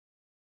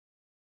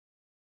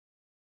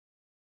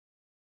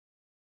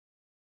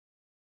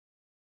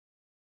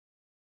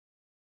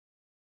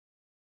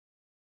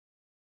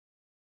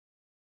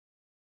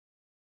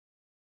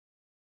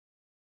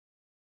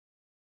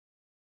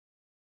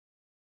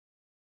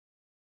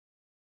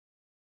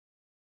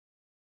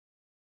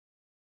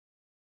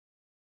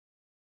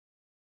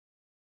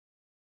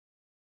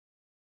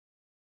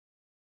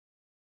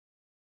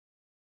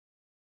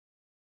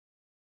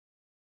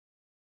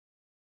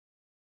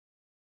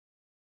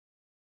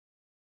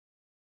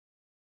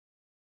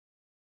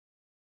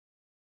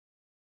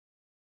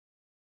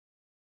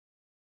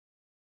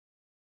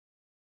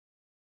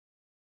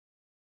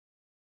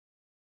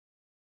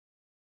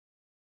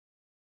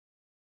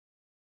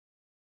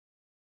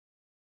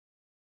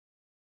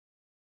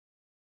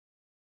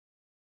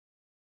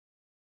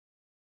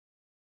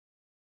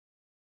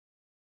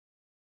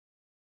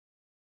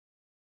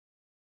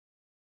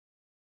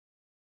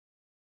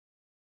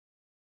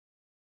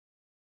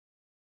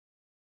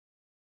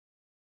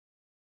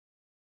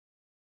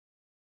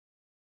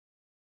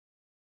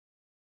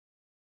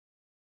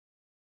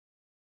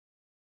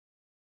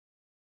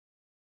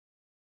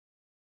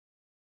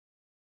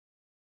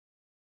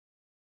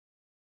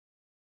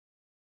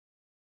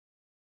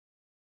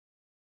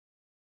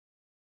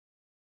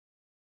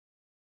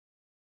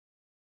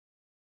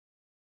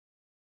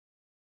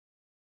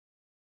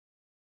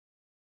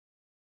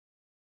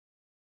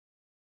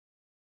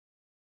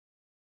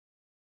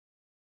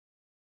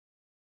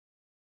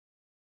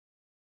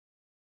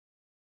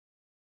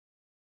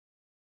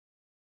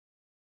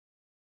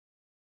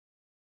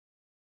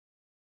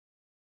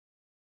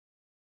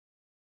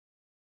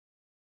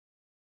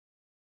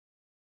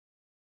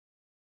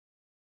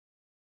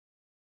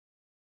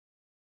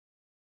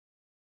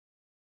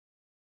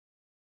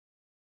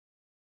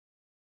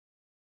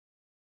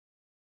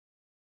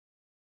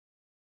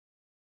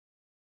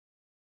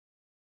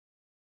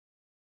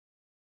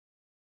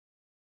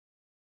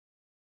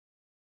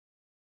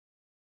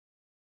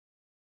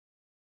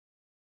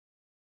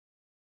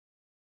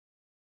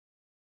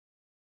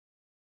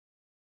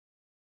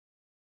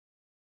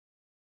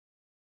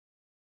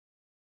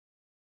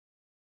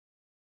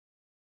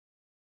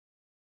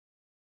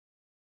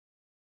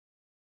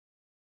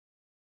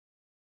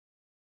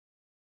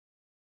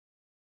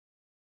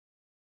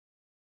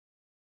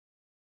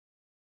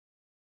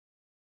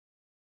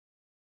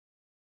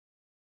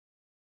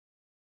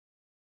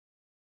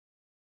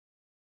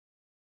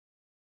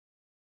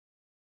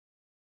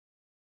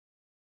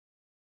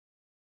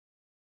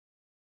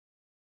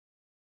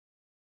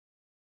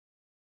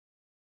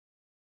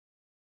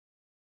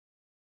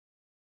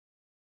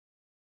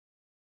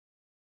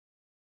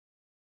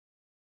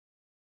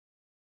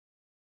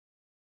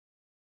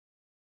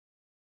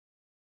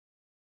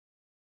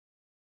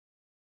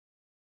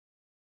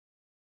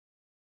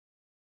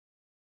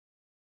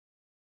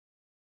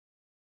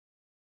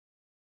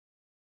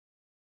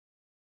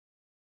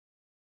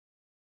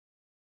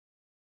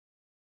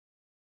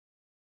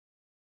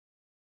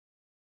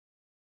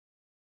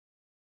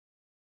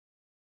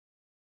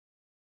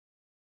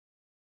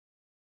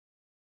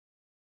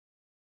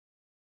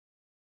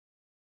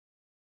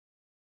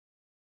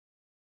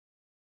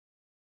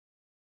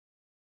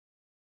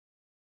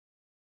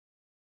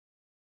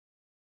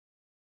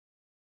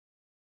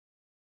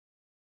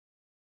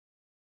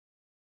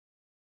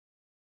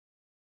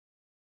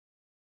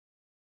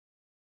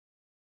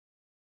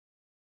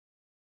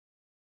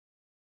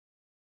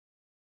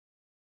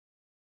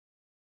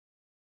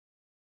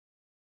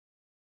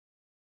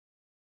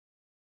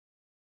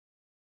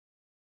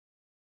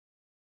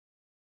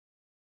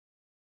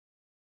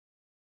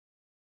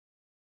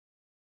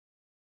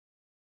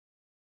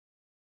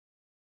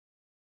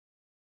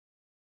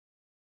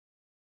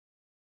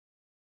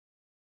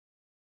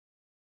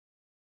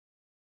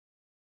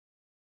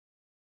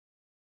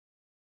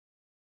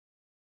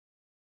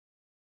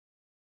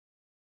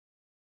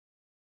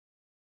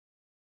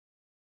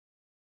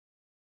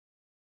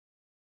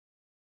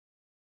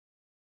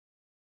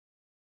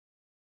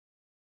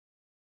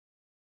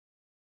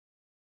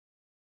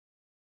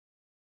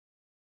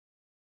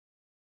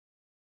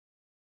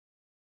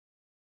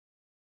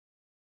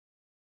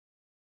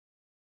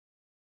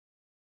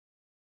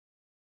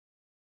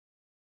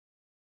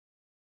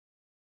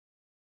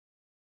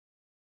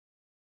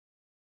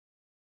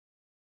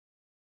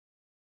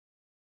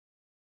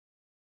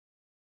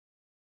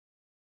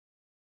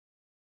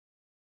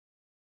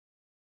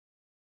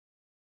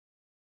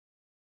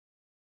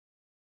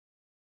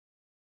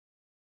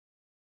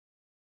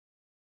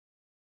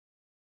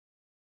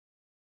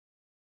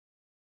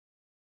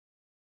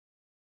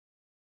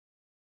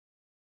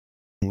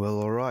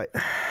Well, alright.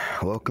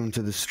 Welcome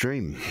to the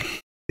stream.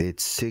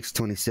 It's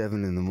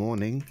 6:27 in the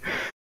morning,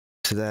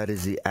 so that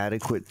is the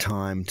adequate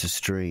time to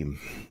stream.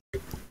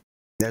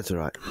 That's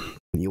alright.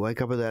 You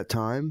wake up at that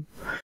time,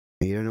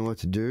 and you don't know what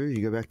to do,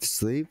 you go back to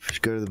sleep, you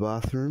go to the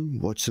bathroom,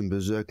 watch some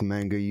Berserk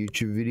Manga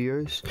YouTube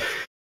videos.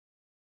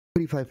 What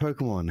do you play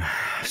Pokemon?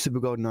 Super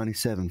Gold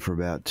 97 for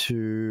about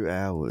 2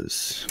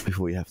 hours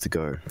before you have to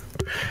go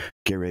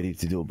get ready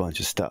to do a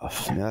bunch of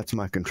stuff. Now that's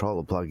my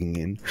controller plugging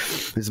in.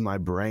 This is my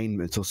brain,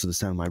 it's also the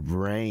sound of my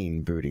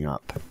brain booting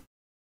up.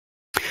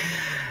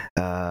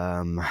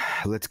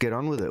 Let's get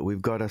on with it.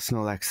 We've got a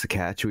Snorlax to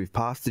catch. We've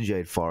passed the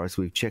Jade Forest.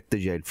 We've checked the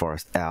Jade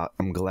Forest out.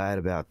 I'm glad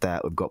about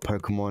that. We've got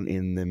Pokemon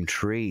in them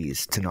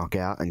trees to knock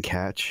out and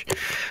catch.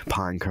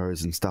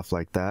 Pinecoes and stuff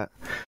like that.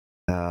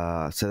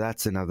 So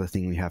that's another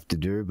thing we have to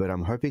do, but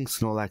I'm hoping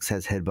Snorlax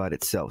has Headbutt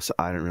itself, so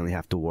I don't really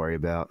have to worry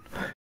about.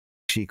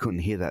 She couldn't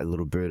hear that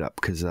little bird up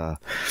because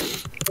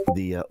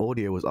the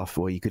audio was off.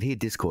 Well, you could hear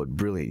Discord.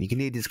 Brilliant. You can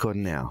hear Discord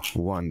now.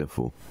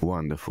 Wonderful.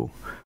 Wonderful.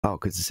 Oh,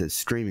 because it says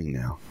streaming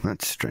now.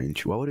 That's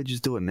strange. Why would it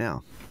just do it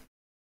now?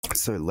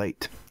 It's so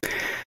late.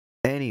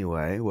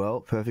 Anyway, well,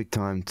 perfect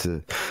time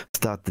to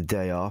start the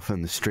day off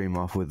and the stream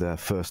off with our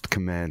first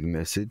command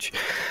message.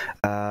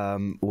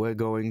 We're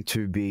going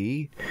to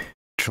be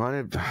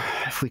trying to,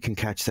 if we can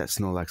catch that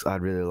Snorlax,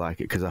 I'd really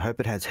like it, because I hope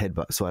it has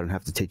Headbutt, so I don't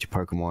have to teach a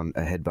Pokemon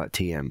a Headbutt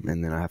TM,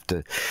 and then I have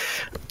to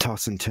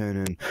toss and turn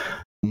and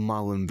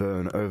mull and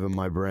burn over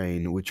my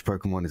brain which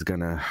Pokemon is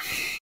gonna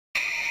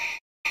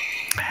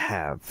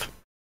have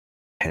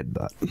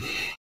Headbutt.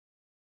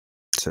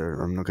 So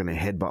I'm not gonna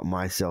Headbutt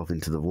myself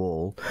into the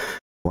wall,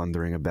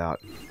 wondering about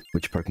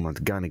which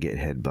Pokemon's gonna get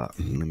Headbutt.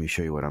 Let me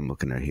show you what I'm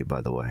looking at here,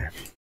 by the way.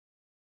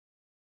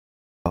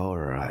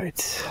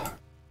 Alright.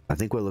 I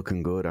think we're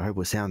looking good. I hope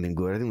we're sounding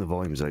good. I think the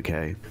volume's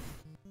okay.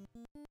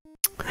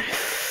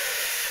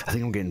 I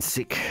think I'm getting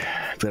sick,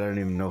 but I don't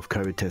even know if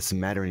COVID tests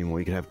matter anymore.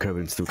 You can have COVID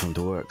and still come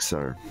to work,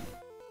 so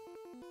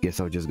guess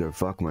I'll just go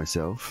fuck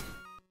myself.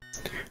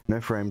 No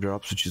frame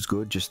drops, which is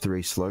good. Just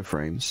 3 slow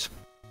frames.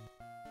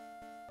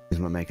 This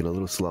might make it a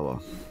little slower.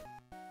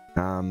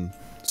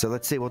 So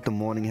let's see what the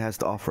morning has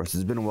to offer us.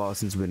 It's been a while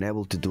since we've been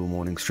able to do a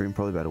morning stream,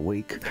 probably about a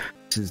week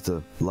since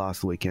the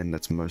last weekend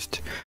that's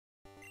most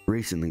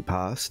recently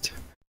passed.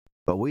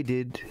 But we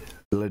did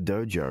the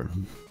dojo.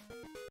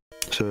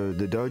 So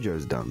the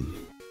dojo's done.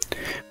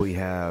 We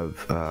have,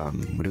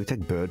 what do we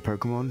take? Bird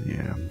Pokemon?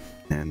 Yeah.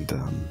 And,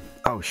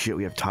 oh shit,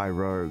 we have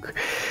Tyrogue.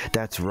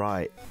 That's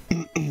right.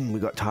 We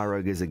got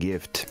Tyrogue as a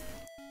gift.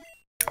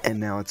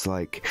 And now it's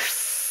like,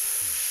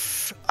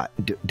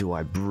 do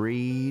I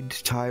breed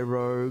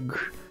Tyrogue?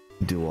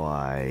 Do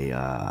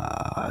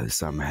I,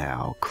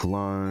 somehow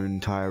clone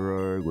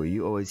Tyrogue? Were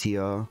you always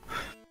here?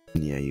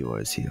 Yeah, you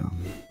always here.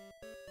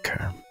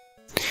 Okay.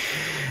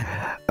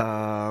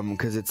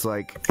 Because it's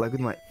like with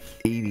my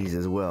Eevees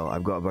as well.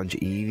 I've got a bunch of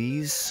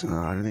Eevees.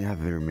 I don't think I have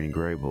very many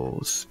Grey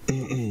Balls.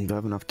 Do I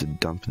have enough to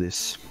dump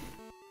this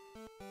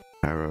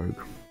Tyrogue?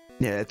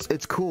 Yeah,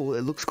 it's cool.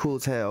 It looks cool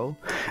as hell.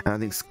 And I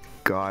think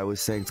Sky was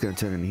saying it's going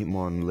to turn into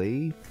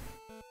Hitmonlee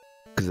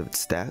because of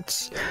its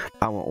stats.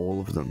 I want all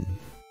of them.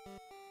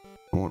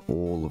 I want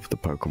all of the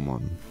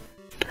Pokemon.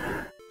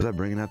 Was I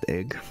bringing out the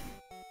egg?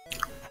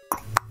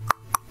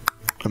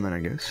 I mean, I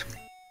guess.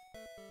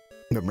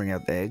 I'm gonna bring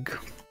out the egg.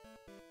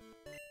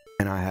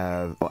 And I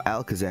have, well,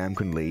 Alakazam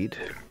can lead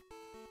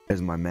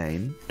as my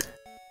main.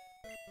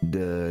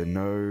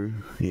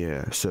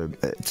 Yeah, so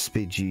it's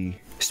Speedy,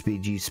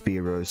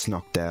 Spearow,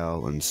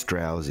 Snockdown, and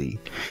Strowsy.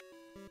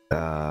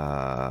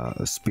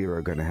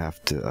 Spearow gonna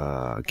have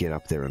to get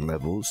up there in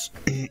levels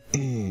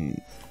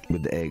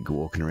with the egg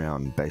walking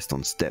around based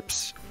on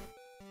steps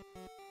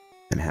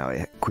and how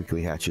it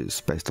quickly hatches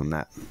based on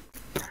that.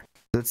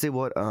 Let's see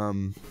what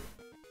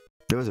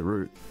there was a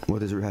route. What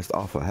this route has to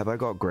offer. Have I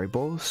got Great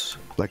Balls?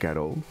 Like at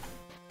all?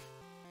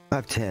 I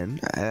have 10.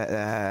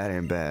 That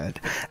ain't bad.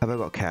 Have I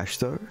got cash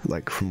though?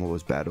 Like from all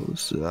those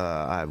battles?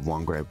 I have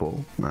 1 Great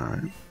Ball.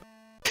 Alright.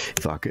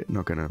 Fuck it.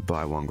 Not gonna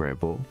buy 1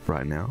 Great Ball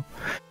right now.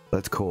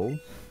 Let's call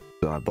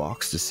my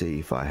box to see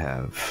if I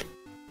have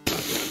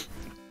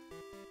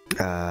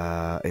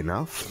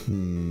enough.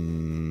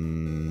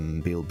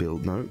 Bill.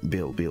 No.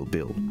 Bill.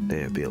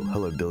 There, Bill.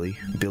 Hello, Billy.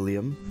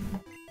 Billiam.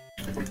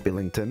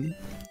 Billington.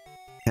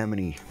 How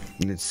many?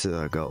 It's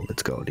gold.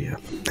 It's gold, yeah.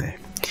 Hey.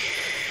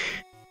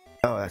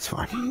 Oh, that's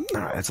fine.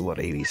 Alright, that's a lot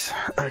of Eevees.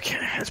 Okay,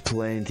 that's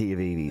plenty of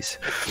Eevees.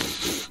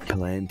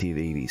 Plenty of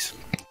Eevees.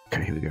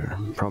 Okay, here we go.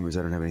 Problem is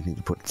I don't have anything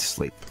to put it to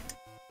sleep.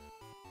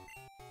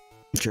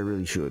 Which I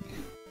really should.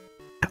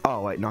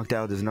 Oh, wait,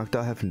 Noctowl. Does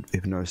Noctowl have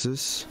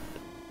hypnosis?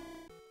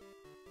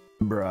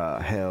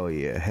 Bruh, hell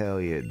yeah.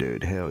 Hell yeah,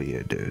 dude. Hell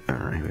yeah, dude.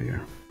 Alright, here we go.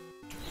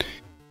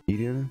 You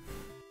doing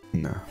it?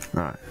 No.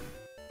 Alright.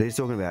 They're just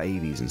talking about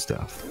Eevees and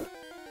stuff.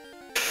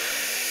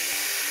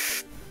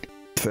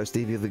 First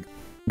Eevee of the...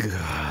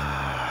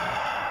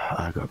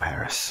 I got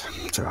Paris.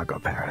 So I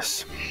got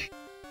Paris.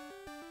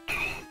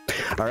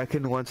 I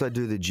reckon once I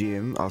do the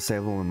gym, I'll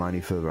save all my money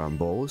for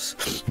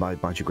balls. Buy a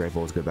bunch of Great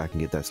Balls, go back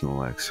and get that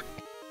Snorlax.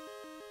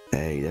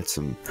 Hey, that's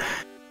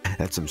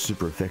That's some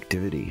super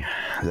effectivity.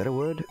 Is that a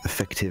word?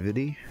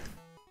 Effectivity?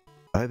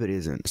 I hope it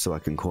isn't, so I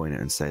can coin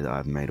it and say that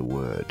I've made a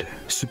word.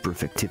 Super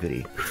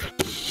effectivity.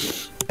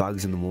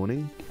 Bugs in the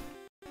morning.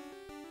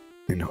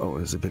 You know,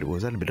 was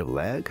that a bit of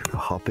lag? A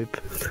hop-up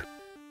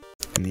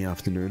in the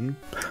afternoon.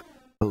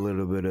 A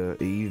little bit of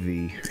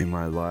Eevee in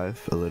my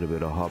life. A little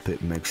bit of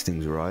hop-up makes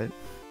things right.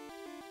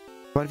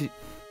 Why did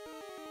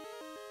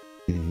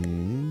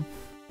you...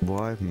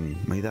 Why? Are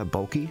you that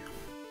bulky?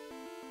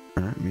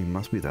 Alright, you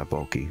must be that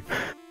bulky.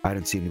 I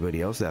didn't see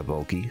anybody else that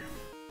bulky.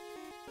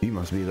 You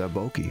must be that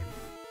bulky.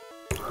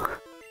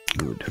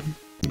 Good.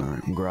 No,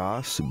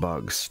 grass,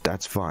 bugs.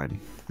 That's fine.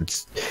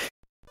 It's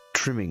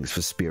trimmings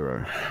for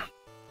Spearow.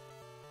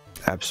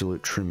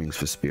 Absolute trimmings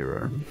for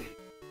Spearow.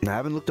 Now, I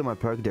haven't looked at my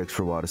Pokédex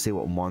for a while to see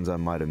what ones I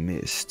might have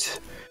missed.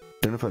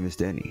 Don't know if I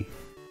missed any.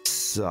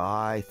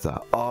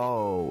 Scyther.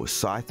 Oh,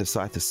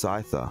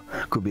 Scyther.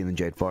 Could be in the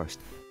Jade Forest.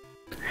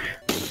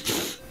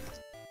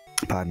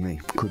 Pardon me.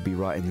 Could be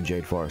right in the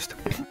Jade Forest.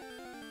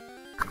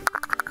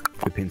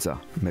 With Pinsir.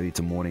 Maybe it's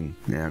a morning.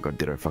 Yeah, I got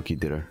Ditto. Fuck you,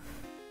 Ditto.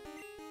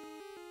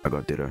 I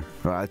got Ditto.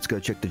 Alright, let's go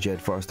check the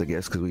Jade Forest, I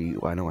guess, because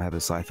I know I have a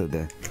Scyther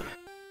there.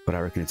 But I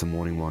reckon it's a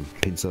morning one.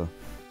 Pinsir.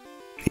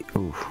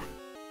 Ooh.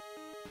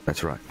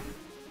 That's right.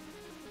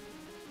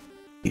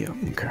 Yeah,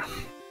 okay.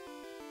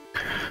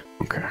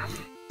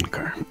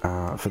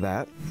 For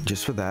that,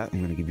 just for that,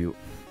 I'm gonna give you...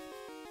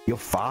 You're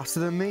faster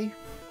than me?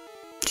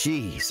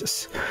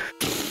 Jesus.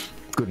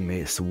 Good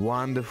miss.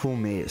 Wonderful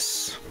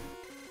miss.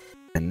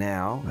 And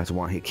now, that's a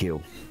one-hit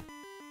kill.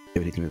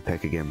 Everything with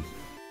Peck again.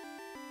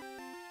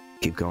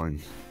 Keep going.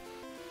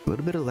 A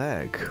little bit of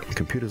lag. The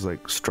computer's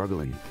like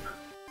struggling.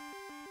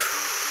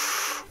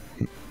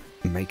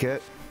 Make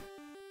it.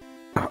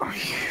 Oh,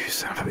 you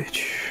son of a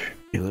bitch.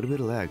 A little bit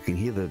of lag. You can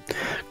hear the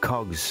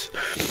cogs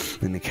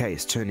in the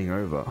case turning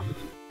over.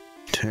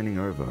 Turning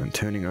over and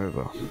turning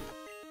over.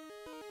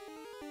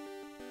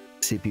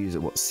 CPU's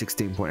at what,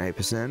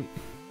 16.8%?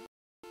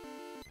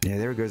 Yeah,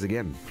 there it goes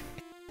again.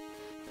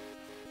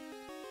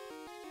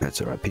 That's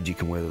alright, Pidgey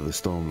can weather the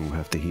storm and we'll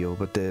have to heal,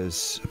 but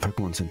there's a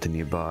Pokemon Center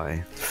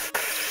nearby.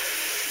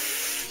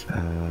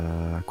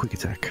 Quick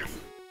attack.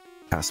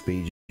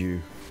 Outspeed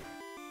you.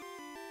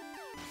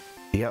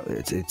 Yeah,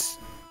 it's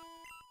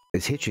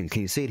hitching.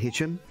 Can you see it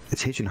hitching?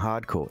 It's hitching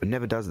hardcore. It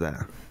never does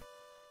that.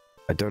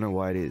 I don't know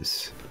why it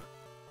is.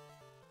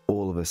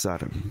 All of a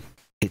sudden.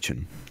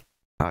 Hitching.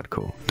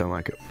 Hardcore. Don't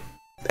like it.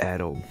 At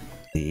all.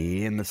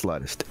 In the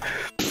slightest.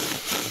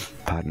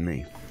 Pardon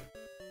me.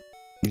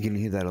 You can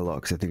hear that a lot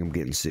because I think I'm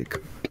getting sick.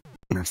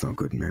 That's not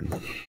good, man.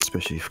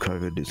 Especially if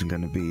COVID isn't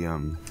going to be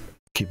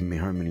keeping me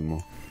home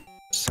anymore.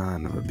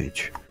 Son of a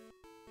bitch.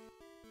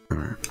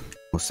 Alright.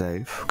 We'll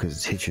save because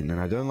it's hitching. And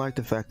I don't like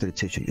the fact that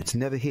it's hitching. It's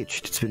never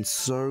hitched. It's been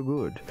so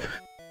good.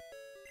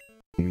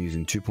 I'm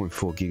using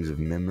 2.4 gigs of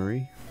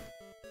memory.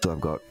 So I've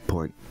got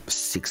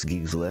 0.6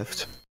 gigs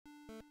left.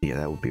 Yeah,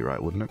 that would be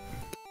right, wouldn't it?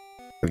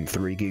 And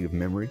 3 gig of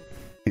memory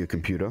for your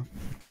computer.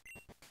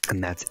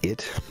 And that's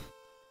it.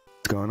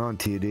 What's going on,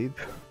 Tear Deep?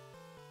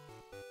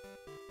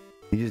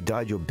 You just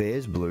dyed your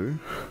bears blue?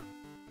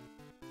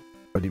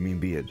 Or do you mean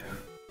beard?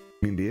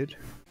 You mean beard?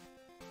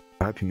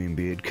 I hope you mean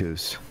beard,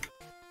 because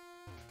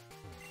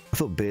I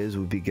thought bears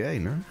would be gay,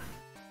 no?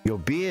 Your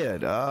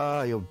beard!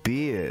 Ah, your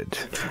beard.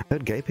 I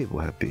heard gay people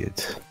have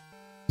beards.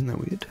 Isn't that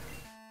weird?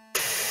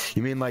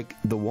 You mean like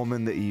the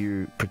woman that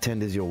you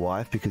pretend is your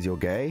wife because you're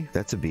gay?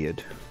 That's a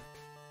beard.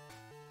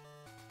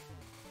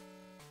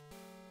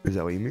 Is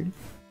that what you mean?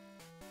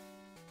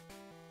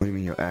 What do you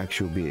mean your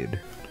actual beard?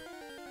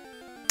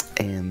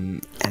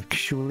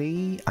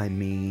 Actually, I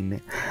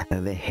mean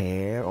the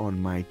hair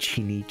on my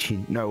chinny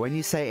chin. No, when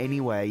you say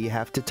anyway, you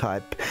have to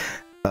type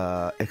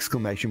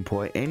exclamation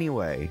point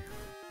anyway.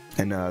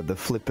 And the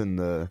flip and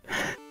the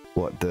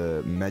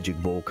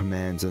magic ball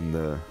commands and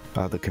the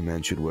other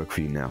commands should work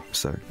for you now.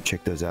 So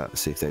check those out,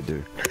 see if they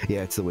do.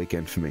 Yeah, it's the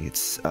weekend for me.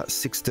 It's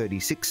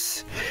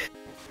 6:36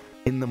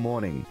 in the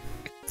morning.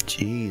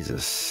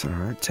 Jesus.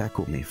 Alright,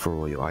 tackle me for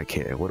all your I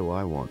care. What do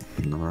I want?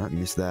 Alright,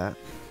 miss that.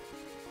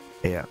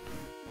 Yeah.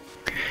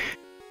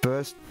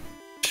 First...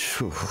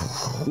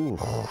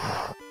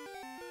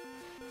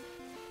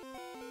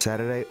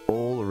 Saturday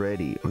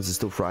already. Was it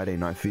still Friday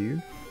night for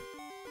you?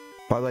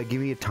 By the way,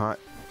 give me a time...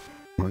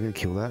 Am I gonna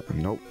kill that?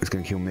 Nope, it's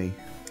gonna kill me.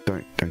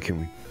 Don't kill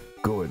me.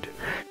 Good.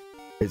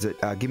 Is it...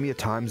 give me a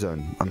time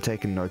zone. I'm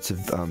taking notes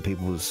of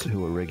people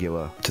who are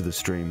regular to the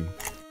stream.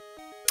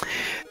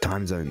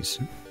 Time zones.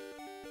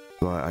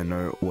 So I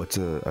know what's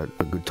a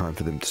good time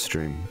for them to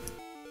stream.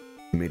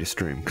 For me to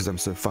stream. Because I'm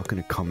so fucking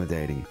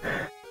accommodating.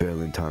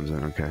 Berlin time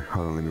zone. Okay,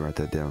 hold on, let me write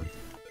that down.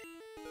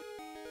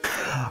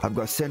 I've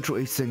got Central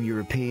Eastern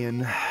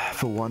European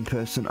for one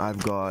person.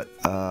 I've got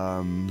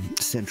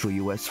Central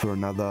US for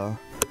another.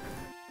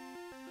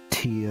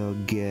 Tier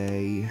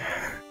gay.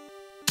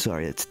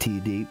 Sorry, it's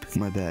Tier deep.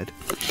 My bad.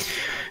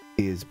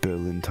 Is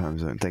Berlin time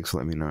zone. Thanks for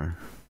letting me know.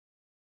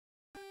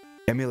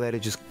 Emulator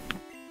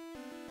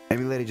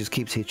just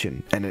keeps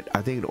hitching, and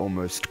I think it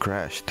almost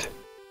crashed.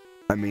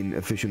 I mean,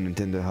 official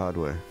Nintendo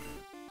hardware.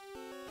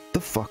 The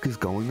fuck is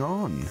going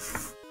on?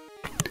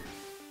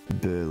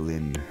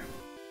 Berlin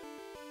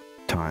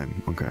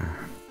time. Okay.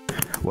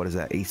 What is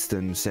that?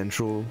 Eastern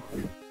Central?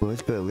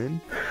 Where's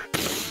Berlin?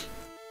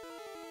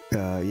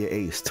 Yeah,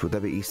 East. Would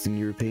that be Eastern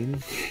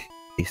European?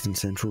 Eastern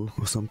Central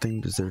or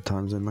something? Is there a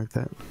time zone like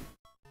that?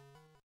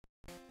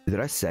 Did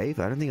I save?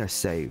 I don't think I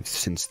saved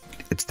since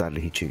it started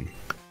hitching.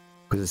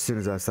 Because as soon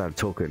as I started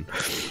talking,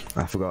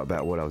 I forgot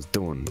about what I was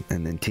doing.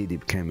 And then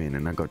TDIP came in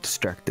and I got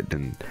distracted.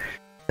 And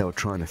they were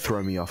trying to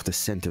throw me off the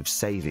scent of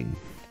saving,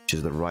 which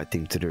is the right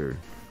thing to do.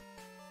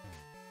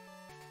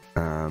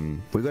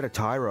 We got a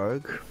Thai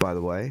rogue, by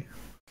the way.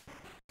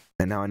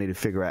 And now I need to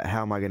figure out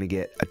how am I going to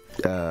get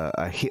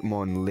a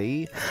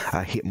Hitmonlee,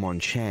 a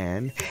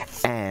Hitmonchan,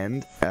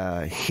 and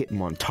a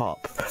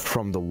Hitmontop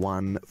from the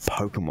one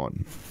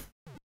Pokemon.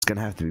 It's going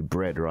to have to be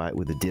bred, right,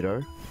 with a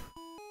Ditto.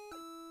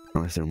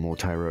 Unless there are more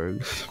Thai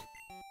rogues.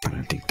 I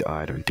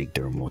don't think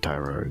there are more Thai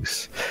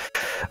rogues.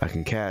 I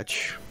can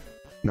catch.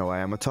 No, I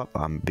am a top.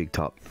 I'm a big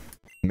top.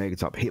 Mega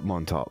top.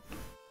 Hitmon top.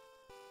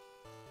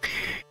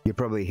 You're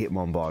probably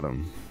Hitmon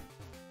bottom.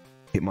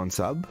 Hitmon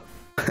sub?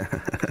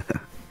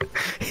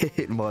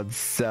 Hitmon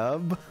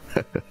sub?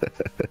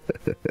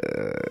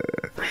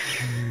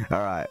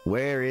 Alright,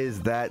 where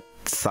is that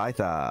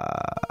Scyther?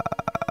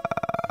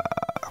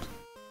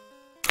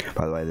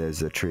 By the way, there's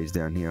the trees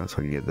down here, so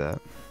I can get that.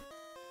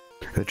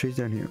 Are the trees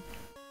down here?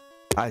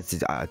 I'd say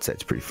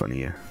it's pretty funny,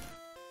 yeah.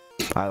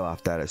 I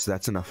laughed at it, so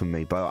that's enough for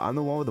me. But I'm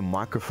the one with the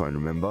microphone,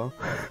 remember?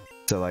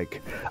 So,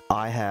 like,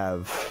 I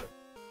have...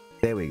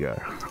 There we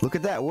go. Look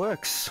at that,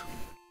 works!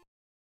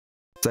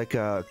 It's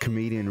like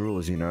comedian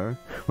rules, you know?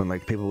 When,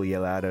 like, people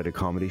yell out at a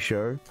comedy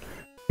show.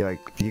 You're like,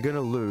 you're gonna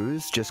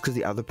lose just because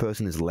the other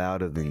person is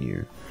louder than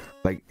you.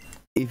 Like,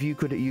 if you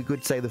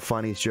could say the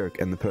funniest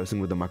joke and the person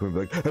with the microphone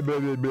would be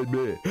like,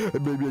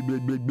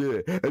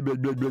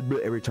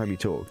 every time you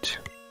talked.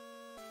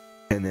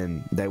 And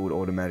then they would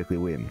automatically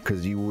win,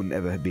 because you wouldn't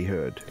ever be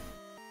heard.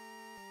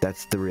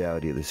 That's the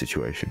reality of the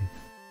situation.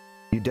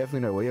 You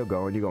definitely know where you're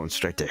going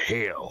straight to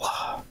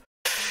hell.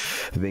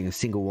 For being a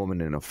single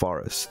woman in a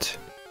forest.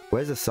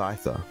 Where's a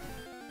Scyther?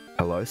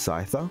 Hello,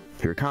 Scyther?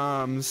 Here it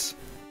comes.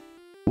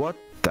 What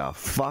the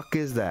fuck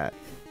is that?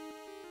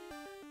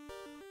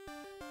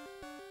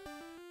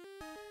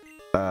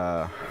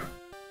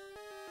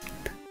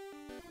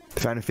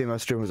 Found a female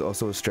streamer who's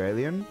also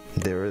Australian.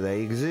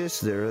 They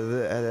exist. There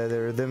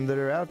are them that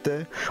are out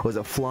there. Was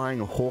a flying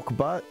hawk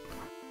butt?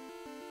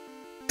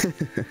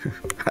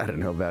 I don't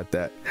know about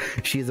that.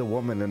 She's a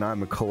woman and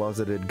I'm a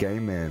closeted gay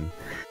man.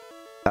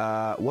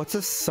 What's a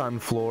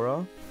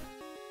Sunflora?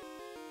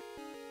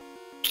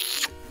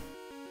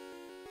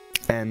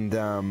 And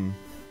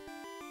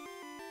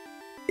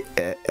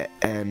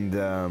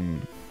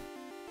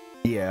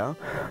yeah.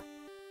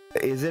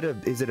 Is it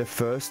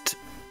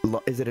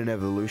an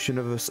evolution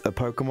of a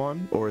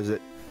Pokemon, or is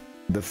it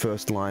the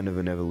first line of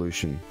an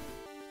evolution?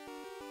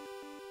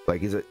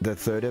 Like, is it the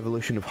third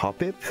evolution of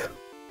Hoppip?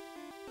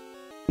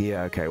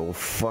 Yeah, okay, well,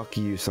 fuck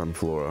you,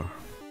 Sunflora.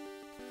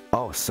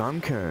 Oh,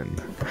 Sunkern.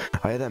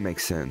 Oh, yeah, that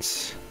makes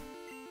sense.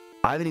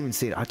 I haven't even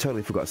seen it. I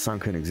totally forgot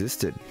Sunkern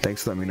existed.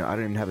 Thanks for letting me know. I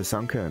don't even have a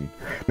Sunkern.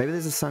 Maybe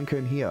there's a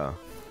Sunkern here.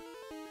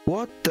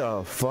 What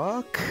the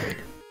fuck?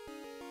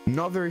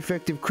 Not very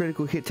effective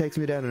critical hit, takes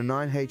me down to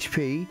 9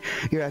 HP.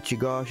 You're out your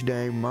gosh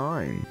dang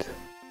mind.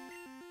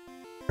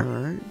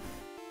 Alright.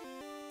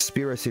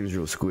 Spearow seems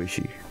real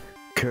squishy.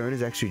 Kern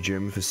is actually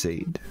German for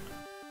seed.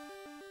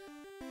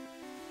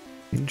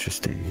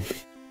 Interesting.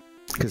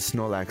 Because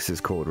Snorlax is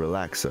called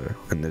Relaxo,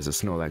 and there's a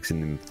Snorlax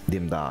in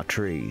them dar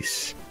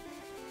trees.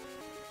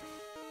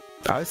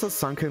 I always thought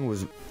Sunkern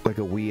was like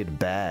a weird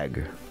bag.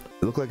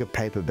 It looked like a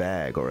paper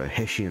bag or a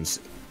Hessian.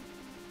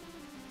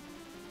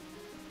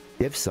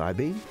 You have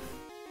Psybeam?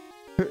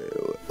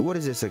 What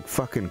is this, like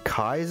fucking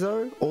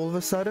Kaizo? All of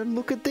a sudden?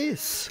 Look at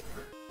this!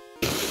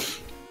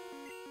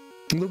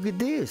 Look at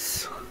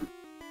this!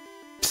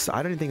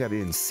 I don't think I've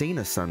even seen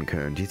a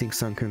Sunkern. Do you think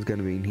Sunkern's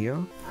gonna be in here?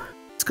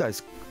 This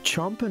guy's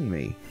chomping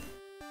me.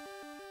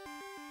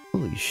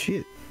 Holy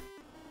shit.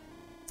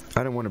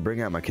 I don't want to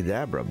bring out my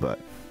Kadabra, but...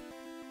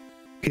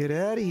 Get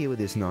out of here with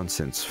this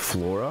nonsense,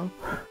 Flora.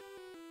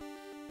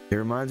 It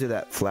reminds you of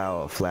that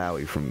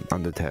Flowey from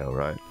Undertale,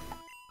 right?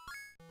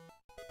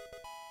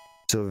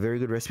 So a very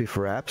good recipe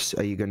for apps.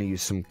 Are you going to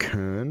use some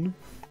Kern?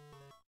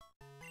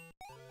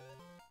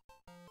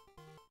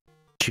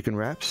 Chicken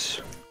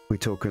wraps? We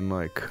talking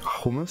like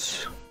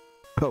hummus?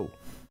 Oh,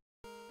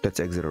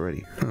 that's exit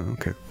already. Oh,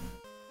 okay.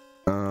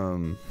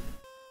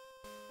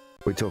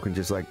 We're talking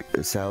just like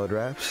salad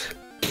wraps.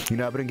 You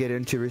know, I've been getting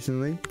into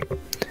recently.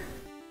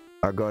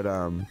 I got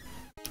how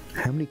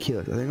many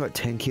kilos? I think I got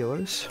 10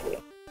 kilos.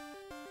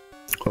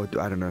 Or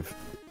I don't know if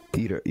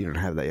you don't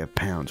have that. You have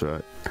pounds,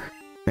 right?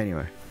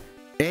 Anyway.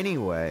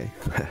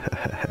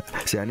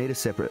 See, I need a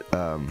separate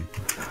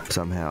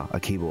somehow a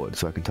keyboard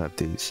so I can type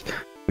these.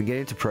 We get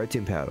into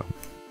protein powder.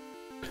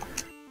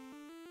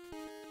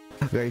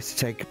 I used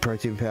to take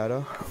protein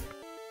powder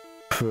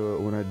for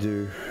when I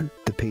do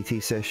the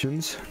PT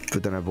sessions,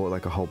 but then I bought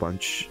like a whole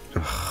bunch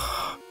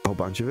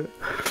of it,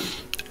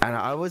 and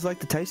I always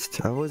liked the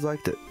taste. I always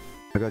liked it.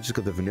 just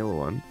got the vanilla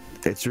one.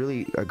 It's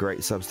really a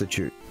great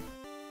substitute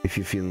if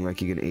you're feeling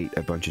like you're gonna eat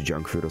a bunch of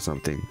junk food or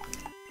something.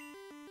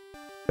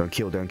 Don't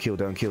kill, don't kill,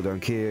 don't kill, don't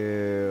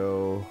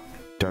kill.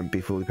 Don't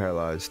be fully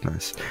paralyzed.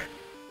 Nice.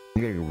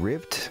 I'm getting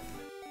ripped.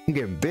 I'm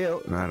getting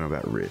built. No, I don't know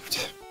about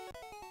ripped.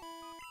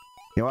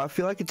 You know, I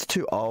feel like it's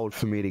too old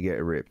for me to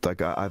get ripped.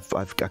 Like I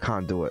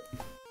can't do it.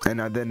 And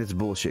then it's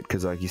bullshit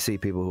because like you see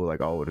people who are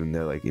like old and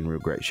they're like in real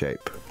great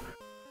shape.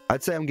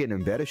 I'd say I'm getting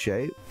in better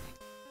shape.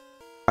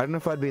 I don't know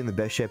if I'd be in the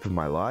best shape of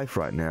my life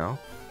right now.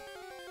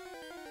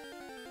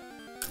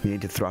 You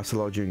need to thrust a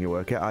lot during your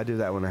workout. I do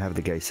that when I have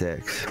the gay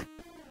sex.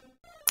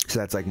 So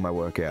that's like my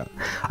workout.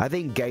 I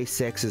think gay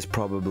sex is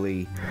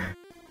probably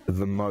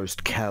the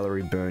most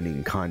calorie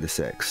burning kind of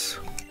sex.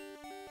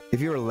 If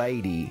you're a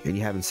lady and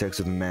you're having sex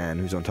with a man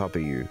who's on top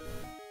of you,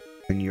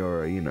 and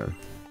you're, you know,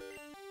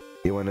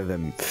 you're one of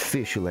them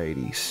fish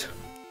ladies,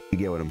 you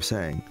get what I'm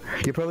saying?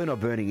 You're probably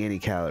not burning any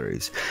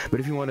calories.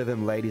 But if you're one of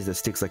them ladies that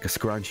sticks like a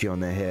scrunchie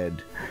on their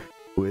head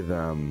with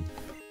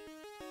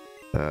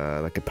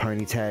like a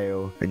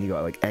ponytail, and you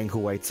got like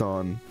ankle weights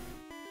on,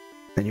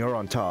 and you're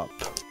on top,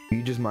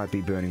 you just might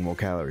be burning more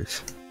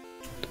calories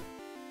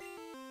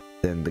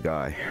than the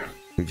guy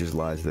who just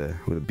lies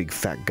there with a big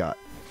fat gut.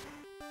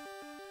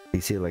 You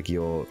see like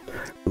your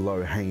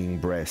low hanging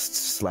breasts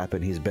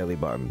slapping his belly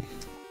button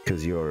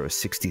because you're a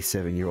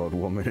 67-year-old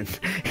woman and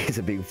he's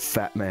a big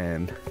fat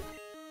man.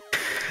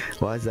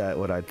 Why is that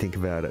what I'd think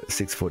about at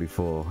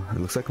 6:44? It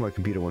looks like my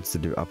computer wants to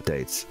do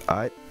updates.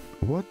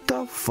 What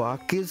the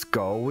fuck is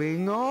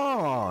going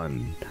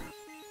on?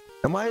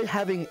 Am I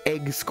having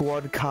egg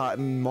squad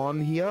carton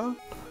mon here?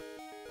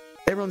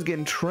 Everyone's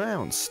getting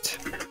trounced.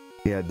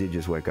 Yeah, I did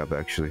just wake up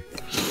actually.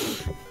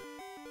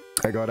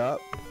 I got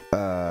up,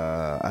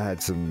 I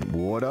had some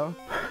water,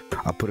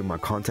 I put in my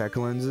contact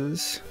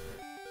lenses,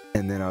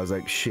 and then I was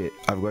like, shit,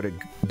 I've got to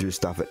do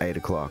stuff at 8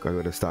 o'clock. I've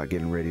got to start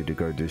getting ready to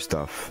go do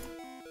stuff.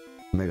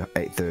 Maybe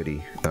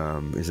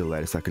 8:30 is the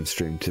latest I can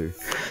stream to.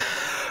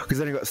 Because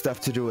then I got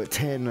stuff to do at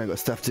 10, I got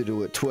stuff to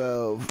do at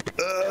 12.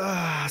 So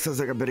I was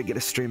like, I better get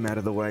a stream out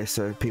of the way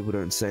so people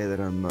don't say that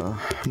I'm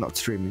not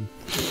streaming.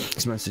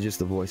 It's mostly just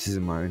the voices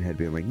in my own head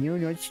being like, you're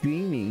not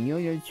streaming,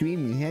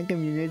 how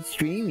come you're not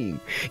streaming?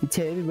 You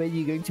tell everybody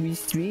you're going to be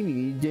streaming,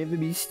 you'd never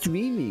be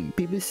streaming.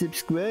 People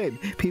subscribe,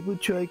 people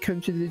try to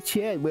come to the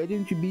chat, why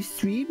don't you be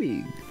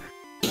streaming?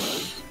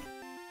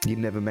 You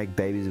never make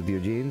babies with your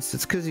genes?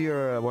 It's because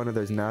you're one of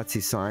those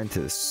Nazi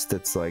scientists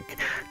that's like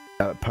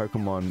a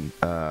Pokemon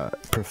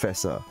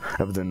professor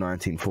of the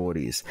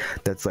 1940s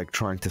that's like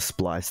trying to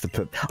splice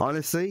the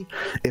honestly,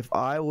 if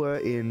I were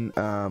in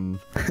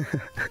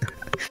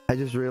I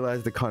just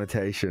realized the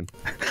connotation.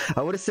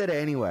 I would have said it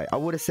anyway.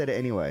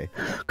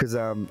 Because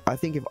I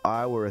think if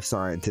I were a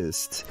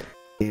scientist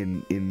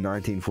in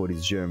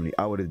 1940s Germany,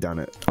 I would have done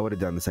it. I would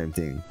have done the same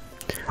thing.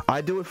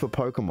 I do it for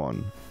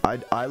Pokemon.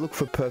 I look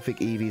for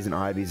perfect Eevees and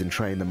Ivies and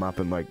train them up,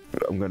 and like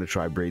I'm gonna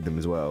try breed them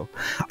as well.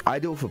 I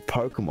do it for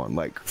Pokemon,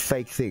 like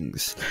fake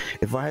things.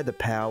 If I had the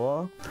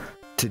power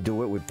to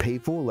do it with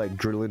people, like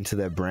drill into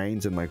their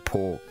brains and like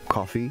pour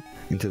coffee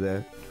into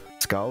their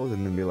skulls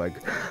and then be like,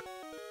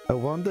 I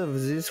wonder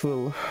if this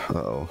will...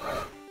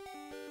 Uh-oh.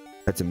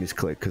 That's a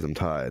misclick because I'm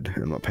tired.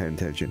 I'm not paying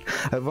attention.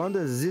 I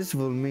wonder if this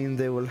will mean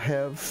they will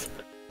have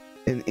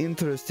an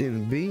interest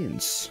in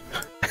beans.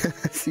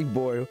 as you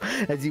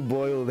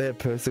boil their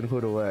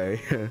personhood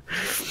away.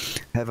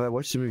 Have I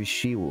watched the movie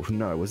She-Wolf?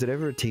 No. Was it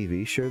ever a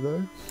TV show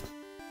though?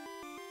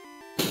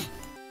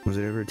 Was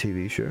it ever a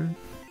TV show?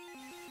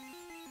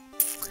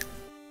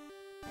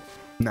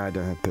 No, I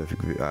don't have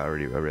perfect view. I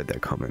read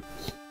that comment.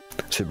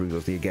 Super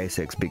exhausting. Gay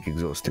sex, big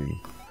exhausting.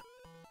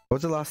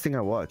 What's the last thing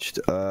I watched?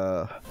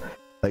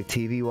 Like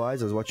TV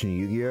wise, I was watching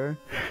Yu-Gi-Oh!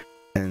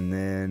 And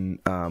then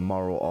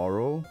Moral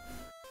Oral.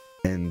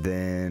 And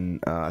then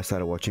I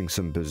started watching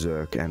some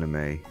Berserk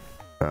anime,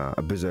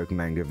 a Berserk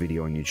manga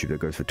video on YouTube that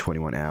goes for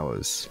 21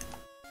 hours.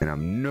 And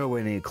I'm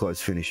nowhere near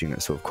close finishing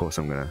it, so of course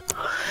I'm gonna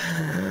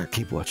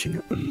keep watching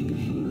it.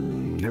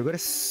 I've got a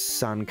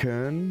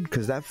Sunkern,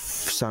 because that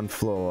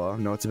Sunflower,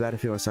 no, it's about a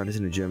female scientist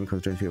in a German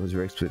concentration camp was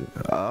very explicit.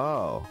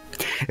 Oh.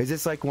 Is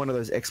this like one of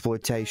those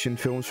exploitation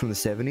films from the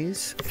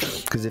 70s?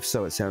 Because if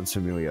so, it sounds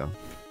familiar.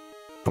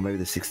 Or maybe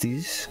the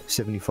 60s?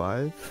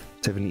 75?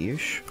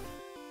 70-ish?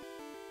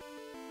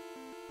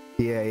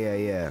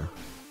 Yeah.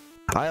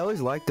 I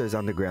always like those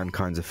underground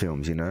kinds of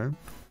films, you know?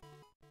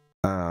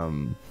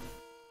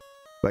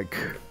 Like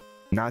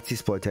Nazi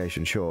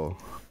exploitation, sure.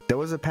 There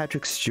was a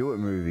Patrick Stewart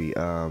movie,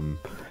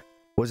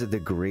 was it The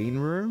Green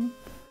Room?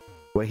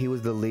 Where he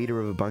was the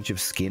leader of a bunch of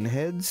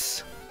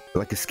skinheads?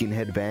 Like a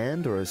skinhead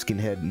band, or a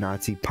skinhead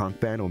Nazi punk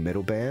band or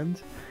metal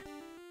band?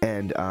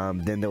 And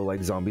then there were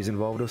like zombies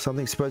involved or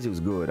something. Suppose it was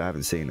good. I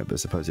haven't seen it, but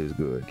suppose it was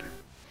good.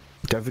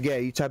 Don't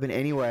forget, you type in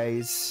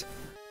anyways.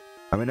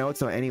 I mean, no,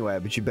 it's not anyway,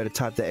 but you better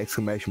type the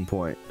exclamation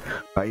point.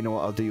 You know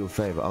what, I'll do you a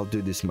favor. I'll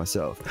do this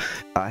myself.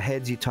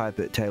 Heads, you type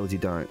it. Tails, you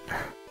don't.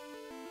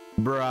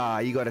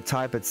 Bruh, you gotta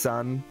type it,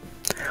 son.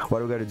 What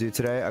do I gotta do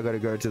today? I gotta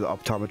go to the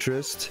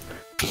optometrist.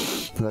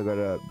 I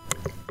gotta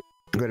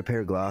I got a pair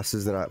of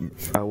glasses that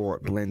I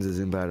want lenses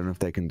in, but I don't know if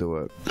they can do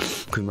it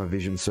because my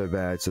vision's so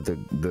bad. So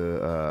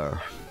the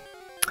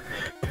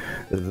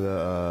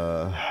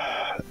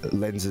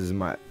lenses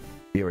might.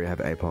 You already have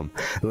APOM.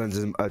 The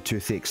lenses are too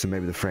thick, so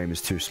maybe the frame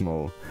is too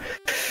small.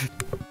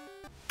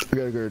 I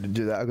gotta go to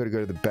do that. I gotta go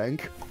to the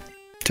bank,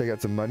 take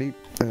out some money,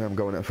 and I'm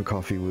going out for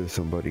coffee with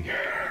somebody.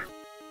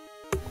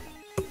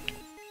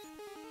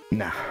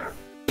 Nah,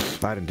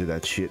 I didn't do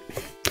that shit.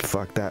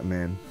 Fuck that,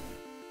 man.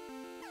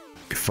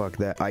 Fuck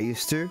that. I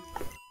used to.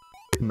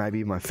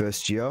 Maybe my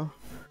first year.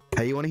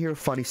 Hey, you want to hear a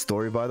funny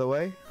story, by the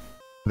way?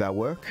 About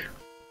work?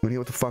 Want to hear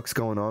what the fuck's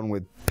going on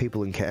with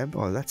people in camp?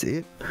 Oh, that's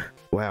it?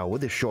 Wow,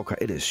 with this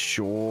shortcut, it is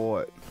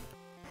short.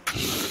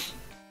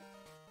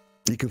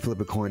 You can flip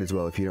a coin as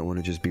well if you don't want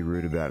to just be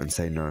rude about it and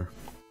say no.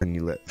 And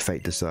you let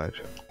fate decide.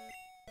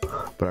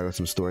 But I got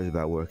some stories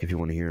about work if you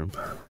want to hear them.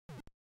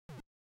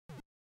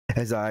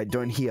 As I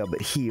don't hear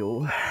but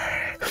heal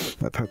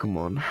my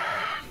Pokemon.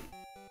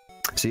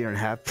 So you don't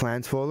have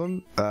plans for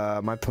them?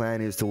 My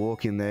plan is to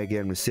walk in there, get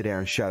them to sit down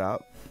and shut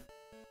up.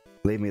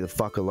 Leave me the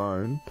fuck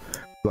alone.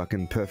 So I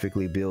can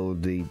perfectly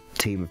build the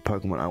team of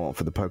Pokemon I want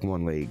for the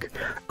Pokemon League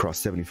across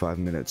 75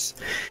 minutes.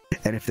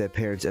 And if their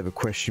parents ever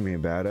question me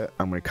about it,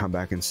 I'm going to come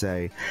back and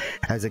say,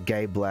 as a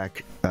gay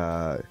black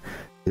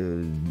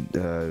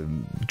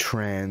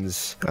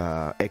trans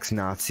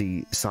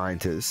ex-Nazi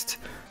scientist,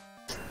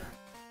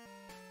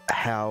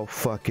 how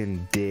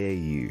fucking dare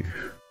you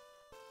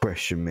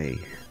question me?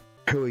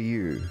 Who are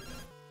you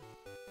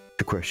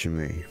to question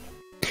me?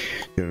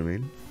 You know what I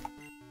mean?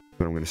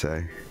 What I'm going to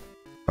say.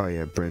 Oh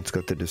yeah, Brent's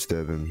got the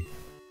disturbing.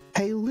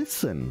 Hey,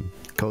 listen!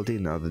 Called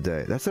in the other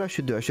day. That's what I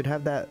should do. I should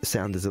have that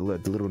sound as the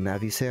little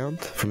Navi sound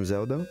from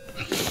Zelda.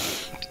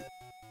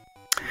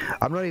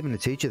 I'm not even a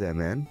teacher there,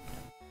 man.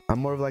 I'm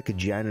more of like a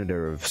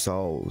janitor of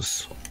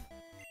souls.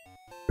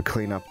 I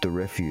clean up the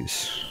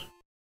refuse.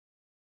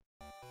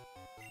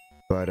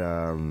 But,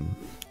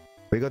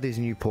 we got these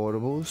new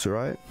portables,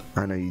 right?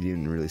 I know you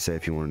didn't really say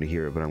if you wanted to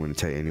hear it, but I'm going to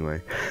tell you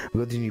anyway. We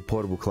got these new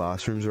portable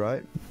classrooms,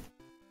 right?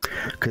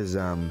 Because,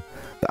 the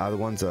other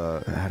ones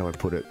are, how do I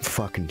put it,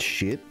 fucking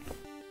shit.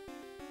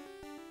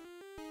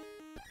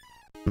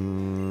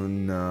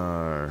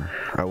 No,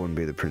 I wouldn't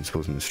be the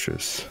principal's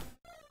mistress.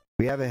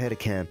 We have a head of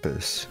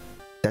campus.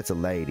 That's a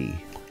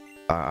lady.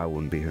 I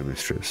wouldn't be her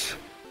mistress.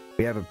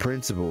 We have a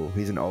principal.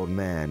 He's an old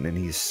man, and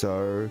he's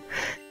so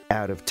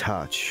out of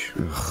touch.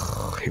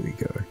 Ugh, here we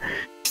go.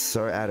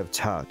 So out of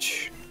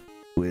touch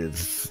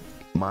with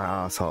my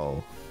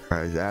asshole.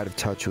 Right? He's out of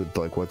touch with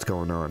like what's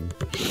going on.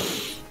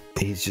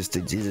 He's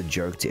a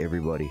joke to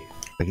everybody.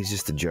 Like, he's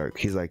just a joke.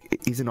 He's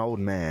an old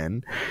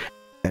man,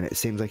 and it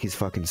seems like he's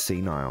fucking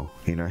senile.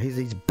 You know,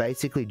 he's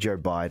basically Joe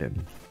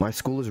Biden. My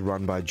school is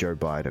run by Joe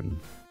Biden.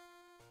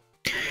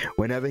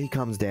 Whenever he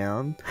comes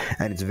down,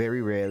 and it's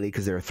very rarely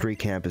because there are 3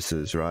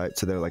 campuses, right?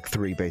 So there are like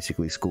 3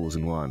 basically schools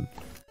in one.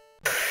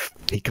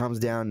 He comes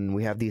down and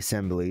we have the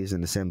assemblies,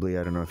 and assembly,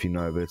 I don't know if you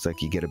know, but it's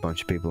like you get a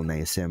bunch of people and they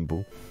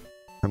assemble.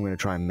 I'm going to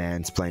try and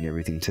mansplain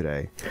everything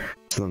today,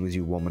 as long as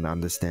you woman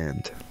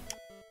understand.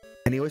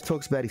 And he always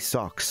talks about his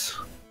socks.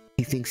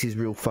 He thinks he's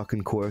real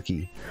fucking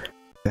quirky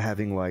for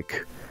having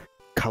like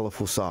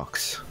colorful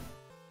socks.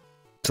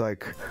 It's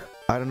like,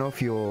 I don't know if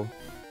you're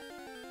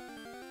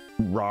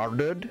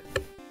retarded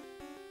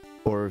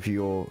or if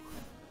you're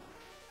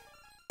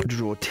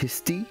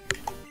autistic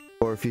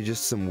or if you're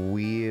just some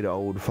weird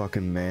old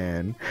fucking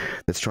man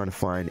that's trying to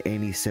find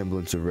any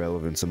semblance of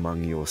relevance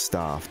among your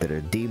staff that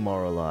are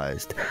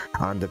demoralized,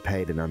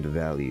 underpaid and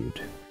undervalued.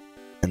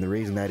 And the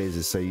reason that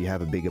is so you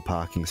have a bigger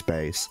parking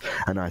space,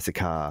 a nicer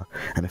car,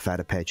 and a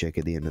fatter paycheck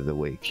at the end of the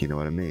week, you know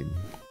what I mean?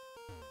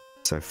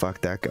 So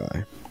fuck that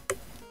guy.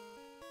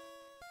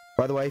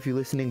 By the way, if you're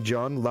listening,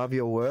 John, love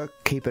your work,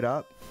 keep it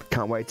up.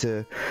 Can't wait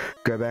to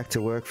go back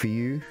to work for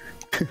you.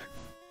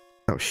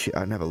 Oh shit, I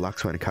don't have a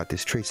Lux way to cut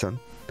this tree, son.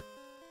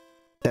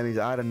 That means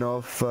I don't know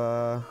if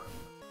that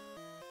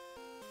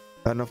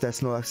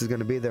Snorlax is going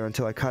to be there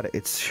until I cut it.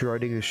 It's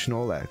Schrodinger's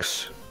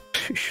Snorlax.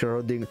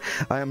 Schrodinger.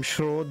 I am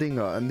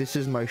Schrodinger, and this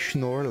is my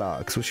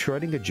Snorlax. Was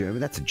Schrodinger German?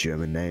 That's a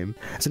German name.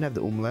 Doesn't have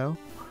the umlaut.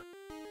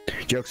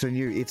 Joke's on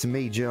you. It's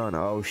me, John.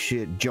 Oh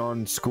shit,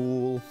 John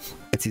School.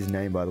 That's his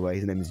name, by the way.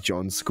 His name is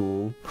John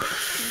School.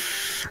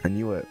 And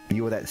you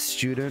were that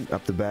student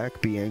up the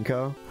back,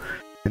 Bianca,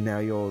 and now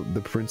you're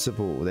the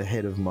principal, the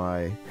head of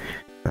my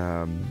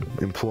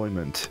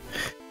employment,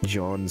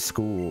 John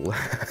School.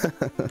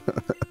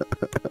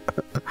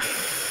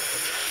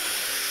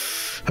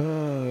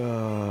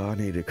 I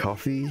need a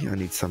coffee, I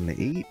need something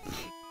to eat,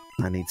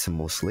 I need some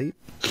more sleep,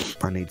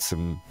 I need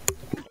some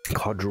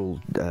Codral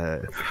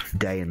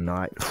day and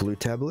night flu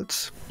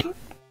tablets,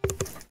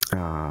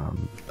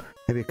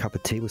 maybe a cup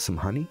of tea with some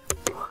honey.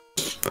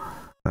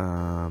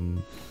 I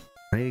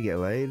need to get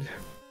laid.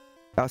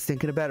 I was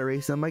thinking about it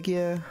recently, I'm like,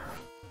 yeah,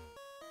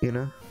 you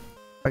know,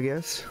 I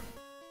guess.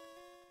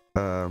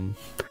 But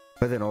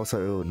then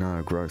also, oh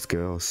no, gross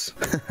girls.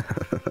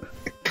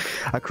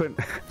 I couldn't.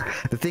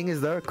 The thing is,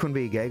 though, I couldn't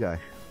be a gay guy.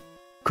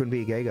 Couldn't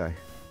be a gay guy.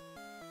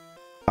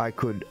 I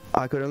could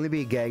only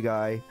be a gay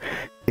guy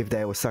if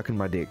they were sucking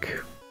my dick.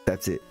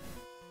 That's it.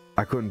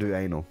 I couldn't do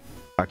anal.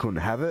 I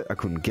couldn't have it. I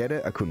couldn't get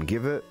it. I couldn't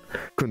give it.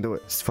 Couldn't do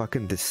it. It's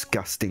fucking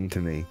disgusting to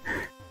me.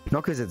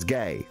 Not because it's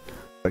gay,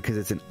 but because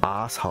it's an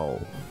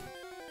asshole.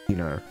 You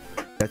know,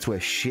 that's where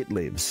shit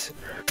lives.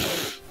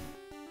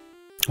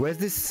 Where's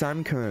this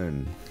sun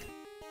kern?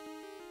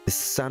 The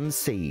sun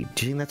seed.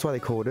 Do you think that's why they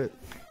called it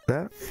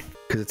that?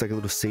 Because it's like a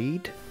little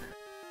seed?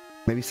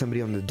 Maybe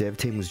somebody on the dev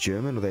team was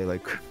German, or they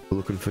like were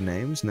looking for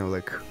names, and they were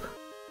like,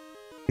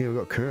 yeah, we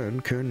got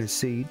kern. Kern is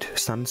seed.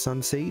 Sun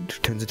seed.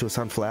 Turns into a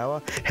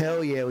sunflower.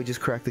 Hell yeah, we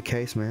just cracked the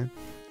case, man.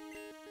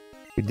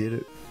 We did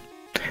it.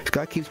 This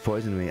guy keeps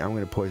poisoning me. I'm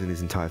gonna poison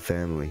his entire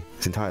family.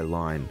 His entire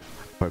line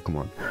of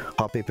Pokemon.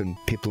 Hoppip and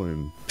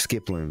Piplume.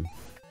 Skiplume.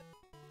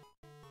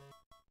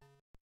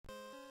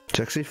 It's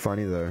actually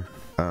funny though,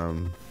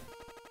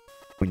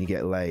 when you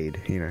get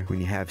laid, you know, when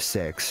you have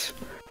sex,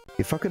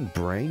 your fucking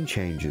brain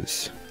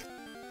changes.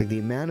 Like, the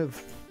amount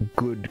of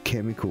good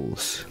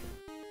chemicals,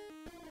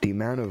 the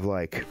amount of,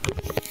 like,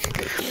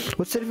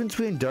 what's the difference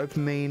between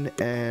dopamine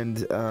and,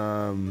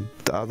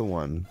 the other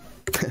one?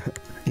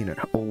 You know,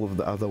 all of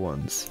the other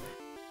ones.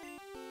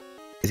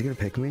 Is he gonna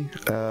pick me?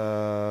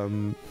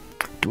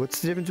 What's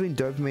the difference between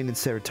dopamine and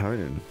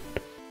serotonin?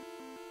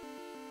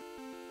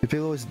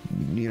 People always,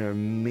 you know,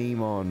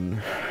 meme on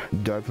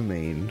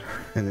dopamine,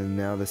 and then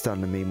now they're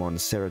starting to meme on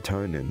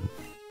serotonin.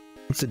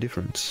 What's the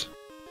difference?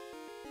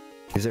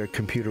 Is there a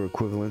computer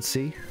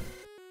equivalency?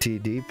 T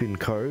deep in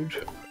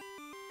code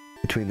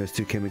between those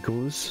two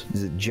chemicals?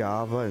 Is it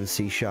Java and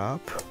C#? Are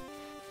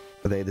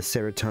they the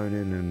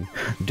serotonin and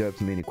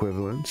dopamine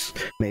equivalents?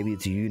 Maybe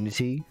it's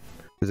Unity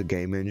as a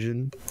game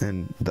engine,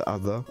 and the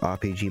other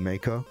RPG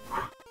Maker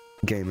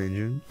game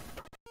engine.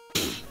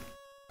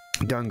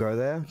 Don't go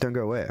there. Don't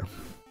go where?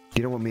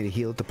 You don't want me to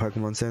heal at the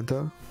Pokemon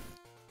Center?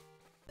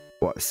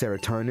 What,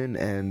 serotonin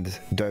and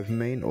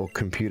dopamine, or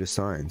computer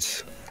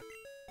science?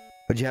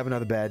 Would you have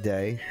another bad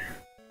day?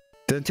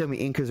 Don't tell me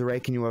Inca's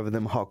raking you over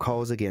them hot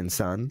coals again,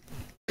 son.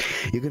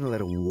 You're gonna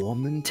let a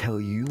woman tell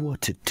you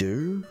what to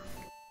do?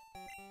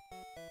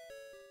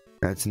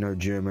 That's no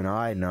German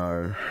I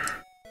know.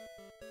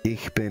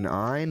 Ich bin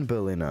ein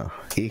Berliner.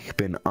 Ich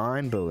bin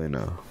ein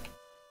Berliner.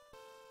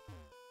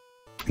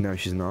 No,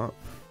 she's not.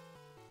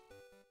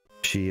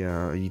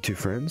 Are you two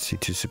friends? You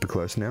two super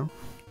close now?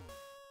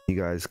 You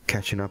guys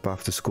catching up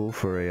after school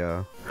for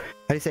a, how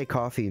do you say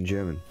coffee in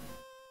German?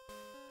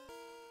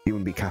 You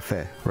wouldn't be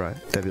cafe, right?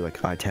 That'd be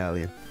like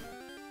Italian.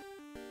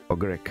 Or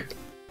Greek.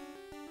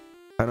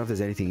 I don't know if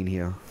there's anything in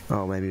here.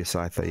 Oh, maybe a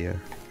Scyther, yeah.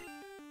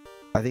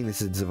 I think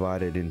this is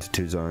divided into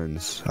 2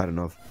 zones. I don't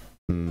know if,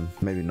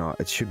 maybe not.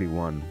 It should be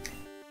 1.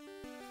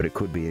 But it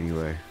could be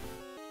anyway.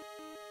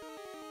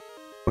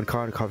 What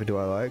kind of coffee do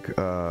I like?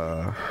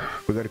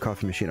 We got a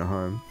coffee machine at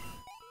home.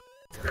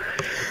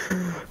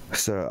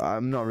 So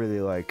I'm not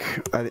really like,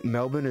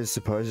 Melbourne is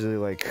supposedly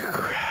like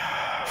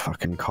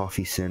fucking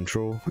coffee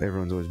central.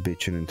 Everyone's always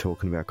bitching and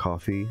talking about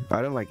coffee.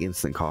 I don't like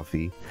instant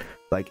coffee,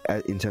 like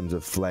in terms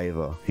of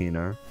flavor, you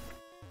know.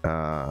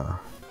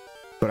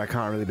 But I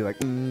can't really be like,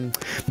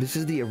 this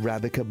is the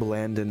Arabica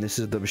blend and this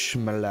is the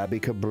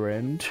Schmalabica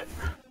blend.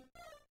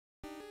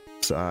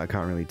 So I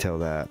can't really tell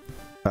that.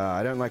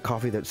 I don't like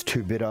coffee that's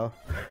too bitter.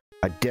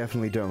 I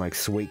definitely don't like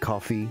sweet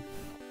coffee.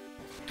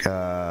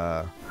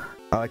 I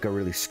like a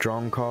really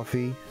strong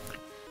coffee.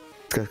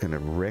 This guy's gonna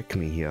wreck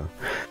me here.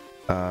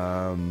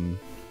 I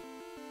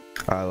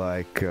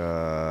like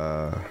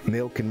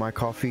milk in my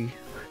coffee.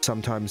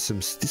 Sometimes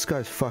this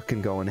guy's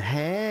fucking going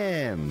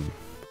ham.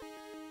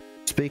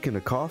 Speaking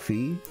of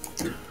coffee,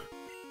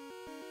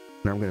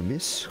 now I'm gonna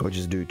miss or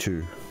just do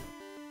 2.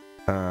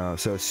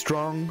 So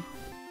strong,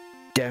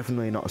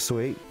 definitely not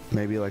sweet.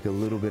 Maybe like a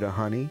little bit of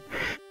honey,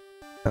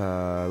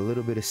 a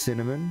little bit of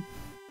cinnamon,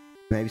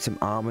 maybe some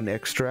almond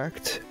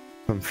extract.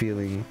 I'm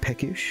feeling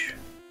peckish.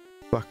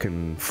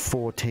 Fucking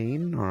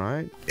 14,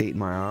 alright? Eat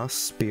my ass,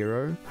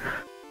 Spiro.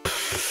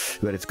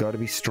 But it's gotta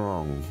be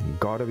strong.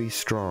 Gotta be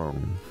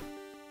strong.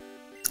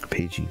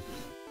 PG.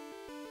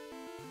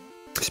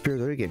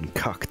 Spiro's already getting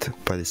cucked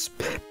by this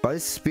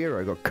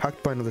Spiro. I got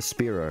cucked by another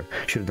Spiro.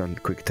 Should have done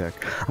quick attack.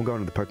 I'm going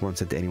to the Pokemon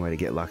Center anyway to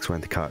get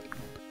Luxwand to cut.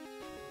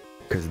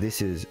 Because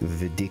this is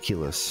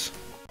ridiculous.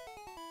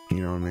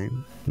 You know what I mean?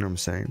 You know what I'm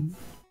saying?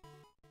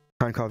 What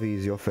kind of coffee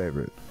is your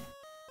favorite?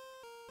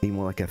 Are you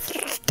more like a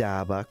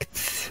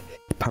Starbucks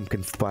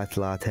pumpkin spice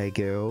latte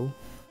girl?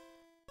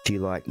 Do you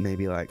like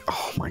maybe like,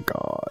 oh my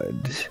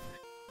god,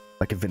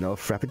 like a vanilla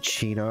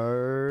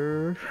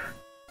frappuccino?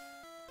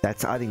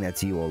 I think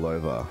that's you all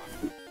over.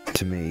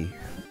 To me,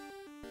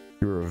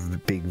 you're a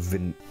big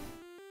no,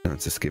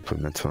 it's a skip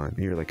one. That's fine.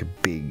 You're like a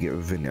big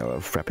vanilla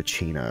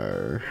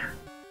frappuccino.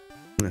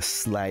 I'm gonna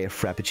slay a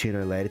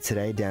frappuccino later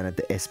today down at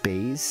the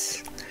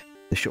SBs.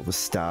 The shop for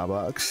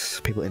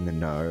Starbucks. People in the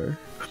know.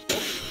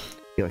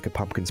 You like a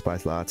pumpkin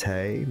spice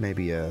latte,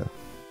 maybe a...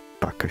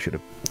 Fuck, I should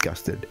have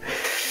gusted.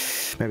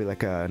 Maybe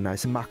like a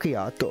nice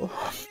macchiato.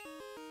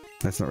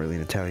 That's not really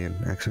an Italian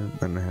accent. I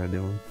don't know how to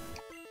do them.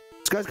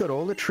 This guy's got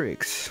all the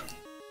tricks.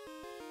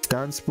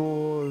 Stun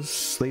spores,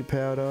 sleep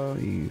powder,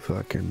 you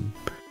fucking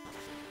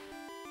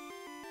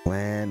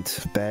plant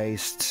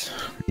based.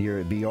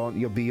 You're beyond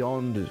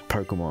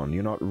Pokemon.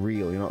 You're not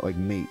real, you're not like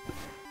meat.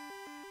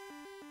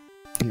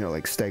 You're not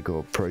like steak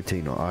or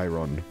protein or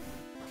iron.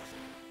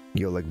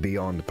 You're like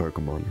beyond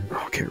Pokemon.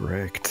 Oh, get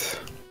wrecked.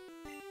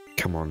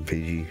 Come on,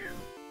 PG.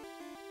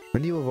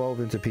 When do you evolve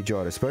into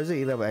Pidgeotto?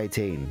 Supposedly level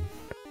 18.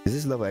 Is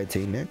this level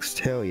 18 next?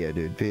 Hell yeah,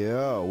 dude.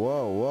 Oh,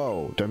 whoa,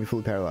 whoa. Don't be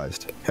fully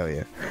paralyzed. Hell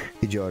yeah.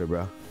 Pidgeotto,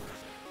 bro.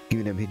 Give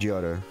me them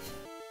Pidgeotto.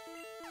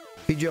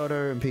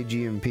 Pidgeotto and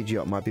PG and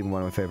Pidgeot might be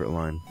one of my favorite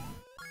line.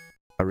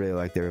 I really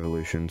like their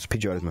evolutions.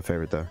 Pidgeotto's my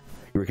favorite though.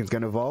 You reckon it's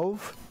gonna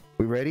evolve?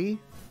 We ready?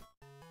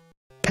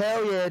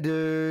 Hell yeah,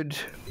 dude.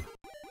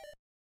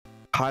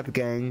 Hype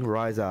gang,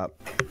 rise up.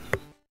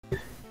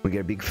 We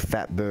get a big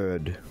fat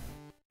bird.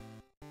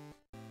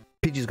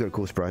 Pidgey's got a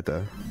cool sprite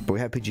though. But we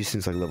had Pidgey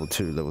since like level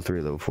 2, level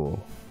 3,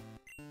 level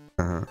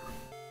 4.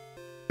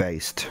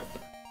 Based.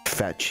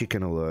 Fat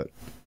chicken alert.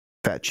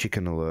 Fat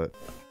chicken alert.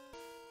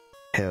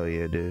 Hell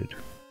yeah, dude.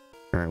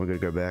 Alright, we're gonna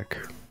go back.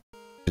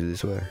 Do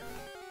this way.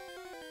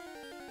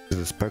 There's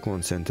this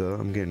Pokemon Center.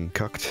 I'm getting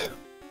cucked.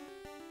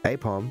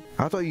 Apom?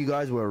 I thought you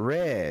guys were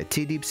rare.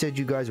 T-Deep said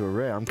you guys were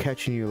rare. I'm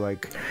catching you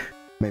like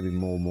maybe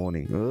more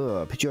morning.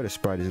 Ugh, Pidgeotto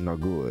sprite is not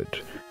good.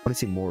 I want to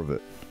see more of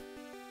it.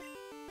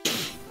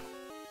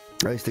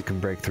 At least it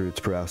can break through its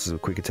paralysis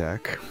with quick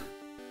attack.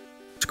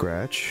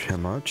 Scratch. How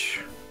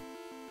much?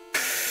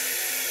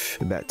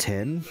 About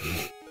 10.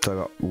 So I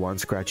got 1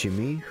 scratch in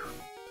me.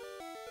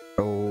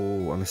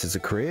 Oh, unless it's a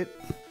crit.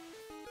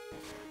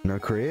 No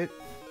crit.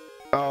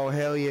 Oh,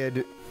 hell yeah,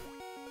 dude.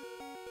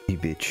 You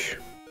bitch.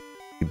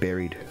 You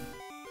buried.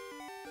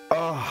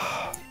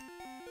 Oh.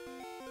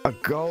 A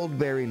gold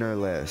berry, no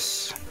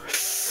less.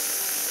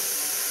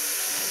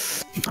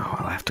 Oh,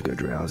 I'll have to go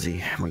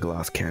drowsy. My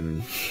glass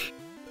cannon.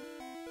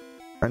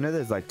 I know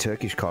there's like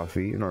Turkish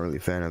coffee. I'm not really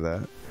a fan of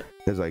that.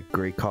 There's like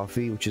Greek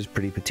coffee, which is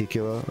pretty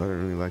particular. I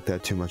don't really like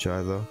that too much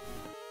either.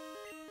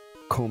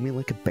 Call me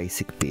like a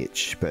basic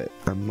bitch, but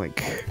I'm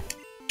like,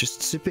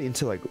 just super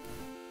into like,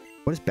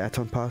 what does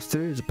Baton pass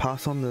through? Does it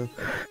pass on the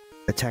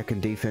attack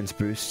and defense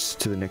boosts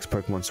to the next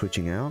Pokemon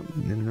switching out?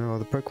 No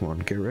other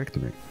Pokemon. Get wrecked,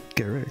 mate.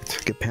 Get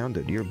wrecked. Get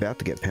pounded. You're about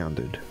to get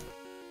pounded.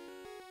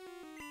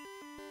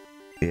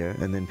 Yeah,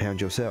 and then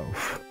pound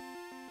yourself.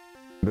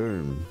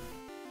 Boom.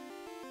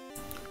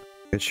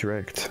 Get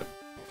shreked.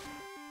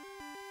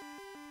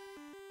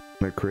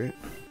 No crit.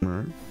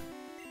 Alright.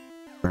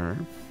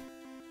 Alright.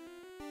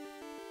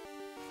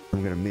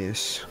 I'm gonna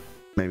miss.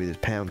 Maybe there's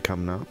pound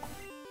coming up.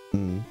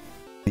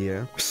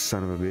 Yeah,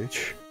 son of a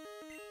bitch.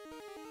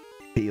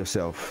 Hit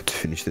yourself to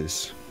finish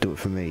this. Do it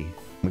for me.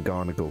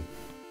 McGonagall.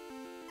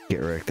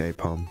 Get wrecked,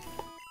 Apom.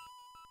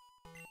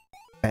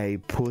 A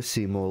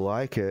pussy, more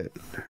like it.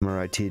 Am I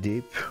right,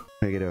 T-Deep?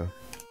 Can I get a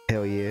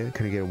hell yeah?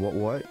 Can I get a what?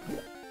 Why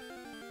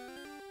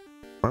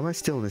am I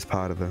still in this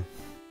part of the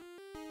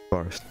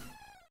forest?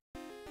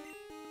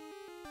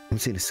 I'm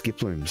seeing a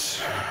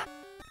Skiplooms.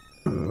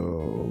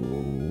 Oh,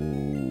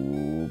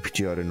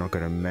 Pidgeotto not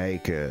gonna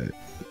make it.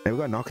 Hey, we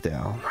got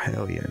Knockdown.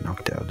 Hell yeah,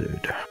 Knockdown,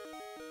 dude.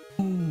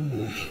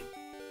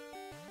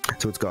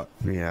 So it's got,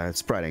 yeah, its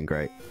sprite ain't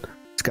great.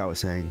 This guy was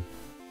saying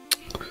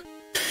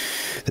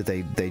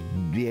that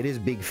yeah, it is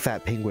big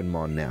fat penguin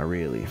mon now,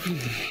 really.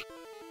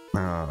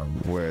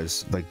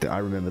 Whereas like I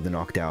remember the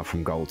Knockdown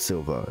from Gold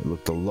Silver, it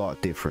looked a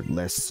lot different,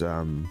 less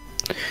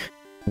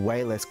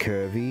way less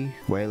curvy,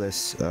 way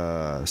less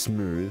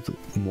smooth,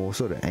 more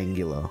sort of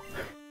angular.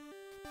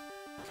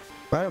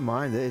 But I don't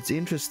mind it, it's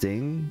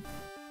interesting.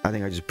 I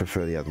think I just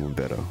prefer the other one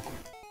better.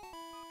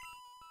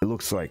 It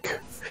looks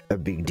like a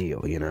big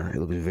deal, you know? It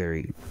looks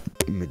very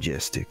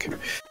majestic,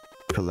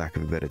 for lack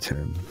of a better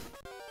term.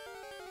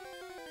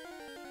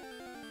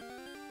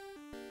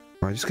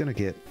 I'm just gonna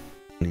get...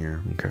 Yeah,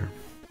 okay.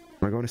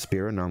 Am I going to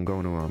Spira? No, I'm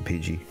going to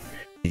PG.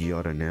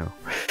 Pidgeotto now.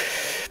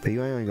 But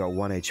you only got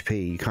 1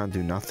 HP, you can't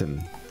do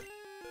nothing.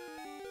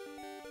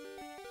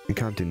 You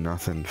can't do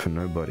nothing for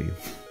nobody.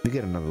 You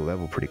get another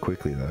level pretty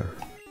quickly though.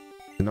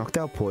 The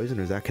Knockdown poison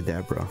or is that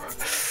Kadabra?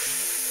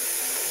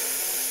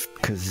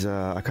 Because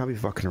I can't be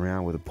fucking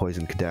around with a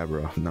poison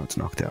Kadabra. No, it's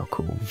Knockdown,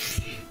 cool.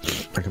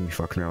 I can be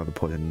fucking around with a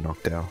poison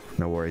Knockdown.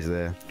 No worries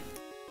there.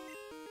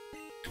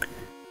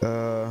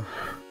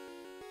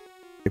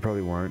 You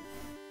probably won't.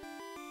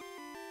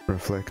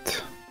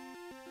 Reflect.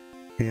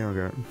 Yeah, I'll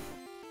go.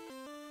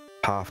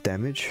 Half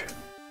damage.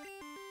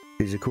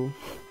 Physical.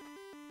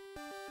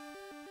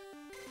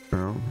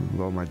 No,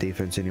 lower my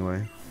defense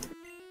anyway.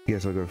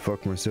 Guess I'll go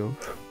fuck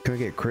myself. Can I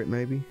get crit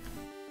maybe?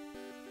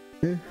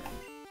 Yeah.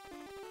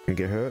 Can I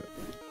get hurt?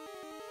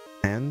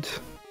 And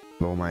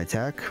lower my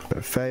attack, but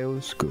it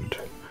fails. Good.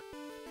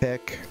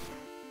 Peck.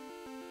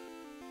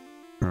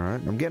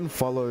 Alright, I'm getting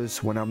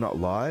follows when I'm not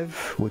live,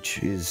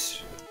 which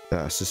is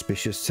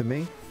suspicious to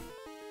me.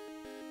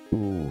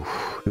 Ooh,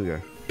 here we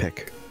go.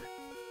 Peck.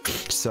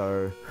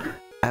 So,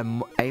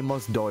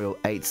 Amos Doyle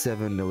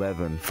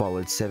 8711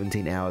 followed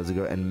 17 hours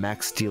ago, and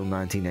Max Steel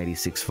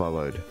 1986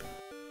 followed.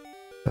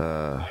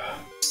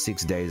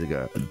 6 days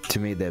ago. To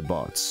me, they're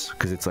bots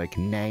because it's like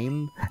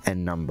name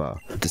and number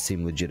to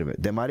seem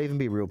legitimate. There might even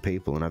be real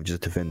people, and I've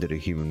just offended a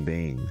human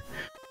being.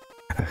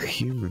 A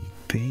human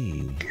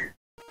being.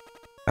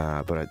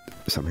 But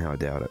somehow I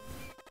doubt it.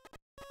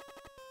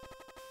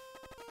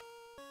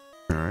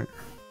 Alright.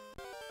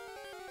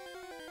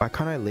 Why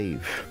can't I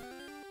leave?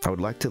 I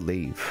would like to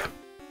leave.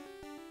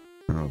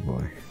 Oh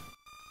boy.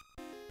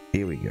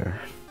 Here we go.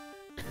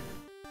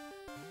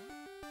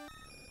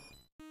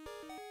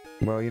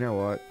 Well, you know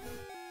what?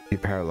 You're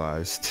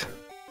paralyzed.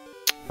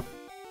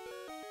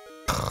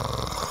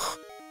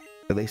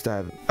 At least I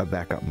have a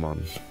backup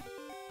mon.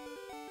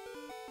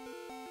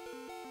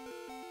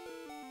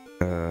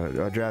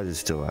 Our Drowse is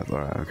still out.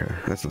 Alright, okay.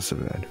 That's not so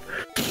bad.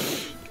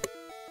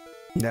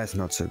 That's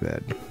not so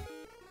bad.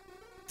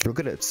 Look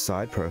at its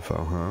side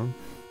profile, huh?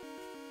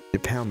 You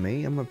pound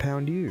me? I'm gonna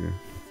pound you.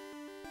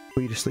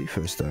 Put you to sleep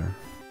first, though.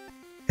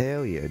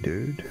 Hell yeah,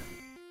 dude.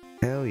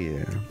 Hell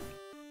yeah.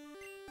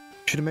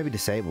 Should have maybe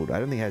disabled. I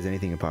don't think it has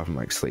anything apart from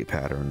like sleep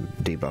powder and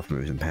debuff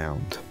moves and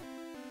pound.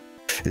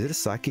 Is it a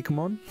psychic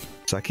mon?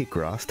 Psychic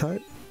grass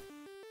type?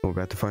 We're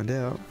about to find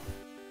out.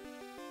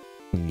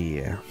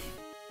 Yeah.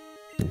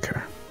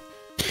 Okay.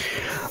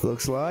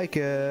 Looks like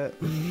it.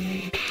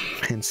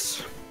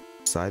 Hence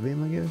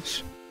Psybeam, I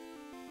guess.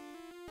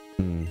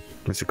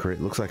 It's a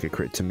crit. Looks like a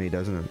crit to me,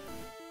 doesn't it?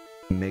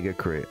 Mega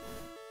crit.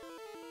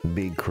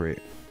 Big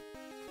crit.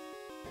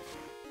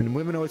 And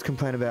women always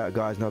complain about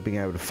guys not being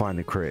able to find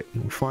a crit.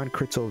 We find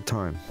crits all the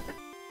time.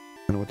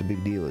 I don't know what the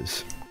big deal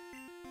is.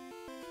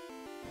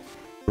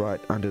 Right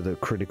under the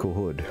critical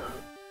hood.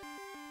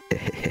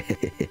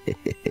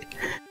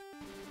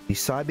 You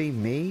Psybeam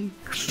me?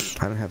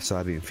 I don't have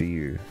Psybeam for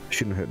you.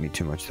 Shouldn't hurt me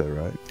too much though,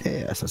 right?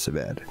 Yeah, that's not so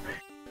bad.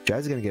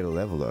 Jazz is gonna get a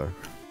level though.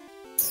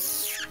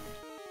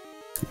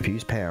 If you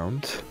use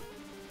pound,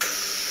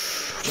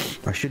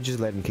 I should just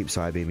let him keep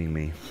Psybeaming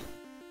me.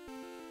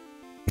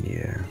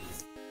 Yeah.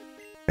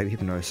 Maybe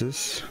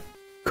hypnosis.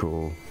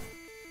 Cool.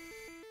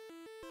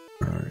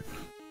 Alright.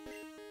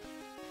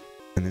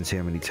 And then see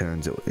how many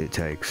turns it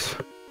takes.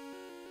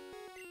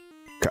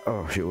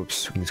 Oh shit,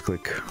 whoops.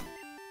 Misclick.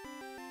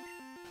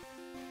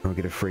 I'll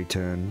get a free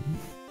turn.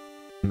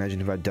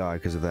 Imagine if I die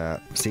because of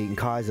that. See, in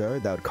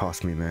Kaizo, that would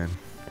cost me, man.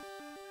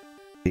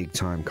 Big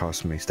time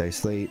cost me. Stay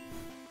asleep.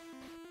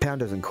 Pound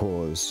doesn't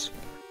cause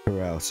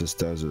paralysis,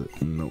 does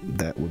it? No,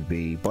 that would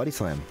be Body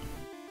Slam.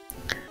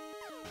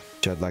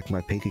 Which I'd like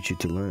my Pikachu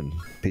to learn.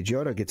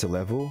 Pidgeotto gets a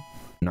level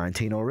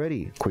 19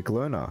 already. Quick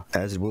learner,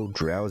 as will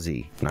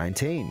Drowsy.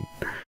 19.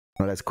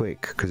 Not as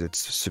quick, because it's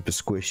super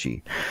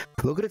squishy.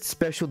 Look at its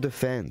special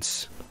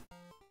defense.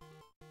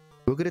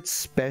 Look at its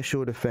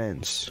special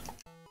defense.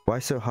 Why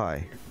so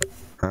high?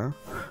 Huh?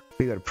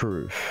 We gotta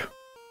prove.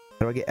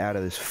 How do I get out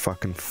of this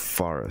fucking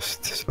forest?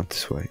 It's not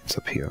this way, it's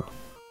up here.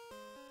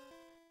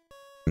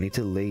 I need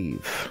to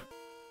leave.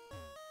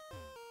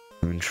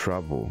 I'm in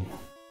trouble.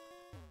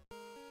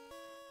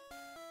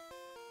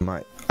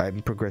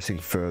 I'm progressing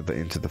further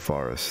into the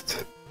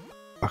forest.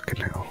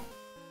 Fucking hell.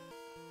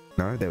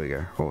 No? There we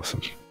go.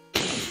 Awesome.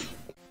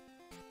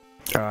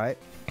 Alright.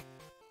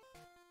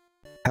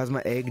 How's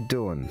my egg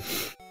doing?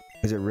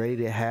 Is it ready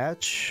to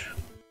hatch?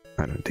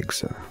 I don't think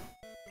so.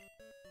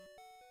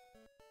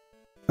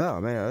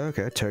 Oh man,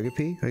 okay.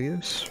 Togepi, I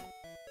guess.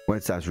 When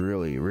it starts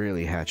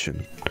really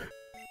hatching.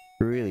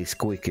 Really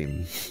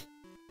squeaking.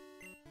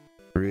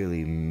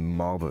 Really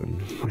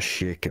mobbing.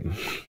 Shaking.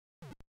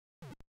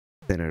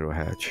 Then it'll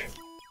hatch.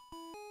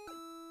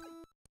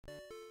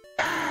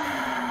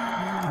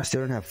 I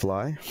still don't have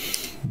Fly,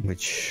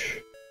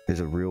 which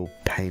is a real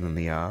pain in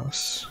the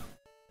ass.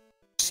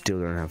 Still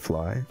don't have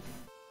Fly.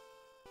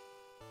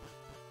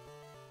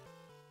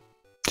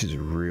 Which is a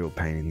real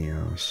pain in the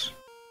ass.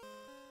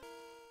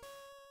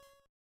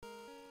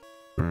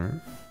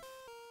 Alright.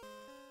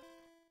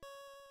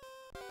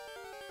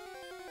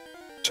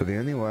 So the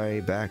only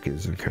way back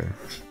is okay.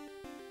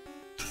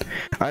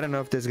 I don't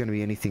know if there's going to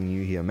be anything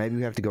new here. Maybe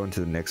we have to go into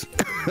the next,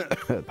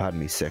 pardon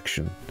me,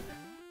 section.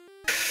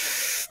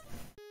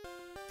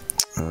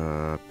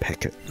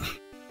 Peck it.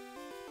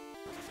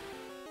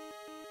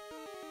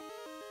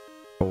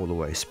 All the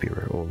way,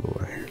 Spearow, all the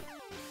way.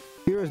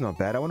 Fearo's not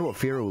bad. I wonder what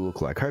Fearow will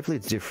look like. Hopefully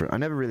it's different. I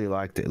never really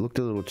liked it. It looked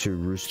a little too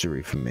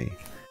roostery for me.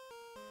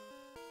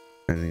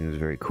 I think it was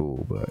very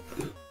cool, but...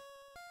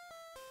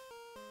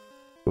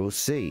 we'll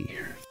see.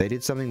 If they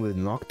did something with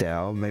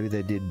Noctowl, maybe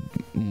they did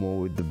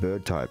more with the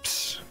bird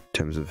types in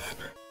terms of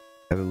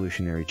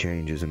evolutionary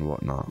changes and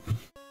whatnot.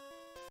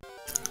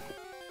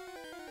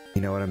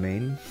 You know what I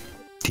mean?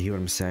 Do you hear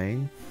what I'm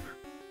saying?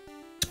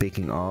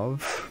 Speaking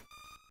of,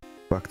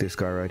 fuck this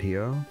guy right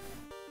here.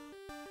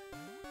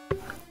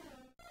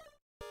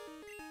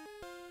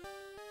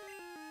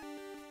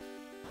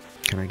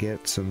 Can I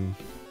get some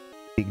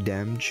big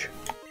damage?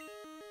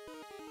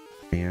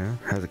 Yeah,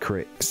 has a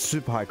crit.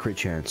 Super high crit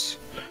chance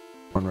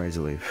on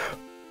Razor Leaf.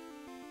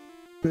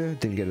 Yeah,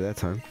 didn't get it that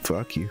time.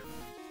 Fuck you.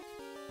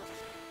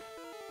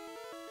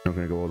 Not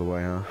gonna go all the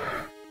way, huh?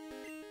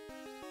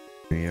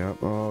 Yep.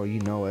 Oh, you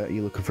know it.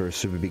 You're looking for a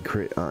super big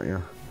crit, aren't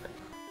you?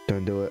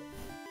 Don't do it.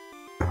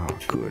 Oh,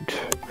 good.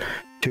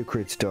 2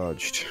 crits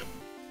dodged.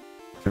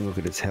 And look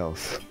at its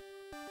health.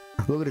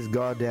 Look at his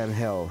goddamn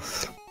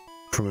health.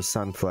 From a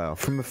sunflower.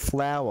 From a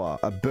flower.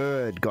 A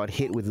bird got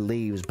hit with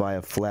leaves by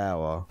a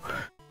flower.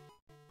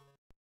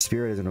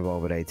 Spirit doesn't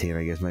evolve at 18,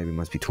 I guess maybe it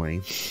must be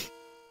 20.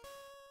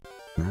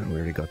 No, we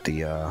already got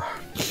the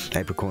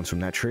apricorns from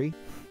that tree.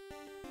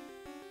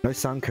 No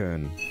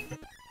sunkern.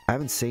 I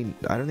don't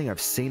think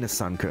I've seen a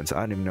sunkern, so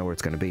I don't even know where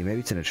it's going to be.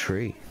 Maybe it's in a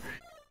tree.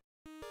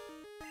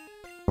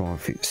 Come on,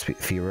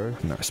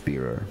 Firo? No,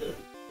 Spiro.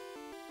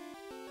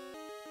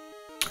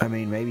 I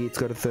mean, maybe it's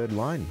got a 3rd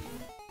line.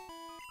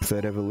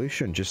 3rd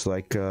evolution, just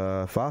like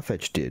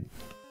Farfetch did.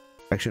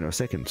 Actually, no,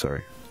 2nd,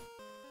 sorry.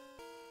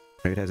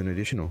 Maybe it has an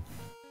additional.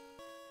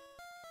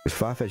 Because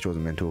Farfetch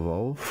wasn't meant to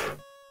evolve,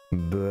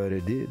 but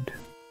it did.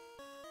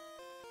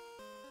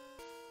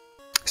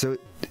 So,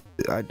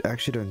 I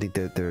actually don't think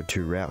that there are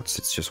 2 routes,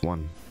 it's just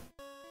one.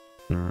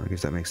 No, I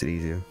guess that makes it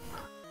easier.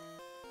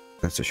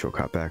 That's a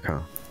shortcut back,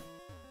 huh?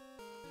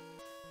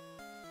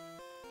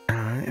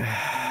 Alright.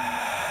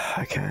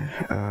 Okay,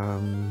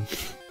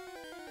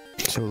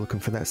 so we're looking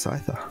for that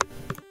Scyther.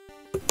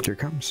 Here it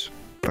comes.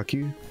 Fuck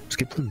you.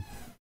 Skip them.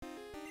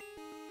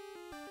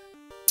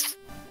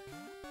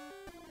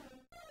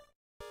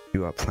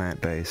 You are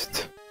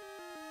plant-based.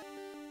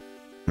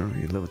 Oh,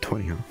 you're level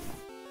 20, huh?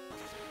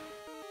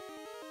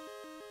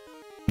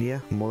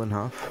 Yeah, more than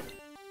half.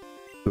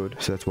 Good,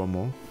 so that's 1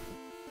 more.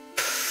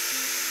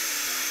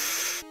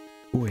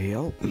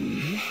 Well,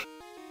 can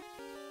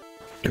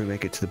we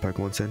make it to the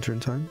Pokemon Center in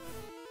time?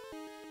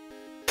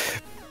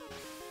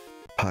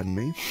 Pardon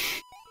me.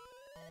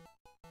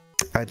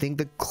 I think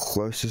the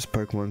closest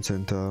Pokemon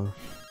Center...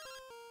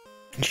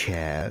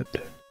 Chad.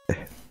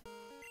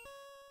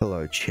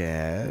 Hello,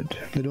 Chad.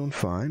 They're doing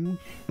fine.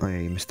 Oh yeah,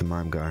 you missed the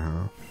mime guy,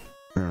 huh?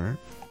 Alright.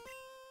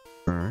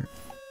 Alright.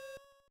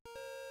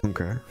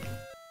 Okay.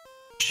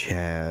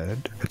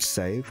 Chad. Let's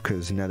save,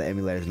 because now the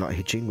emulator's not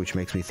hitching, which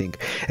makes me think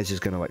it's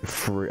just gonna like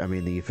I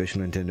mean, the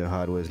official Nintendo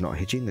hardware is not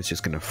hitching, it's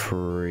just gonna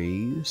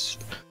freeze.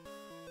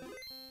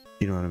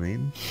 You know what I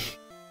mean?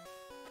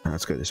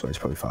 Let's go this way, it's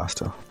probably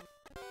faster.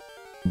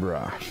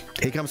 Bruh.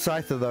 Here comes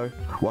Scyther though.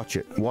 Watch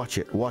it, watch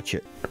it, watch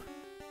it.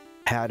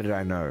 How did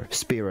I know?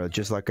 Spearow,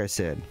 just like I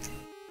said.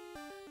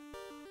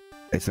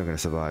 It's not gonna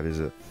survive, is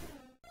it?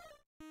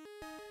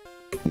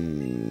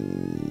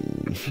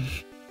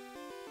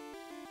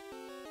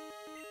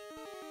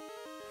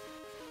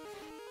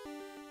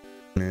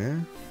 Yeah?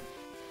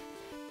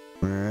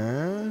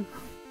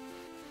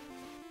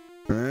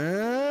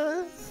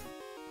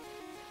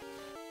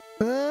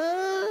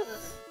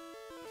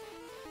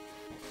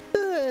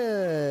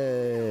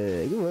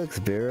 Good work,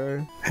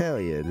 Spearow. Hell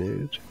yeah,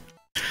 dude.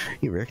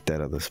 You wrecked that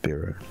other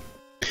Spearow.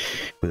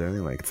 With only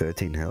like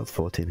 13 health,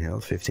 14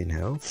 health, 15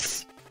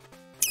 health.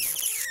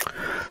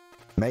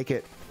 Make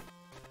it.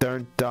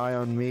 Don't die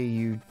on me,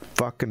 you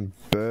fucking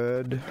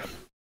bird.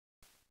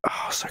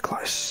 Oh, so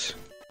close.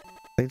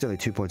 I think it's only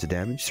 2 points of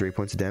damage, 3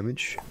 points of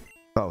damage.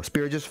 Oh,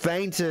 Spearow just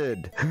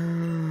fainted!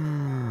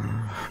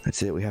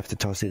 That's it, we have to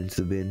toss it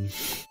into the bin.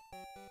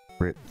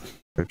 Rip.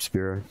 Rip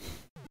Spearow.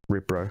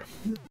 Rip, bro.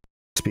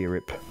 Spear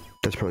Rip.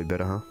 That's probably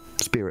better, huh?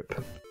 Spear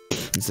Rip.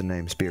 It's the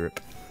name, Spear Rip.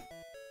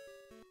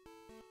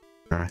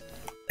 Alright,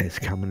 it's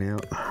coming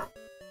out.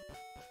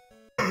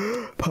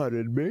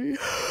 Pardon me.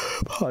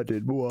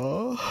 Pardon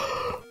moi.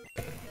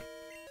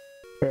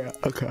 Yeah,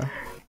 okay.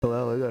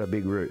 Well, we got a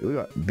big root. We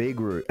got big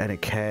root and a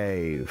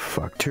cave.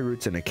 Fuck, 2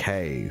 roots and a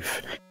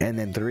cave. And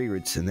then 3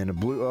 roots and then a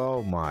blue.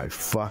 Oh my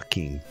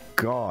fucking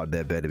god,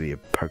 there better be a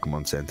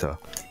Pokemon Center.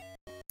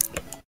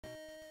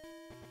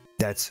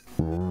 That's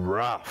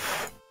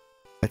rough.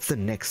 That's the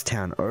next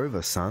town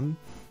over, son.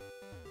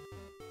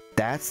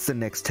 That's the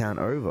next town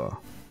over.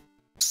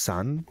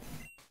 Son.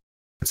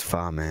 That's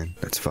far, man.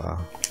 That's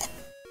far.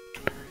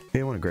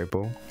 You want a great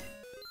ball?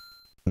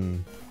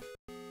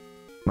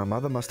 My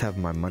mother must have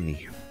my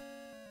money.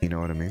 You know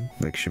what I mean?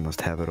 Like, she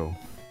must have it all.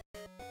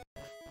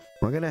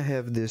 Am I gonna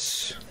have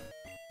this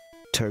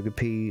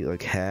Togepi,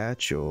 like,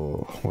 hatch,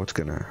 or what's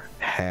gonna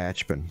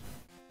hatch, but...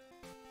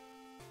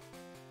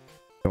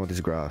 I want this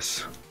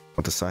grass. I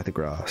want the Scyther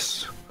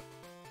grass.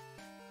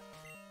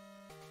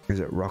 Is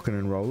it rocking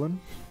and rolling?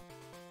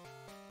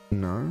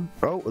 No.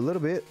 Oh, a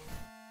little bit.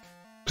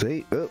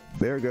 See? Oh,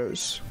 there it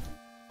goes.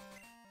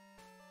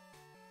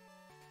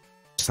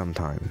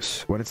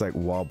 Sometimes. When it's like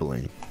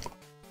wobbling.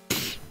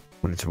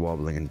 When it's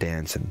wobbling and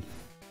dancing.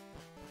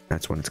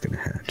 That's when it's gonna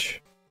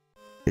hatch.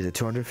 Is it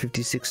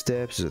 256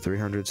 steps? Is it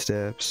 300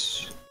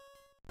 steps?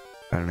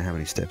 I don't know how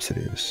many steps it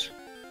is.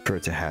 For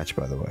it to hatch,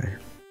 by the way.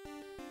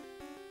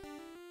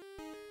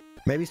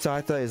 Maybe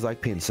Scyther is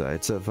like Pinsir.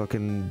 It's a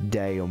fucking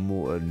day or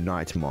a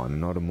night mon,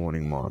 not a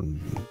morning mon.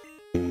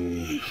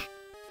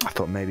 I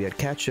thought maybe I'd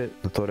catch it.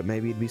 I thought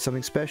maybe it'd be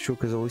something special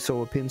because all we saw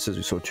were pincers.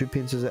 We saw 2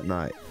 pincers at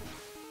night.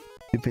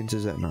 2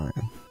 pincers at night.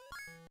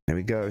 There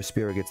we go.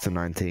 Spearow gets to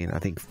 19. I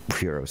think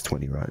Furo's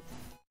 20, right?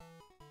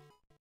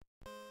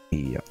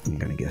 Yeah, I'm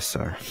gonna guess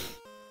so.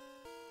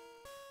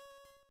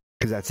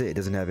 Because that's it. It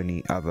doesn't have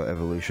any other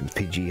evolutions.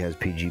 PG has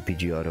PG,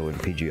 PG Auto,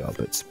 and PG Up.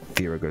 It's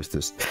Spearow goes to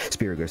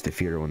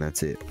Fearow, and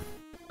that's it.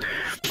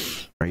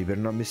 Alright, you better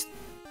not miss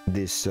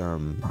this. I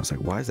was like,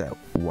 why is that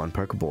one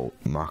Pokeball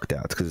marked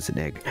out? It's because it's an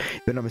egg.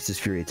 You better not miss this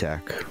Fury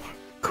attack.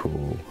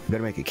 Cool. You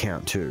better make it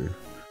count too.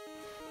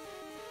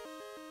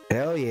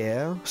 Hell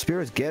yeah.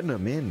 Spearow's getting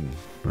them in.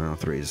 Well,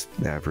 3 is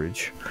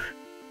average.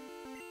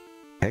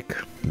 Heck.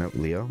 Nope,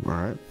 Leo.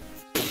 Alright.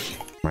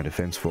 My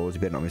defense falls.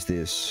 You better not miss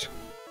this.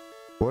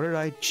 What did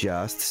I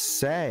just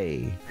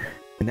say?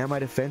 And now my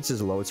defense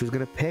is low, so he's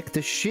gonna peck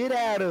the shit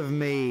out of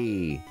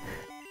me!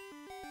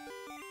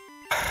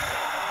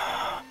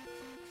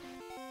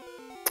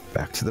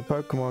 Back to the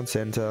Pokemon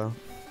Center.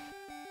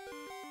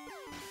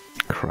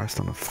 Christ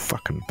on a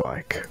fucking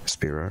bike,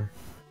 Spearow.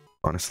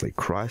 Honestly,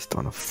 Christ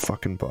on a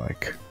fucking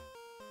bike.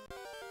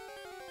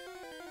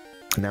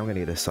 Now I'm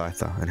gonna get a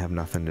Scyther and have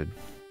nothing to...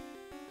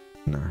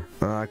 No.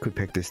 I could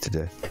pick this to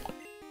death.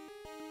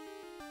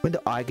 When do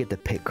I get the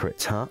pick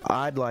crits, huh?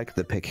 I'd like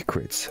the pick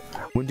crits.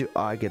 When do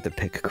I get the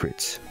pick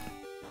crits?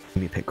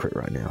 Give me a pick crit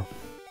right now.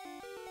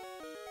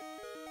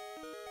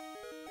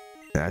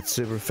 That's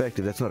super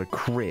effective. That's not a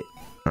crit.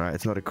 Alright,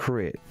 it's not a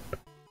crit.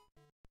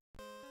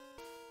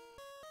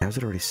 How's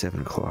it already 7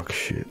 o'clock?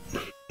 Shit.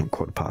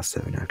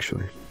 7:15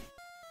 actually.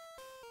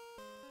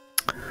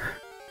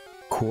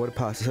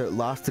 7:15. So it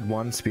lasted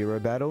one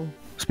Spearow battle.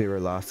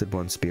 Spearow lasted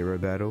one Spearow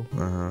battle,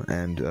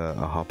 and a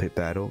Hoppip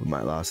battle. It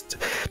might last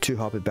 2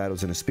 Hoppip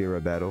battles and a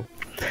Spearow battle.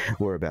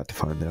 We're about to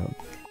find out.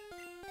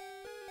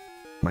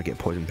 Might get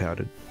poison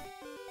powdered.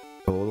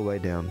 All the way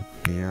down.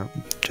 Yeah,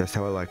 just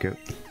how I like it.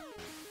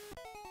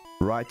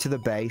 Right to the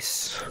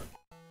base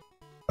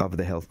of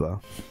the health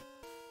bar.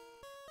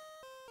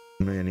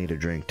 I'm gonna need a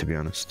drink, to be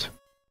honest.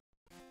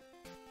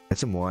 I had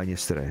some wine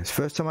yesterday. It's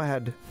the first time I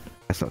had...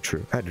 That's not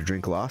true. I had a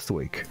drink last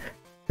week.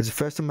 It's the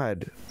first time I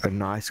had a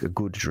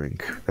good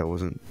drink that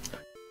wasn't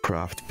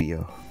craft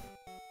beer.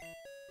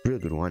 Really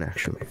good wine,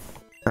 actually.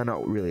 I'm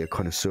not really a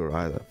connoisseur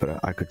either,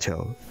 but I could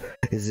tell.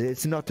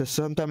 It's not a...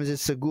 Sometimes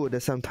it's a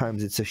good,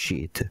 sometimes it's a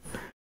shit.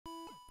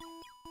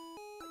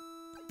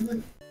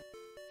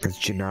 It's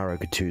Gennaro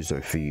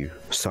Gattuso for you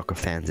soccer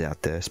fans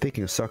out there.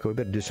 Speaking of soccer, we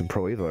better do some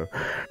Pro Evo,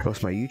 or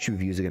else my YouTube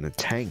views are going to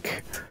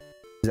tank.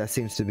 That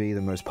seems to be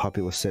the most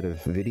popular set of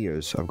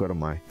videos I've got on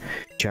my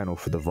channel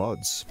for the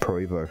VODs. Pro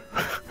Evo.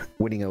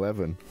 Winning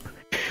 11.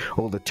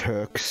 All the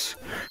Turks,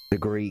 the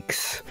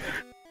Greeks,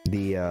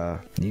 the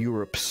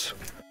Europes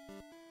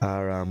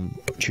are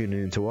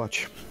tuning in to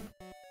watch.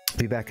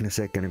 Be back in a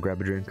second and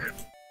grab a drink.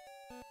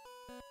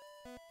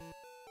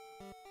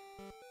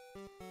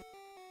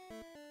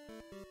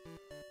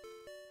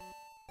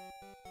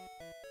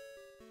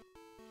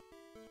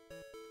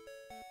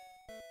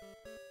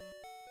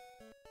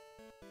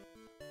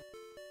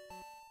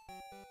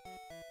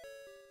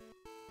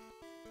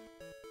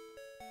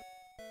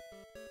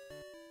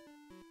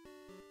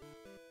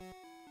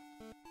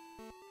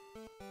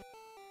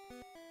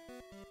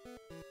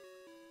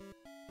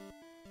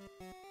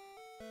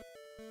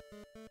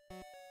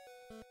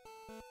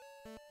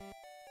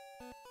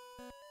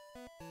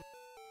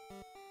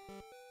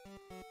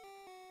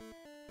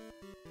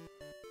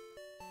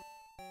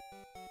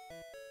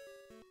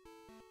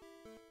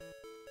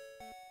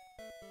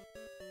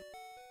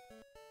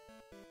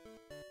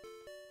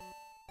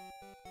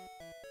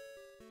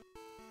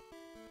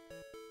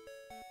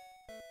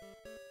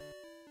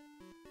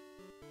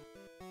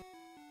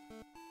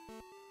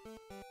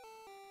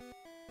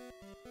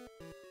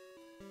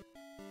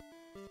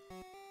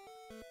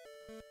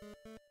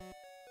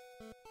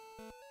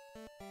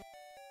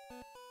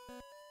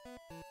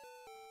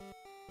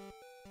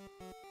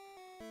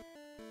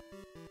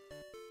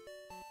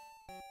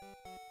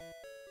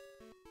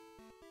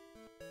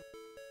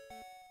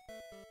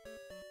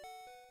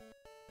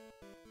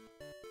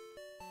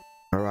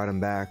 Alright, I'm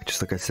back.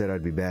 Just like I said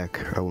I'd be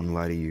back. I wouldn't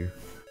lie to you.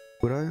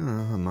 Would I?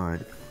 I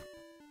might.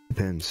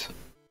 Depends.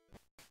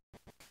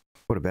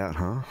 What about,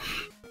 huh?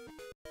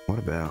 What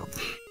about?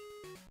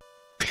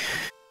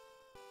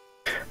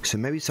 So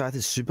maybe Scythe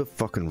is super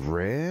fucking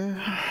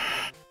rare?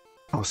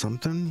 Or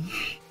something?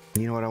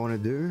 You know what I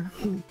want to do?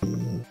 I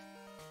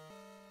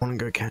want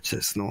to go catch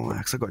that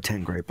Snorlax. I got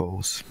 10 Great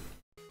Balls.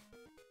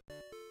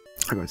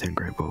 I got 10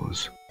 Great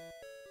Balls.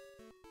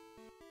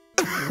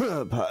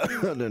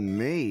 Pardon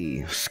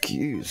me.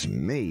 Excuse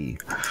me.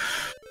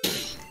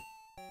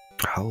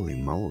 Holy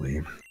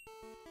moly.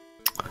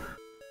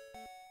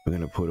 We're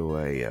gonna put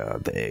away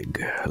the egg.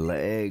 The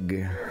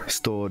egg.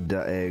 Stored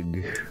the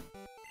egg.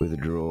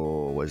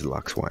 Withdraw. Where's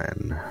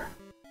Luxwan?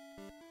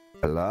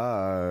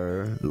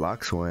 Hello?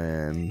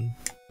 Luxwan.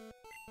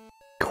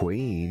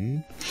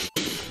 Queen?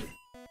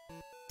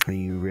 Are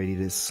you ready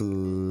to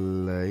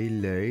slay?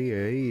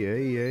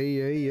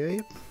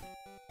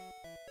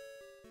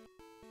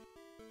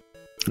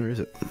 Where is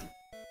it?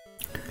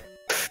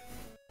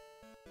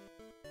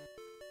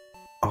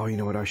 Oh, you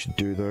know what I should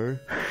do though?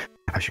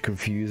 I should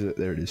confuse it.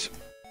 There it is.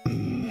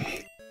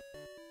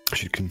 I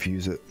should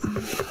confuse it.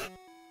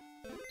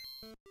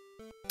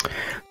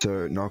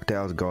 So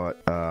Noctow's got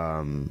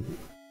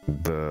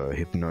the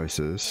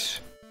hypnosis.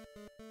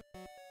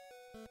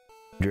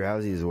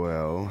 Drowsy as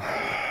well.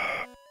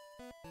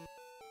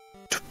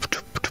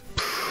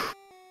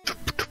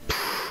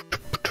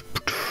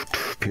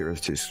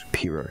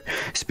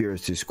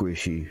 Spirit's too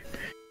squishy.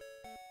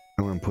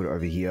 I'm gonna put it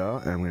over here,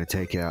 and I'm gonna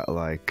take out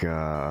like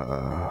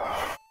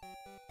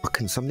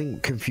fucking something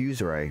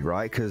confuse ray,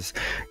 right? Because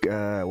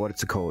what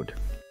it's called?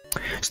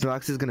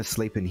 Snorlax is gonna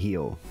sleep and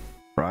heal,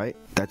 right?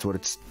 That's what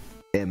its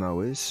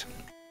MO is.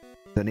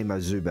 I need my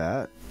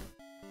Zubat.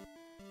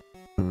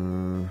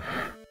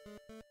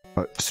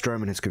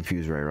 Stroman has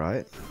confuse ray,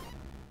 right?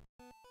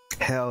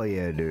 Hell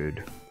yeah,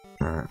 dude.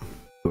 Alright,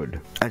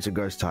 good. And it's a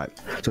ghost type,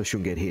 so it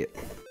shouldn't get hit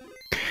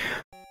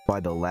by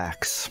the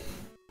lax.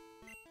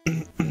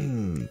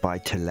 By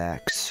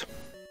Talax.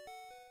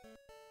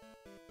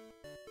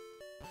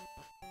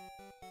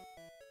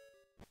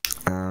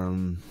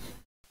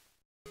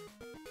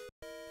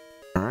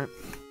 Alright,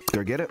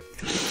 go get it.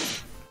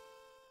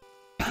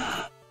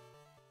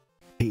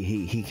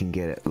 He can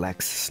get it.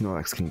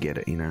 Snorlax can get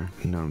it, you know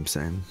what I'm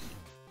saying?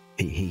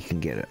 He can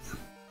get it.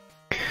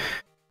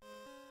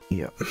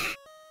 Yep.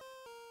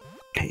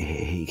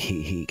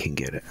 He can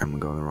get it. I'm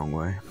going the wrong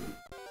way.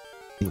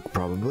 Look,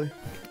 probably.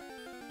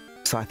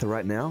 Scyther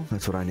right now?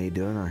 That's what I need,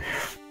 don't I?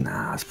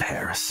 Nah, it's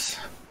Paris.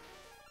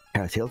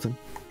 Paris Hilton.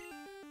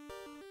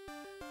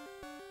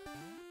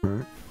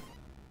 Alright.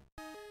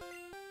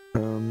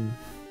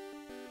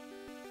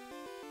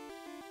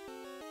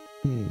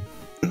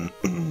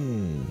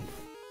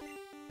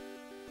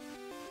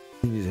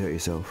 You just hurt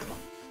yourself.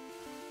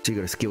 So you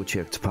got a skill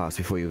check to pass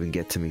before you even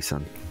get to me,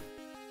 son.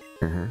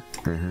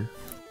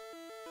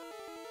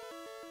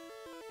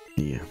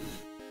 Yeah.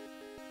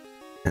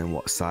 And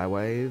what?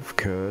 Psywave,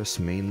 Curse,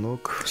 Mean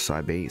Look,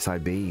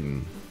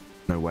 Psybeam.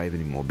 No wave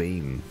anymore,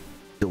 Beam.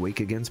 The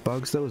weak against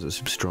bugs though, is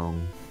it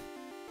strong?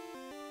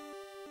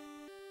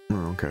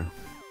 Oh, okay.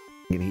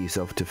 You gonna heal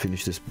yourself to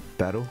finish this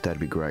battle? That'd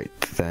be great.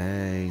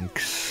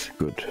 Thanks.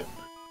 Good.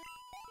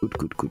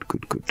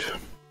 Good.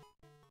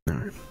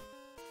 Alright.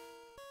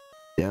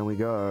 Down we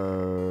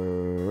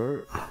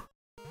go.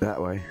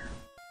 That way.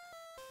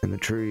 And the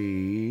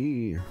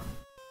tree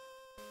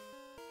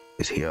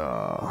is here.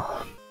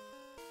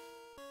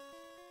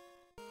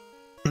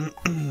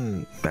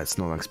 That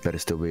Snorlax better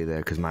still be there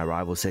because my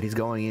rival said he's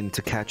going in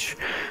to catch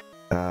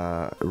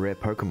rare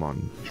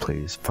Pokemon.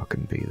 Please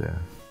fucking be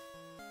there.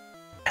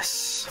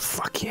 Yes,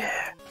 fuck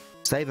yeah.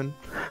 Saving.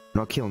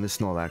 Not killing this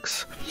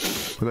Snorlax.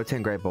 We got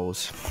 10 Great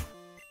Balls.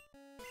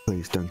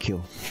 Please don't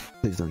kill.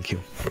 Please don't kill.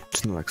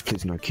 Snorlax,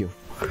 please no kill.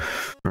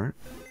 Alright.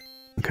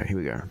 Okay, here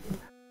we go.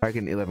 I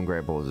reckon 11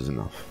 Great Balls is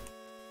enough.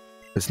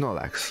 It's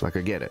Snorlax, like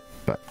I get it,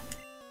 but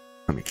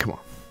I mean, come on.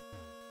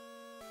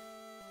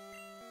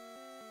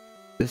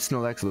 This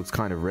Snorlax looks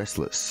kind of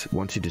restless.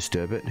 Want to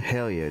disturb it?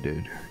 Hell yeah,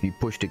 dude. You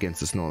pushed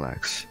against the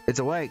Snorlax. It's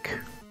awake!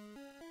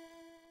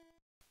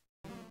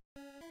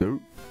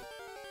 Nope.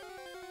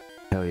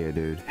 Hell yeah,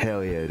 dude.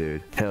 Hell yeah,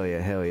 dude. Hell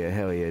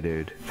yeah,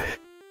 dude.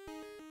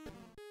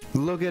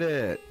 Look at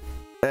it!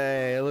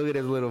 Hey, look at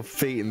his little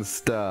feet and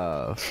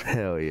stuff.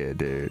 Hell yeah,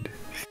 dude.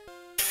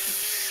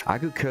 I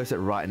could curse it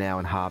right now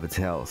and halve its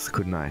health,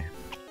 couldn't I?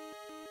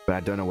 But I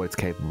don't know what it's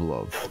capable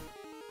of.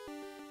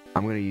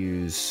 I'm gonna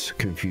use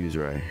Confuse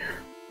Ray.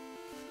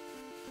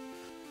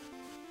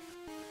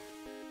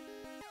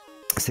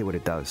 See what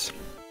it does.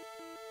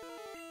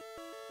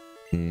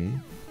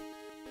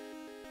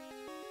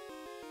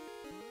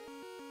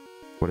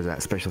 What is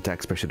that? Special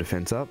attack, special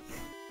defense up?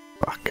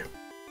 Fuck.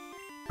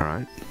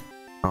 Alright.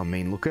 I'll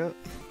mean look at.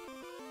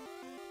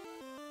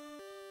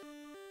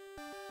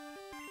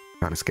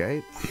 Can't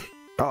escape.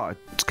 Oh,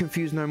 it's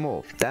confused no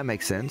more. That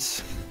makes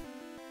sense.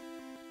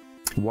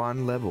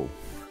 1 level.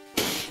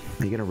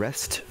 Are you gonna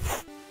rest?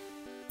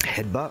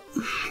 Headbutt?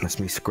 That's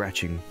me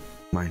scratching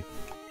my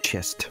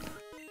chest.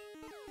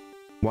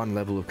 1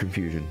 level of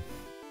confusion.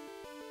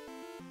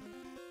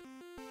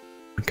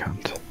 I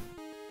can't.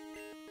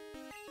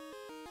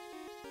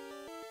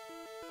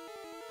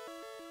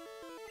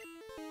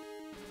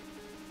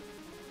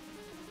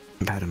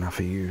 I've had enough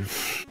of you.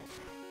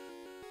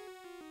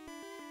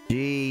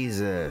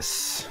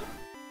 Jesus.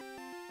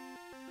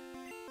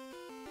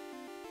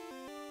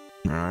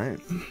 Alright.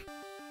 I'm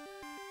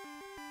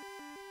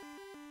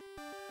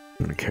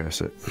gonna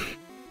curse it.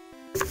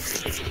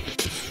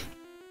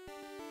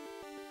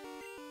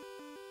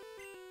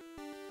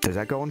 Does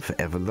that go on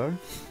forever though?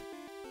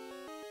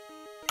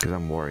 Because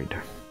I'm worried.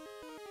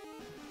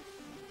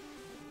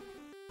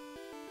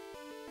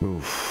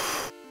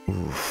 Oof.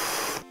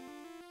 Oof.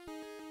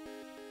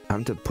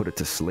 Time to put it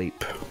to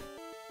sleep.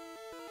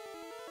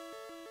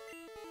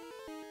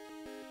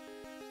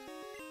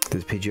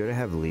 Does Pidgeotto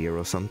have Leer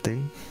or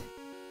something?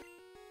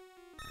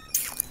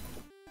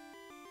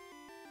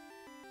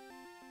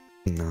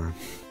 No.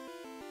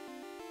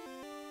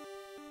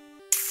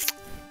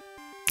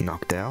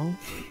 Knockdown?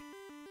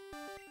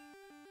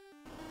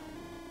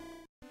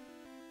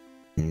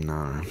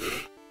 No.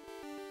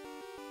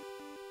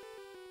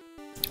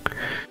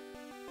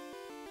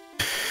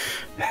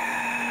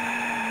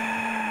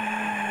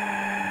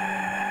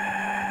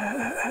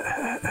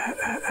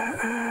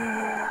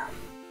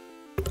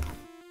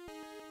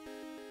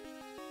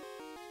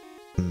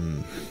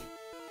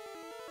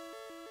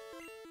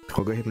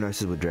 We'll go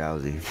hypnosis with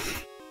drowsy.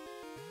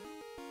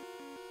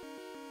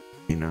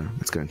 You know,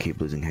 it's gonna keep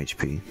losing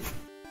HP.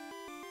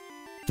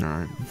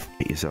 Alright,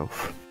 hit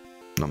yourself.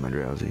 Not my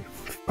drowsy.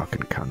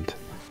 Fucking cunt.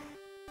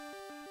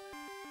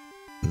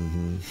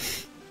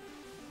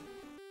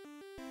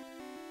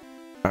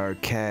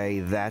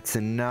 Okay, that's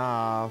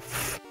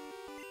enough.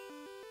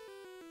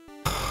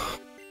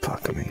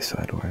 Fuck me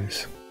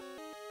sideways.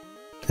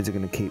 Is it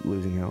gonna keep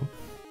losing health?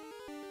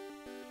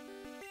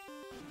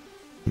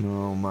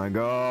 Oh my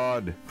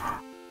god!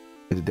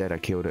 It's dead, I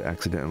killed it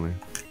accidentally.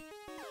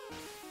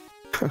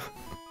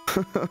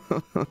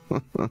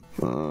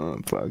 Oh,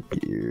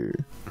 fuck you.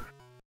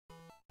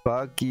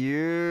 Fuck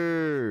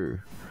you!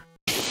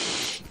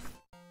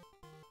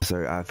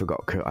 Sorry, I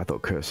forgot, I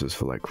thought curse was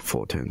for like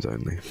 4 turns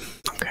only.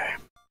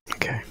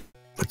 Okay,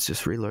 let's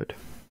just reload.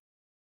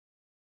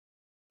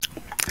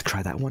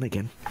 Try that one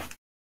again.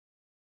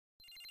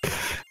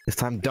 This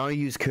time, don't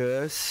use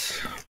curse.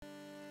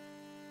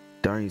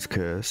 Don't use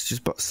curse.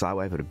 Just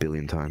sidewave it 1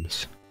 billion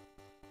times.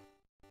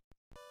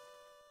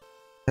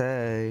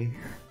 Hey,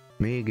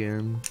 me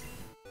again.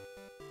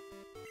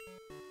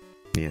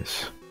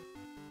 Yes.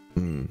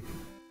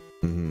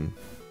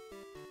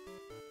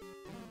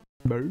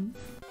 Bird.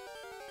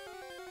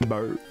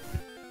 Bird.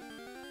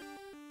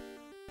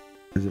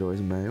 Is it always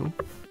a male?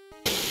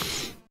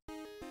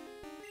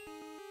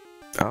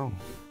 Oh,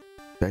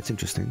 that's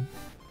interesting.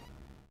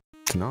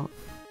 It's not.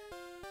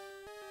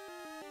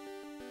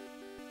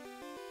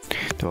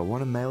 Do I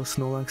want a male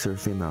Snorlax or a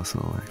female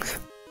Snorlax?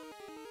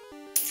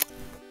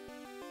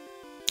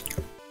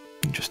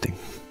 Interesting.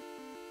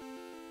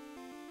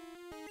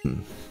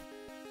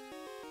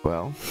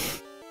 Well,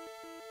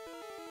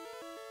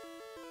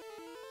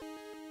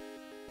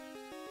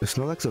 does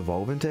Snorlax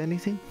evolve into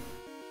anything?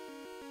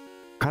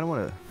 Kinda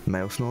want a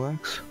male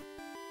Snorlax.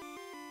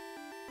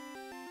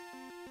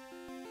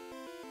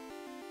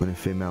 Want a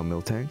female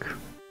Miltank.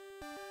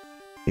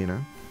 You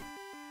know?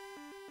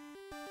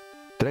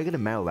 Did I get a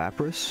male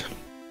Lapras?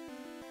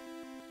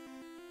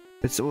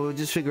 We'll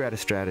just figure out a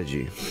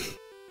strategy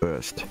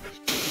first.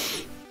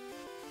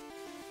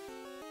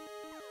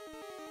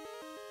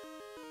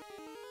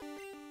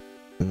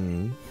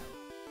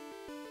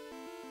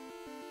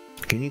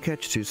 Can you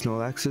catch 2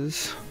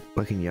 Snorlaxes?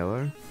 Like in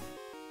yellow?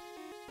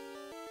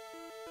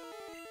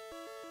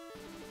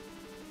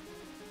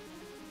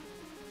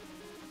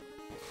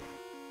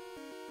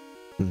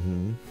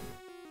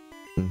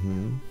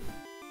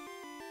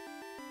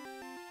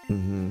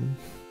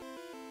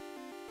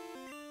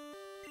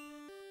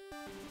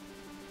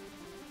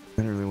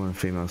 I don't really want a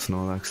female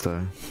Snorlax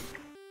though.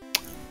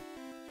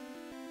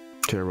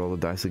 Should I roll the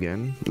dice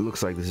again? It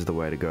looks like this is the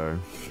way to go.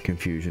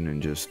 Confusion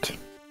and just,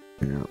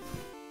 you know,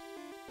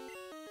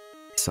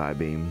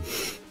 Psybeam.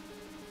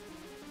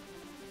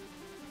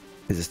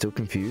 Is it still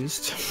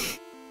confused?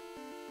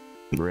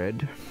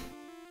 Red?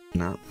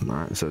 No,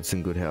 alright, so it's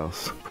in good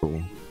health.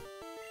 Cool.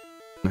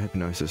 No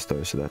hypnosis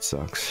though, so that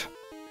sucks.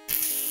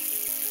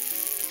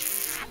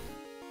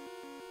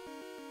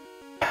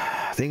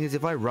 Thing is,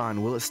 if I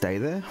run, will it stay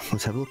there?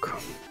 Let's have a look.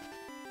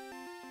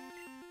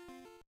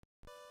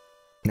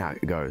 Now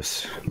it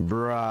goes.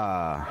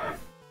 Bruh.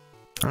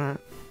 Alright.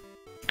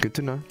 Good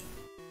to know.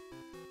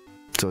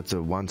 So it's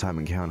a one-time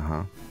encounter,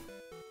 huh?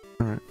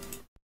 Alright.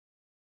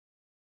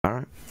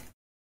 Alright.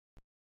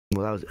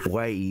 Well, that was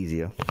way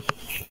easier.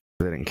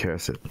 I didn't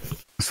curse it. I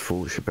was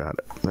foolish about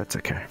it. That's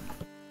okay.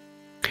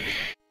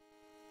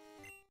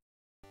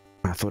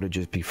 I thought it'd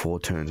just be 4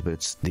 turns, but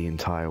it's the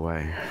entire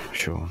way.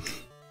 Sure.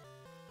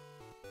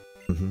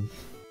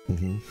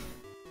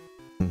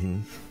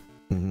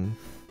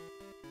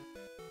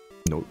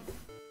 Nope.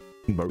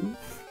 Bro.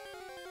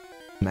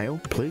 Nail,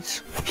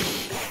 please.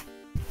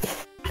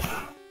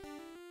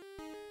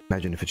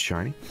 Imagine if it's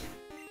shiny.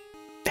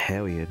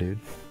 Hell yeah, dude.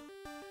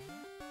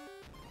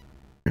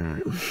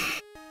 Alright.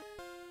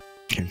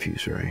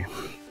 Confuse Ray.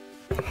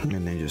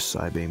 And then just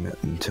Psybeam it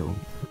until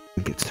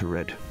it gets to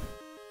red.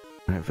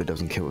 I hope it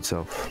doesn't kill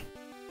itself.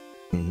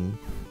 You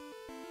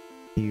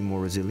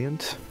more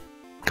resilient?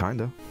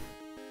 Kinda.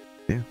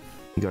 Yeah.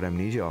 You got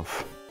amnesia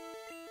off.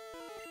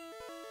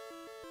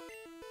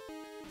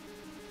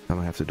 I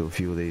might have to do a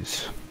few of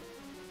these.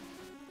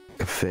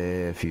 A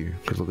fair few.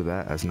 Because look at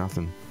that, that's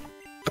nothing.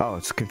 Oh,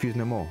 it's confused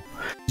no more.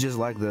 It's just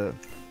like the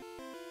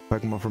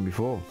Pokemon from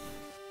before.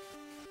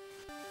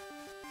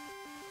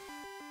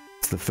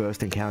 It's the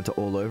first encounter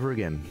all over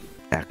again,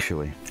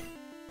 actually.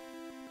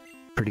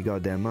 Pretty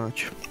goddamn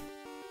much.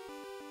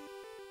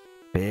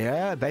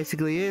 Yeah,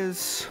 basically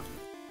is.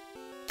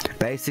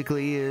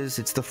 Basically is.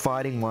 It's the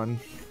fighting one.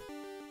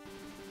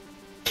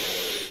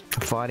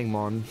 The fighting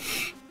mon.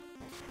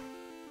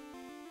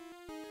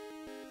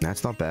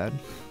 That's not bad.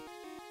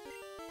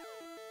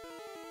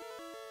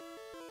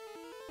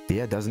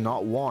 Yeah, does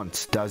not want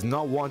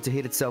to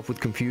hit itself with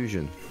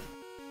confusion.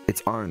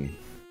 Its own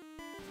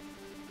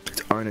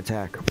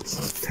attack.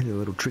 You're a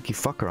little tricky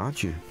fucker,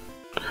 aren't you?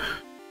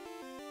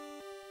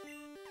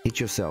 Hit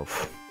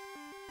yourself.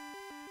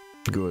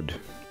 Good.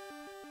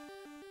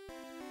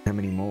 How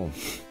many more?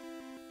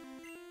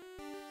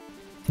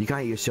 You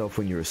can't hit yourself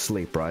when you're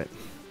asleep, right?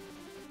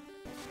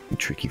 You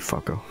tricky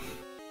fucker.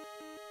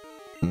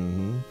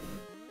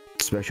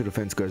 Special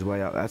defense goes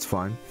way up. That's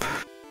fine.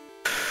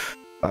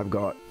 I've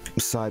got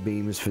side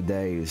beams for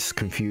days.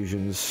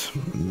 Confusions.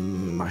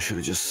 I should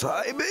have just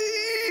side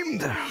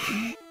beamed.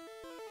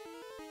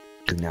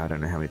 Because now I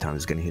don't know how many times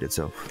it's going to hit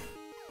itself.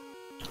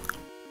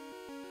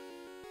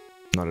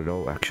 Not at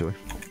all, actually.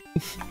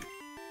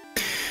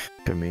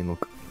 I mean,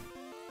 look.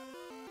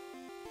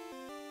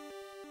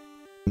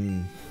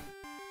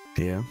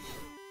 Yeah.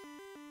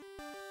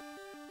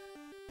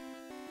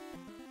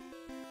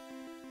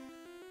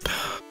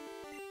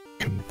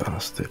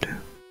 Bastard.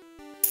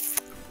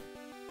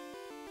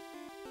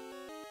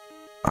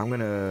 I'm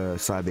gonna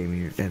side beam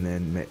you and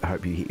then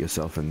hope you hit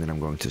yourself, and then I'm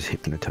going to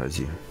hypnotize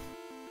you.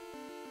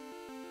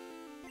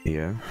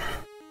 Yeah.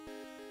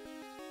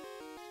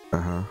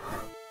 I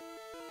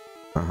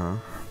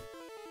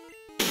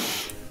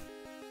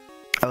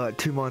got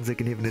two mons that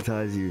can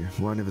hypnotize you.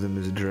 One of them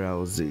is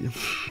drowsy.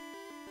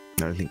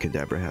 I don't think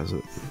Kadabra has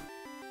it.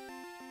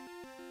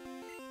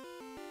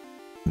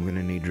 I'm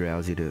gonna need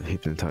drowsy to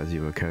hypnotize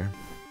you, okay?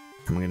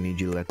 I'm gonna need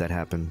you to let that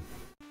happen.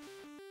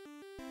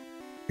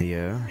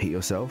 Yeah, hit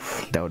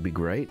yourself. That would be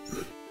great.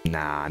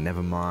 Nah,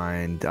 never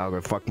mind. I'll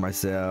go fuck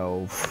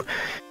myself.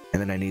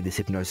 And then I need this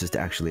hypnosis to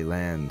actually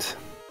land.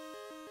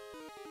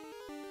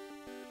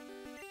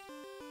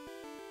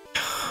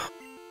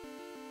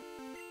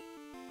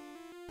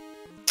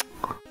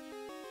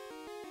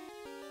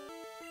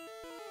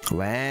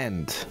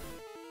 Land.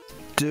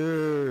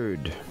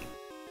 Dude.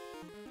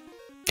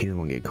 He doesn't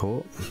want to get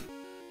caught.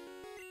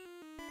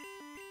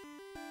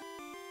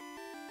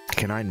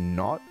 Can I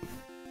not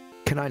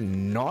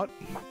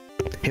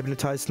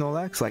hypnotize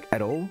Snorlax, like,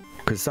 at all?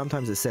 Because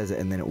sometimes it says it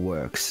and then it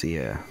works.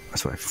 Yeah,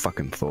 that's what I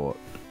fucking thought.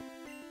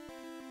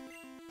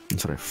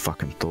 That's what I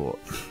fucking thought.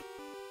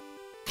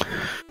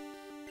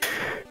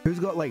 Who's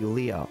got, like,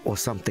 Leer or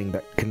something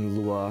that can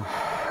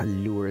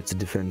lure its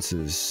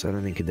defenses? I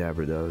don't think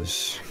Kadabra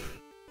does.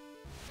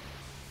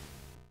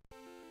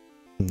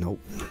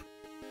 Nope.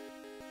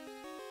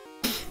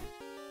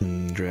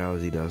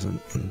 Drowsy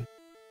doesn't.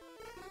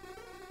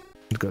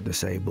 It's got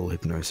disable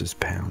hypnosis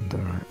pound,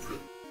 alright.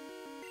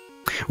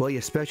 Well,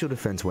 your special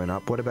defense went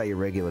up. What about your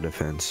regular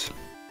defense?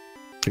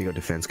 You got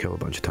defense kill a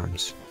bunch of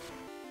times.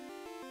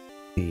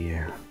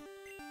 Yeah.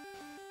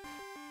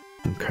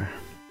 Okay.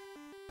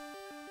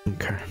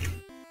 Okay.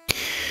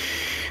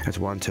 That's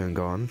one turn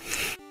gone.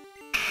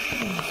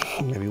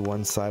 Maybe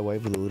one Psy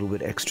Wave with a little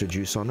bit extra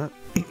juice on it.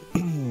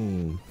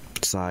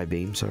 Psy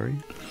Beam, sorry.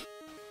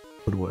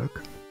 Would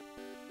work.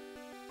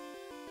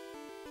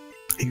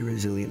 You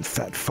resilient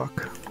fat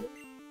fuck.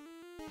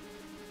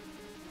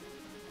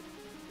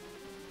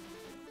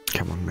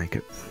 Come on, make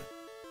it.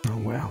 Oh,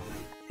 wow.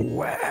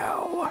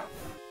 Wow!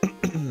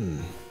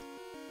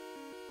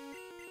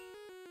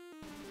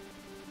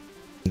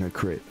 No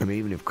crit. I mean,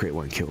 even if crit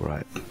won't kill,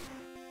 right?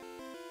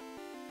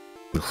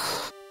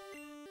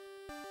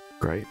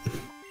 Great.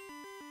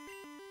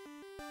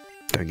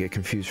 Don't get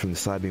confused from the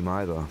side beam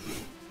either.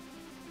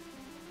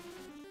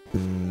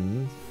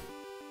 I'm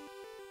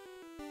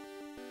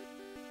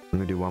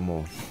gonna do one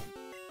more.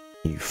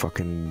 You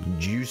fucking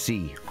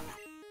juicy.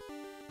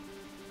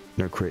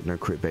 No crit,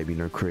 baby,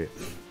 no crit.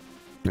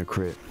 No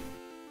crit.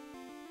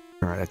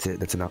 Alright, that's it,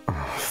 that's enough.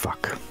 Oh,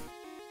 fuck.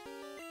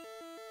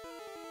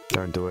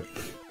 Don't do it.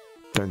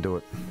 Don't do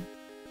it.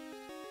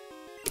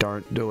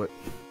 Don't do it.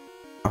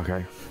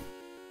 Okay.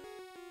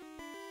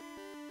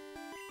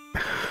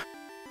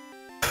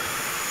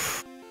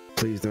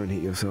 Please don't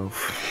hit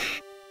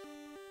yourself.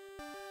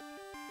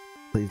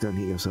 Please don't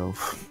hit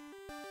yourself.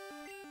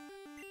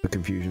 The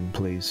confusion,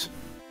 please.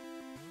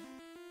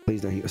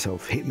 Please don't hit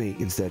yourself. Hit me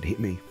instead, hit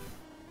me.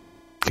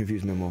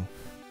 Confuse no more.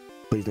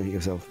 Please don't hit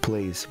yourself.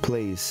 Please,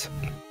 please.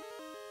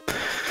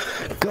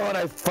 God,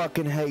 I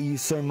fucking hate you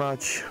so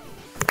much.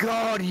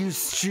 God, you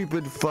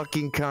stupid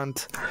fucking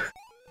cunt.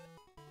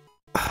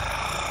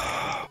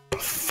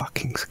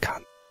 Fucking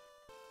cunt.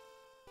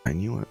 I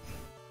knew it.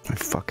 I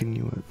fucking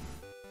knew it.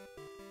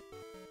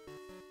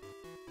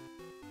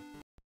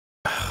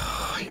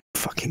 You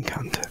fucking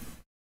cunt.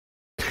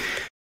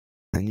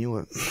 I knew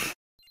it.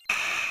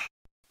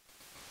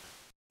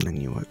 I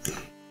knew it.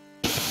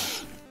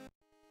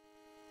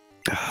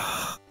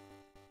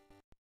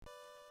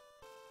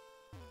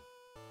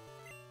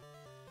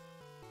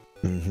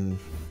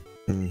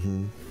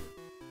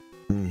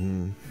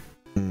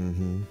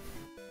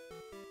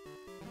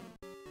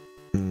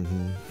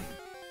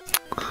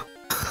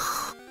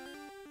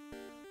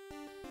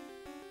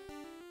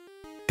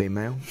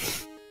 Female?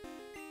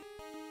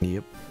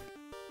 Yep.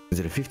 Is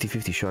it a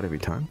 50-50 shot every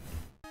time?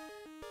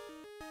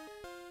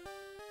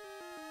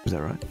 Is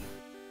that right?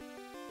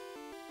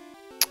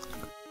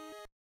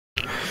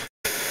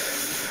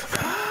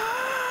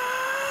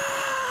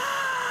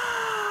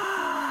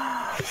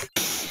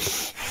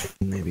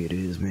 Maybe it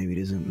is, maybe it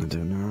isn't, I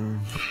don't know.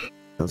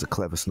 That was a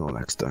clever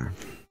Snorlax though.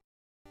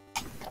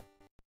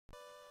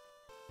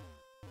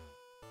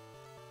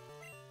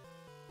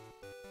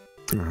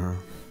 Uh-huh.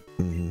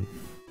 Mm-hmm.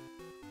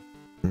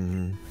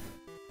 Mm-hmm.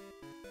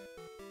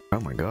 Oh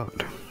my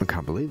god. I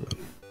can't believe it.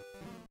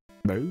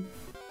 No.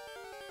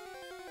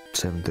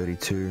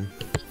 7:32.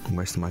 I'm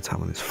wasting my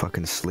time on this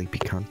fucking sleepy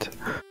cunt.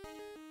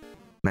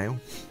 Male.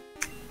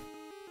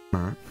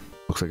 Alright.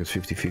 Looks like it's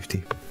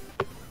 50-50.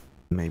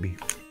 Maybe.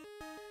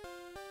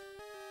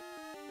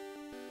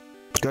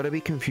 Gotta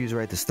be confused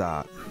right at the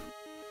start.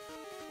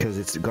 Because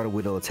it's gotta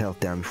whittle its health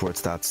down before it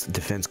starts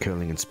defense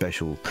curling and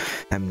special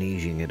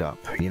amnesiaing it up.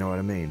 You know what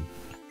I mean?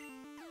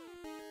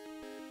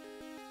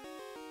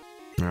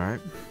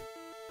 Alright.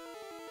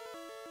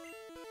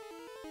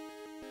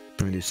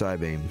 Let me do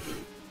Psybeam.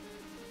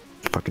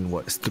 Fucking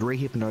what? 3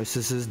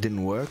 hypnosises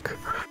didn't work?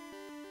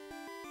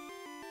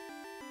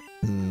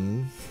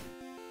 Hmm.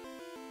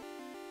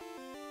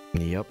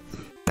 Yep.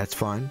 That's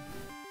fine.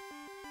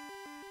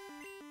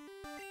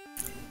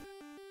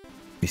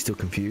 You still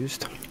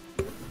confused?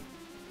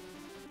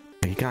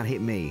 You can't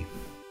hit me.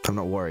 I'm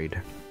not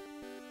worried.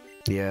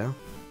 Yeah?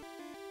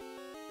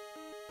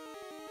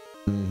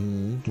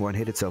 Mm-hmm. Won't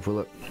hit itself,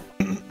 will it?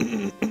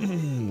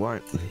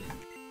 Won't.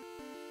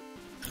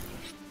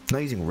 Not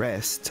using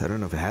rest. I don't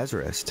know if it has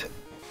rest.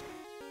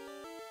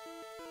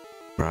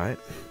 Right?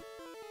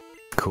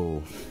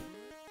 Cool.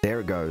 There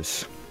it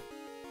goes.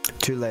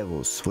 2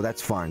 levels. Well,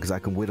 that's fine, because I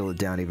can whittle it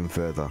down even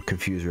further.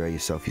 Confuse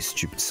yourself, you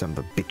stupid son of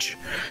a bitch.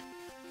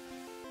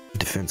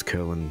 Defense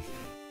curling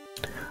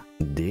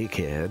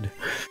dickhead.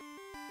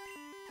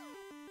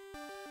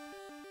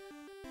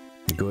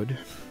 Good.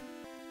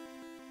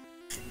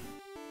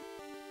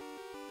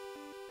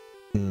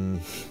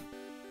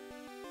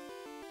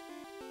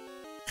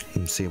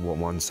 Let's see what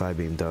one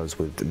Psybeam does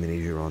with the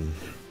Amnesia on.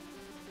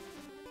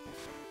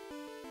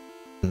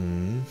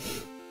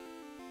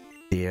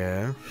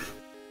 Yeah.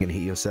 You gonna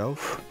hit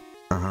yourself?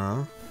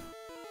 Uh-huh.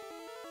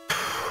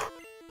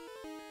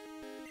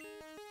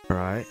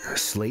 Right.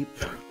 Sleep.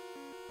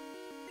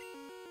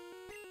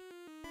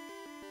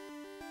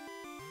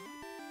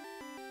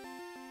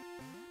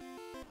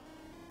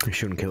 It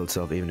shouldn't kill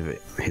itself even if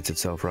it hits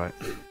itself, right?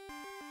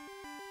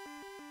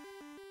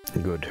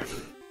 Good.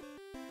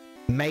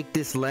 Make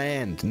this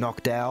land,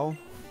 Noctowl.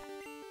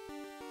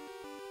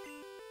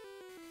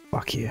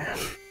 Fuck yeah.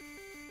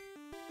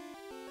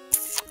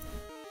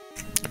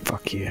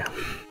 Fuck yeah.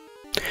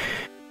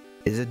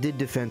 Is it did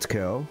defense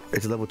curl?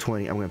 It's level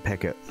 20. I'm gonna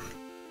peck it.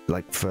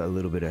 Like for a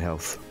little bit of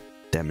health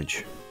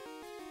damage.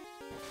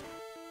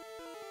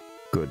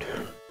 Good.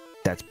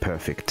 That's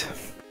perfect.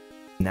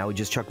 Now we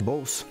just chuck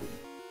balls.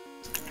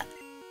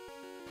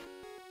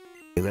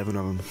 11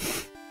 of them.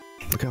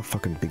 Look how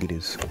fucking big it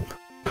is.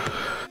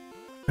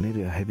 I need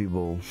a heavy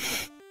ball.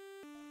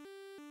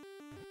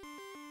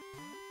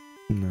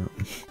 No.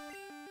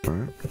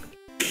 Alright.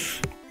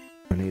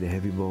 I need a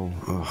heavy ball.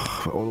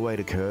 Ugh, all the way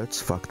to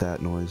Kurtz. Fuck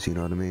that noise, you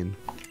know what I mean?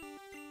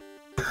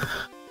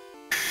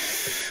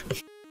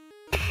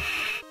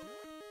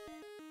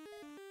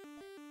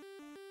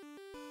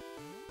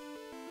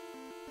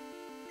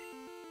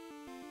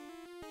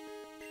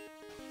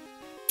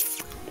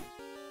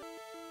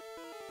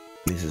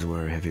 This is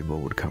where a heavy ball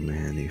would come in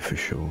handy for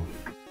sure.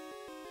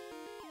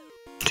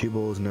 2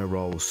 balls, no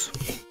rolls.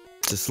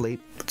 It's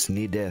asleep. It's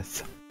near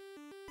death.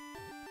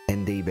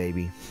 ND,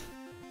 baby.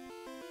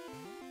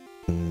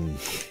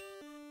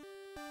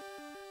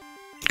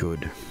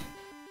 Good.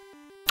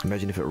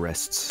 Imagine if it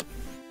rests.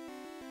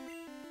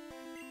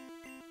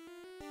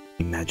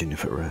 Imagine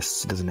if it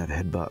rests. It doesn't have a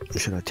headbutt.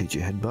 Should I teach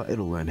it headbutt?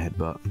 It'll learn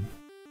headbutt.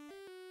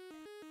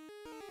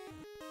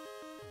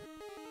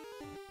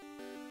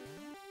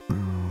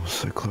 Oh,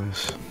 so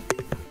close.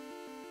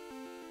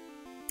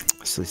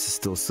 At least it's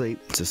still asleep.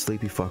 It's a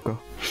sleepy fucker.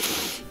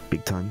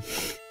 Big time.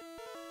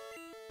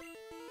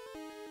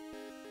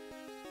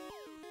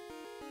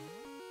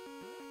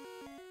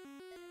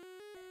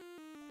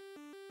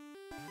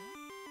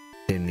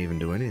 Didn't even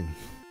do anything.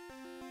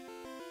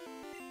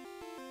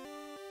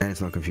 And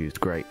it's not confused.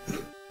 Great.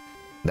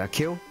 That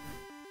kill?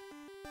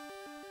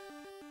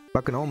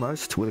 Fucking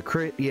almost. With a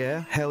crit.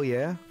 Yeah. Hell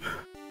yeah.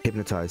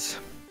 Hypnotize.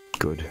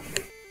 Good.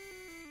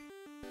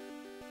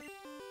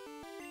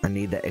 I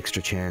need that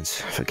extra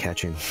chance for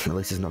catching. At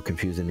least it's not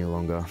confused any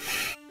longer.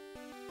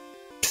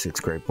 6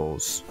 great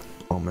balls.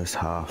 Almost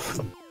half.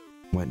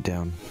 Went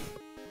down.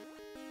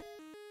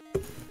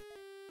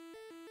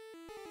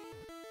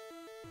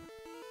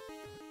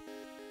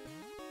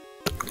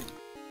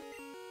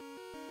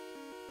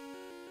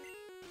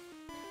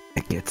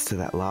 It gets to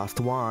that last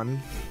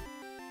one.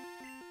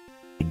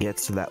 It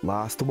gets to that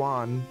last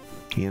one,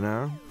 you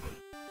know?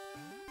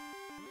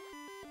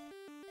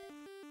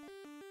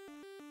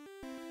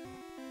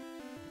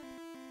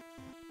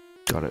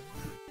 Got it.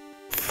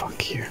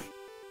 Fuck you.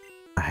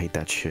 I hate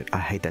that shit. I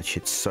hate that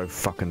shit so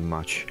fucking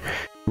much.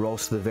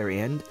 Rolls to the very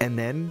end, and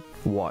then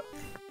what?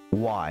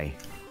 Why?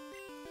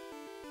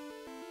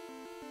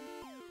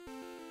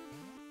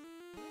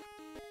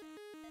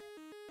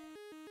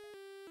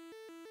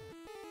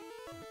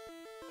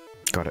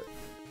 Got it.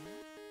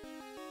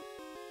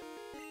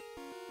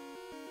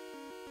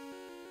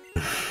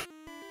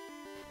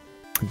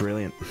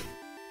 Brilliant.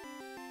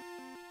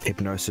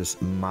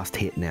 Hypnosis must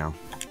hit now.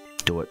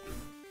 Do it.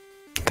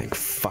 Thank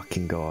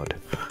fucking God.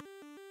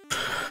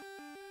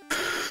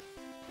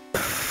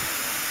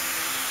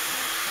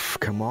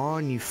 Come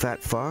on, you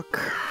fat fuck.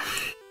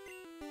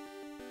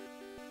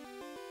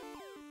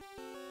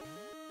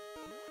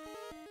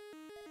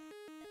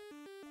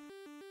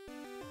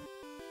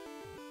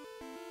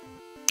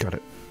 Got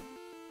it.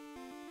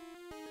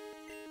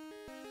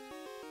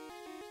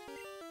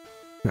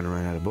 Gonna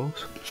run out of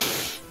balls.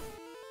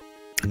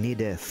 Near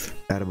death.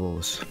 Out of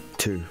balls.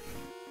 2.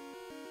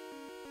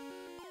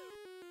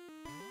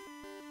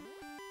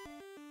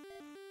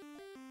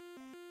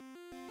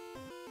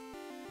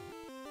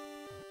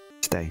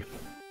 Stay.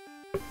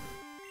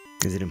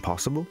 Is it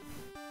impossible?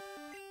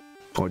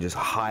 Or just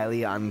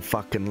highly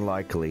unfucking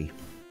likely?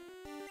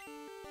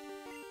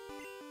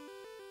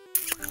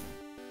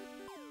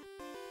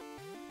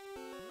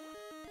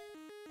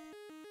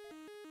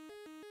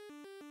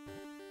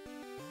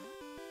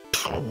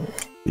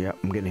 Yeah,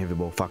 I'm getting heavy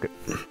ball. Fuck it.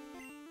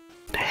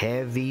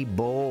 Heavy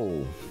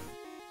ball.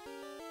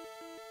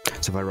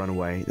 So if I run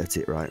away, that's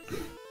it, right?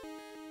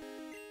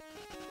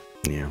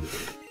 Yeah.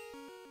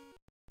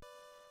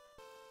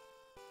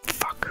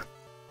 Fuck.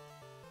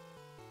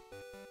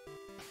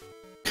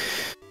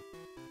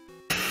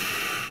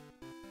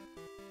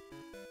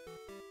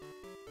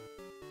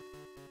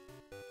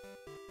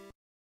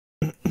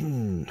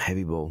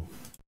 Heavy ball.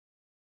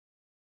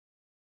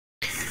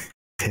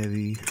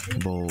 Heavy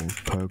ball,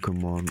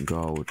 Pokemon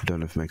gold. Don't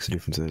know if it makes a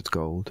difference that it's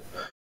gold.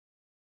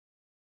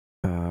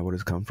 Where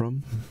does it come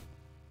from?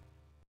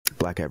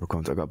 Black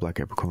apricorns. I got black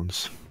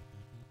apricorns.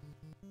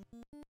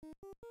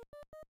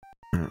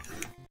 Alright,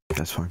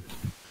 that's fine.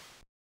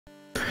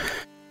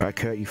 Alright,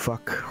 Kurt, you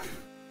fuck.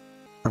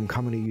 I'm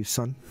coming to you,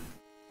 son.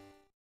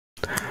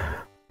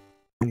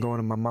 I'm going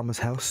to my mama's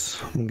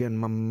house. I'm getting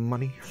my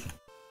money.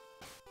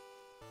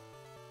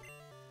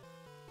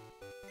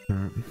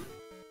 Alright.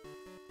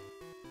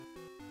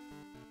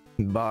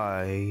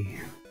 Bye.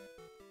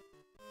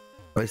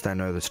 At least I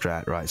know the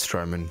strat, right?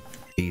 Strowman.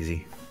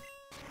 Easy.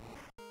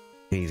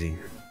 Easy.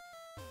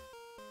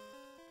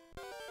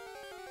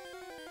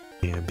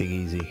 Yeah, big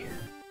easy.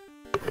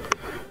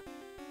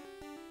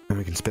 And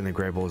we can spend the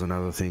grey balls on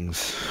other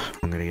things.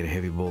 I'm gonna get a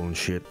heavy ball and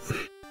shit.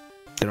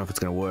 Don't know if it's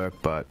gonna work,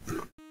 but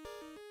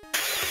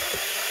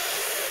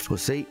we'll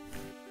see.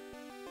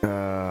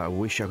 I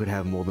wish I could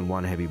have more than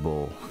one heavy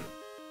ball.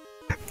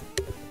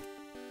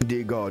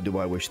 Dear God, do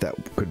I wish that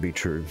could be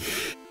true.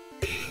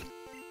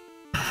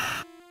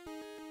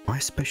 Why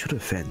special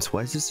defense?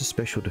 Why is this a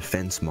special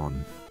defense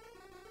mon?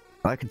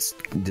 I like its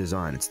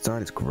design. Its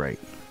design is great.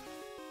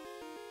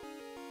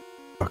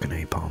 Fucking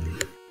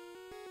napalm.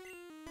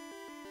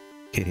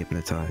 Get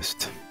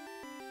hypnotized.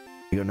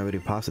 You got nobody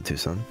to pass it to,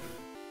 son.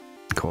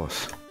 Of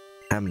course.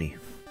 How many?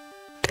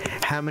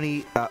 How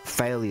many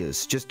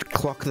failures? Just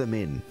clock them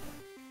in.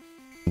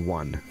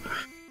 1.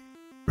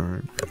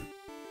 Alright.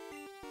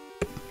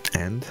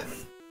 And?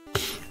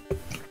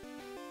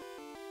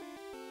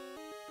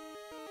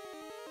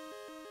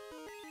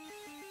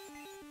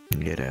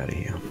 Get out of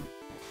here.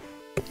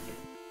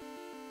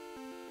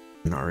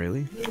 Not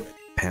really.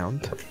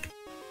 Pound.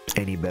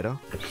 Any better?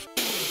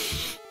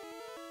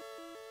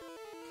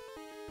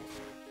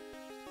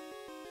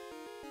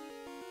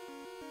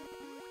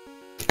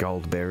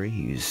 Goldberry.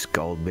 Use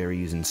Goldberry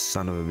using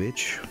son of a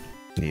bitch.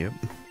 Yep.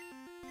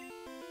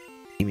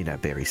 Give me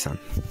that berry, son.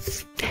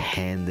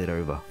 Hand it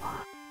over.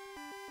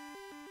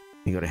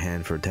 You got a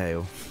hand for a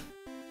tail.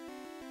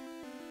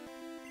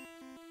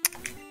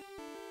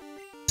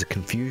 Is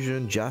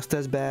confusion just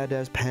as bad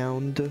as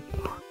pound?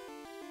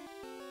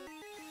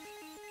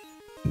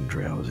 I'm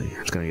drowsy.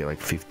 It's gonna get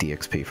like 50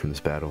 XP from this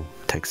battle.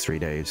 Takes 3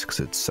 days because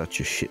it's such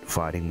a shit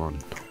fighting mon.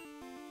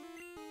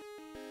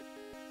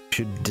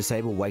 Should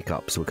disable wake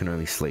up so it can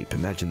only sleep.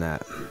 Imagine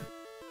that.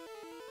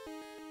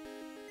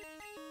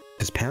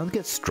 Does pound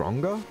get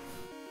stronger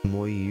the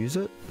more you use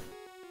it?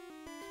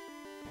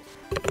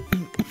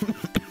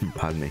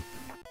 Pardon me.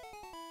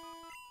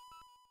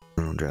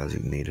 Oh, drowsy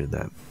needed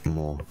that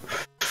more.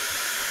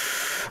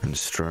 And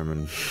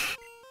Strowman.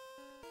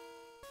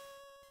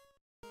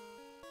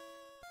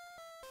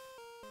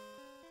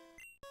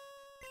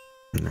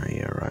 No,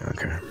 yeah, right,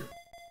 okay.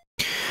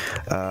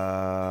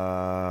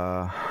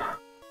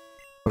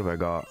 What have I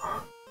got?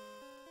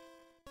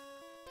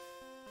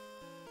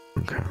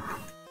 Okay.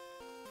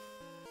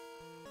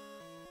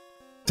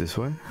 This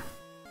way?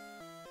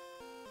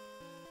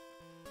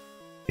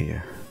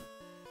 Yeah.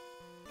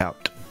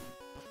 Out.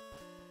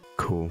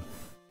 Cool.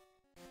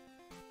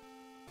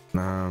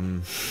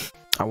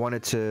 I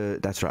wanted to,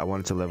 that's right, I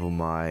wanted to level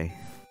my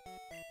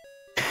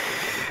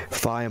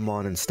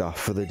Firemon and stuff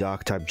for the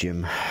Dark type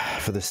gym,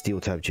 for the Steel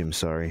type gym,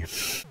 sorry.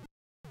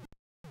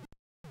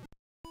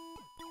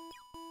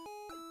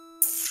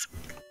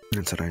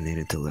 That's what I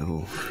needed to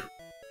level.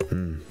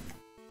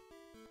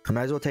 I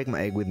might as well take my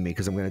egg with me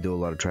because I'm going to do a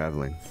lot of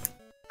traveling.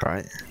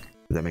 Alright?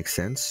 Does that make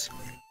sense?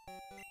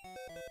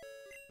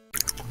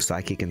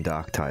 Psychic and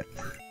Dark type.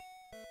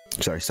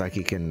 Sorry,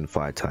 Psychic and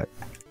Fire type.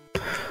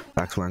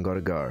 That's where I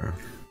gotta go.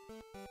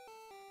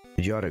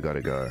 Pidgeotto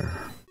gotta go.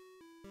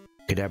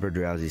 Kadabra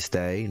Drowsy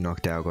stay.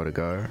 Knocked out gotta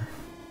go.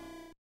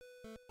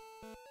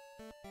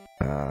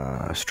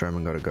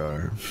 Stroman gotta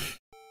go.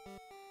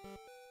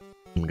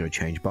 I'm gonna go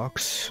change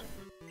box.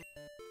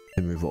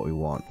 And move what we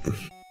want.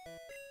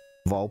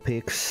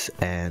 Vulpix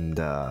and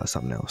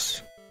something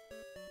else.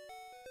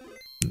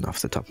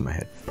 Off the top of my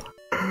head.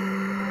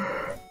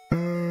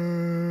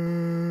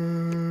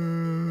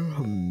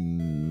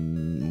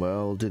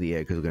 Well, do the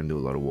egg because we're gonna do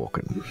a lot of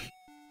walking.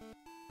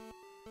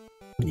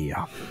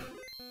 Yeah.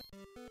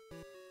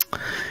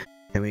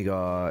 And we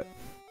got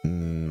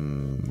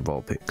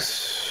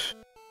Vulpix.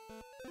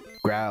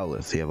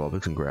 Growlithe, yeah,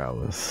 Vulpix and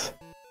Growlithe.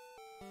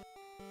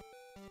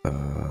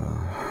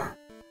 Oh,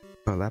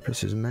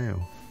 Lapras is a male.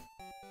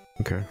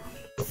 Okay.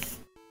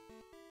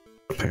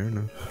 Fair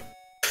enough.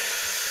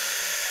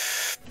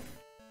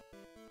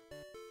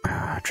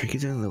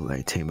 Tricky's only level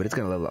 18, but it's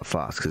gonna level up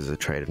fast because it's a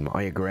traded mon. Oh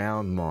yeah,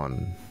 ground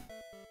mon.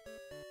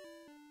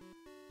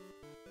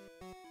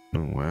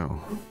 Oh wow.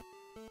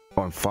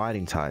 Oh, I'm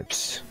fighting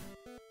types.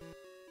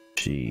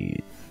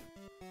 Gee.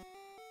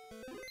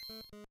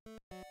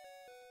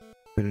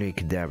 We don't need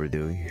Kadabra,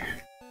 do we?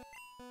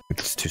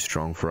 It's too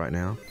strong for right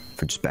now.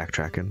 For just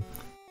backtracking.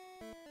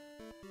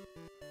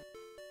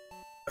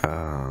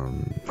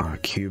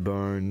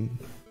 Cubone.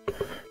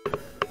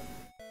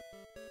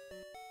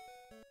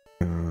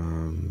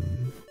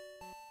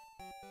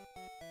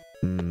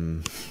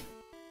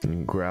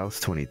 Growl's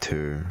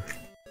 22.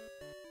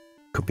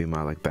 Could be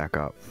my like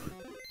backup.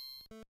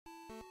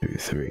 2,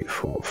 3,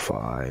 4,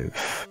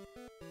 5.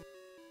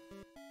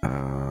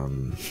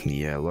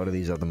 Yeah, a lot of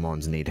these other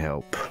mons need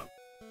help.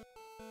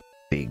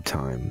 Big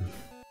time.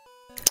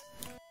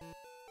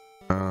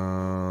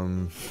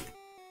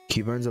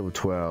 Cubone's level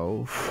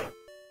 12.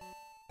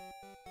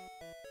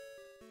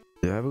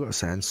 Do I ever got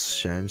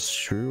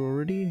Sandshrew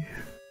already?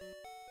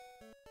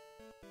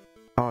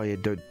 Oh yeah,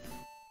 don't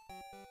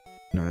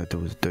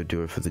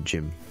do it for the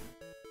gym.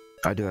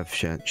 I do have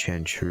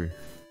Sandshrew.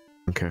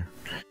 Okay.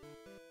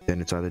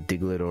 Then it's either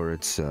Diglett or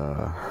it's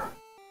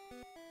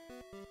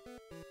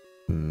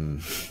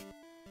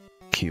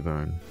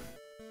Cubone.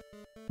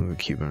 Look at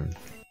Cubone.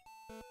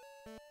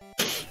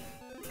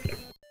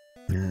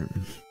 Yeah.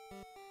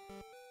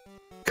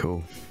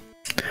 Cool.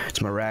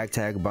 It's my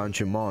ragtag bunch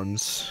of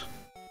mons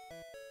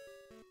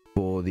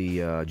for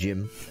the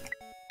gym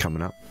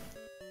coming up.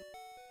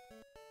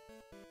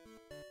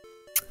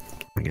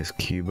 I guess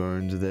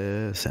Cubone's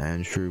there,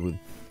 Sandshrew with,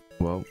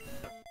 well,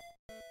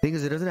 thing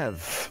is it doesn't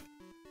have,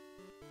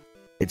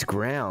 it's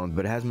ground,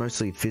 but it has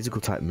mostly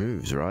physical type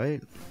moves,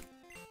 right?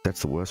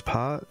 That's the worst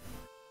part.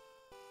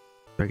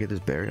 Did I get this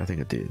berry? I think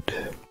I did.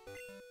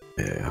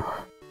 Yeah.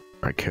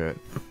 Alright, Kurt,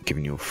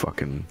 giving you a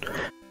fucking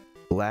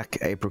black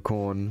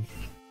apricorn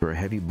for a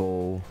heavy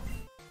ball.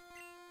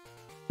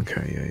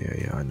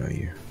 Okay, yeah, I know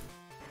you.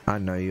 I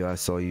know you, I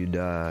saw you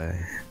die.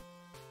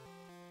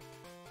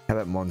 How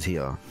about mons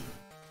here?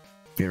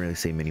 You don't really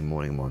see many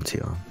morning mons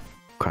here.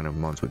 What kind of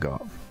mons we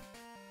got?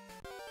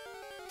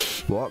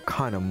 What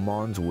kind of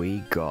mons we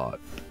got?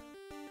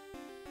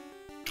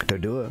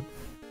 Don't do it.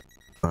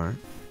 Alright.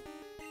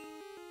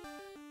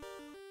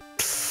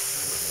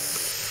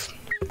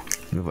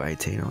 Level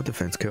 18, oh,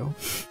 defense kill.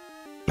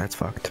 That's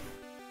fucked.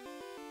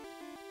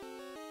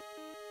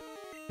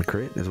 A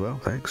crit as well,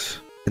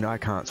 thanks. And I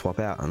can't swap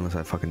out unless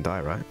I fucking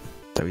die, right? Is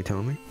that what you're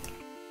telling me?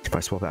 If I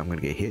swap out, I'm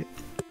gonna get hit.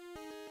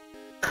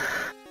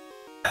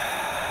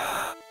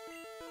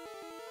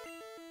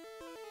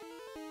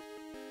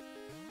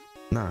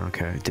 No,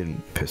 okay,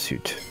 didn't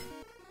pursuit.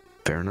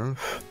 Fair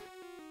enough.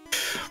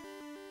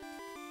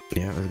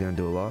 Yeah, it's gonna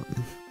do a lot.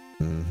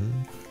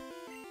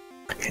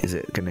 Is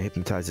it gonna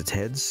hypnotize its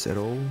heads at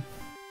all?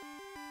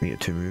 We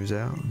get 2 moves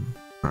out.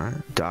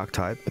 Alright, dark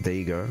type, but there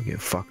you go,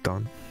 get fucked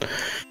on.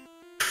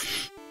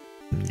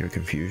 Your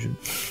confusion.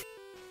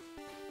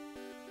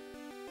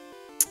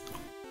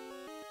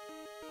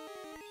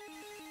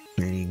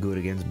 Any good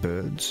against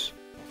birds?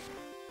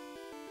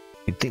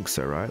 You'd think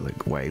so, right?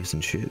 Like waves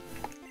and shit.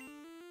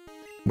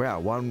 Wow,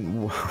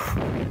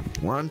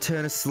 one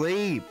turn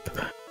asleep.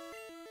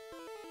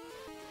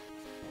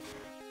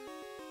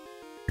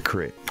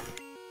 Crit.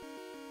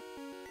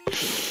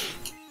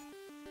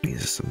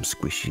 These are some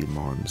squishy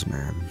mons,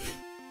 man.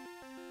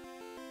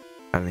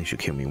 I don't think she'll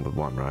kill me with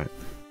one, right?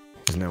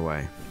 There's no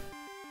way.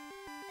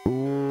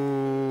 Ooh.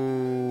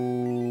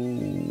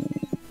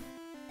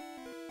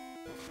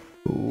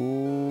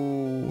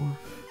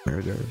 There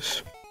it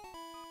goes.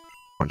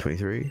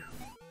 123.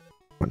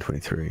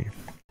 123.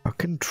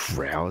 Fucking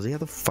Drowsy? How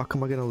the fuck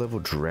am I gonna level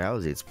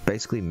Drowsy? It's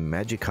basically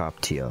Magikarp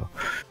tier.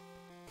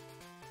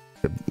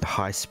 The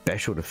high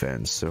special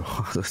defense, so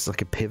it's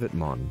like a pivot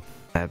mon.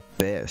 At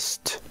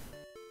best.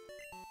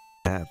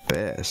 At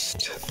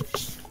best.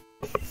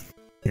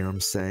 You know what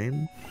I'm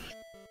saying?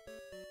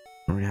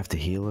 I'm gonna have to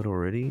heal it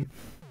already.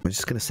 We're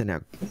just gonna send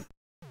out.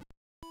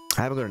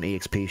 I haven't got an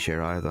EXP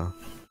share either,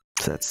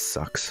 so that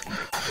sucks.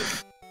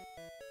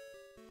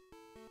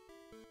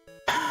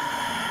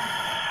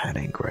 That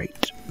ain't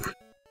great.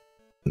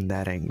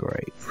 That ain't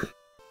great.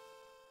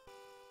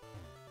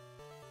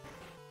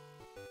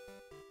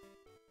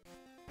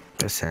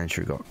 The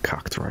Sandshrew got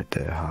cucked right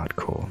there,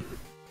 hardcore.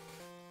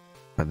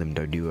 By them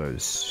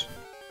Doduos.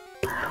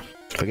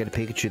 If I get a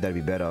Pikachu, that'd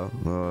be better.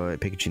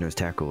 Pikachu knows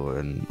Tackle,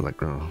 and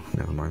like, oh,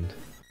 never mind.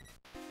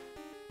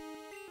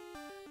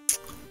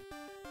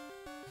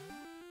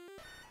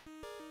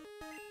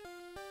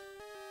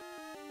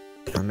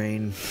 I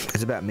mean,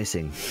 it's about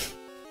missing,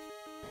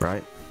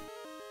 right?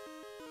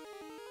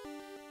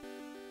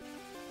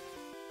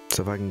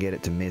 So if I can get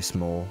it to miss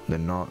more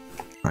than not,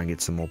 I can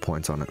get some more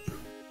points on it.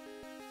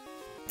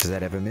 Does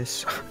that ever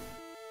miss?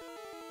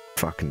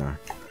 Fuck no.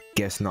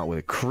 Guess not with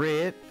a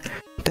crit.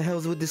 What the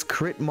hell's with this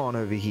crit mon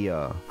over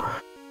here?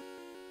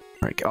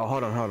 Right, oh,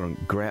 hold on. Oh,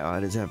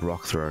 it doesn't have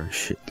rock throw.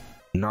 Shit.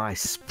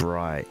 Nice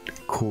Sprite.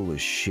 Cool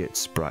as shit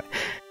Sprite.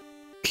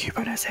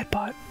 Cubone has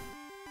headbutt.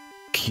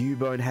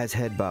 Cubone has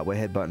headbutt. We're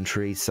headbutting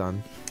trees,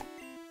 son.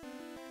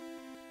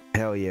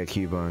 Hell yeah,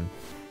 Cubone.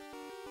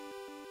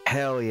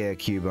 Hell yeah,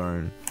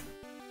 Cubone.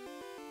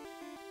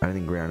 I don't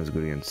think ground is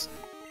good against...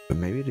 But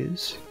maybe it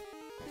is.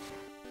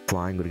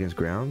 Flying good against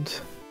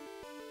ground?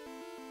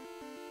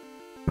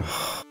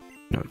 Ugh,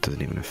 no, it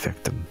doesn't even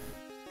affect them.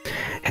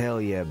 Hell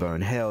yeah,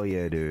 Bone. Hell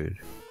yeah, dude.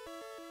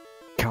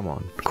 Come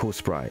on. Cool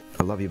Sprite.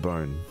 I love your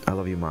Bone. I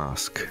love your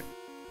mask.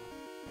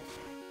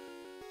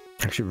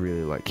 I actually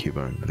really like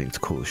Cubone. I think it's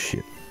cool as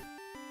shit.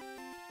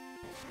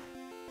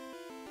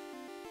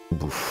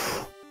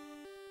 Oof.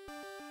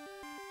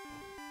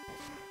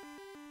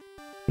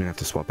 I'm gonna have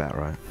to swap out,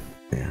 right?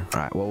 Yeah.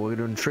 Alright, well, we're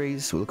doing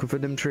trees. We're looking for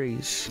them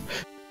trees.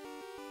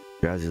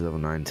 Drowsy's level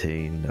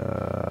 19.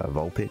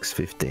 Vulpix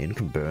 15.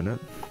 Can burn it.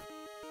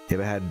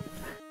 You ever had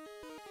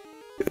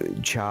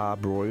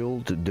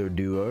Charbroiled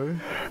Doduo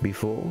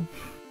before?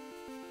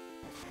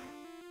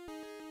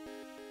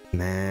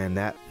 Man,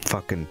 that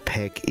fucking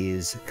peck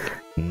is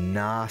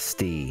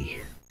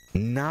nasty.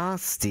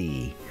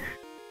 Nasty.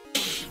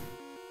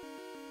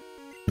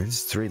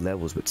 It's 3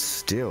 levels, but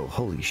still,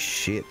 holy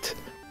shit.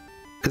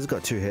 Because it's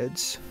got 2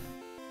 heads.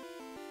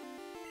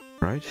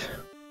 Right?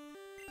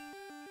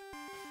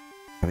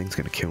 I think it's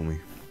gonna kill me.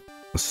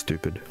 That's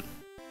stupid.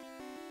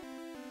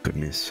 Good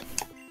miss.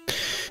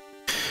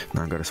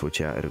 Now I gotta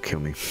switch out, it'll kill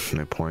me.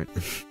 No point.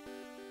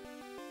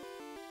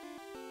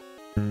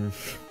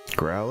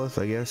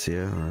 Growlithe, I guess?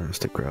 Yeah, alright,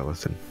 stick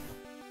Growlithe in.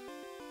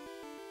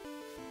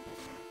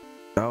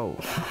 Oh.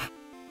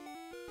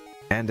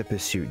 And a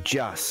Pursuit.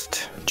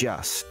 Just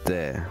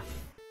there.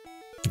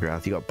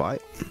 Growlithe, you got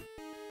Bite?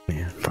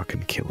 Yeah,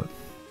 fucking kill it.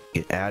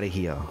 Get out of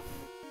here.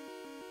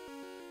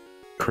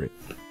 Crit.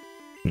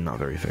 Not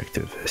very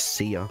effective.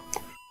 See ya.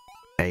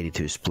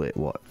 82 split.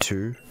 What?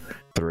 2?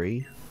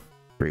 3?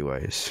 3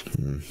 ways.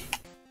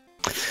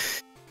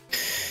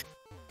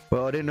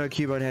 Well, I didn't know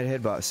Cubone had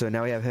headbutt, so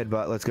now we have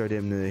headbutt. Let's go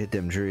to hit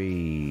them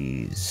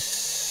trees.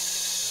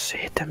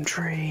 Hit them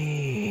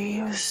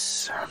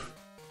trees.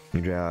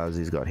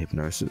 Drowsy's got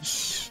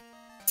hypnosis.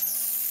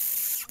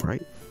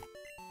 Right?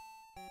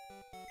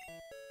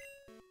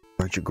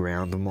 Don't you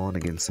ground them on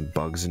against some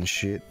bugs and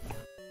shit?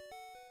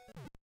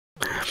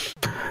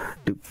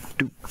 Doop,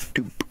 doop,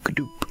 doop,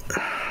 doop.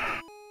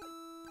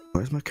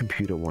 Why does my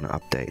computer want to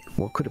update?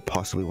 What could it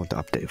possibly want to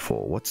update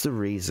for? What's the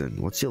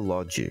reason? What's your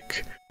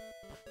logic?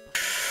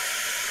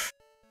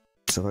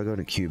 So if I go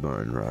to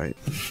Cubone, right?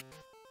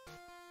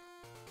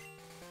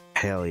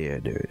 Hell yeah,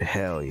 dude.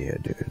 Hell yeah,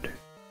 dude.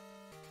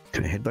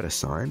 Can I headbutt a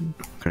sign?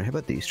 Can I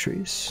headbutt these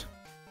trees?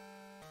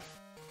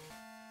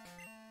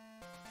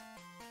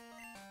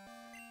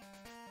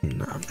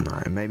 No.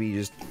 Maybe you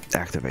just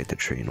activate the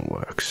tree and it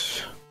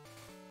works.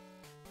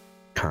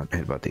 Can't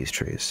headbutt these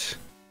trees.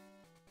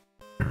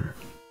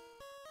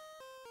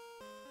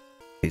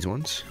 These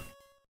ones?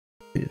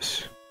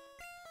 Yes.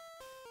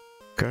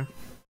 Okay.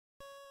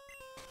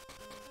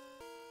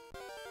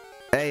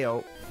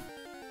 Ayo.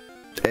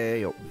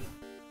 Ayo.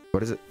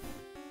 What is it?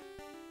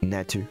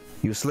 Natu.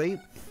 You asleep?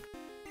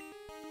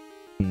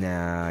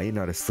 Nah, you're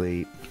not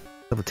asleep.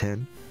 Level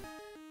 10.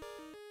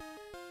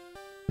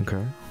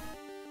 Okay.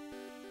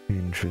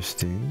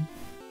 Interesting.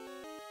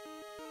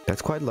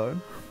 That's quite low.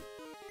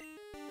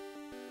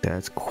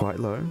 That's quite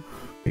low.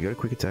 You got a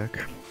quick attack.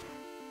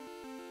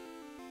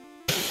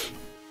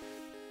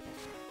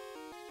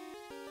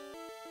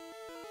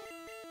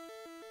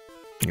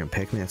 You're gonna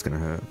peck me? That's gonna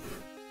hurt.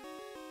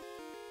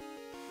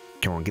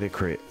 Come on, get a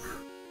crit.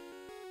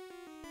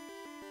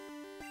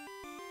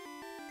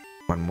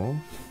 One more.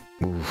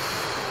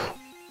 Oof.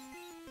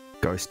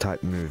 Ghost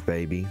type move,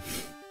 baby.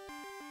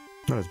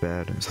 Not as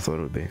bad as I thought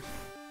it would be.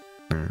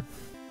 Alright.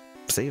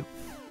 See ya.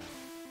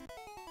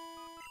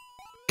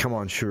 Come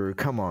on, Shrew.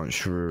 Come on,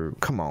 Shrew.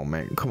 Come on,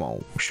 man. Come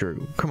on,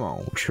 Shrew. Come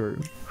on, Shrew.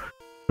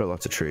 Got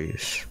lots of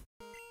trees.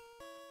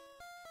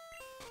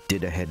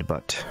 Did a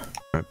headbutt.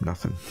 Nope,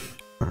 nothing.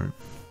 Alright.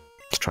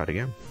 Let's try it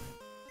again.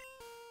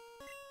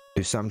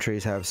 Do some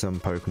trees have some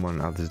Pokemon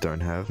and others don't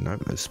have?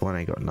 Nope, this one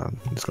ain't got none.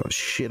 It's got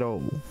shit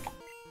all.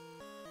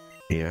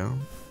 Yeah.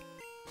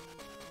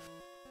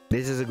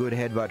 This is a good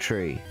headbutt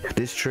tree.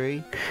 This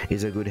tree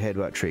is a good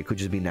headbutt tree. Could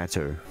just be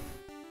Natto.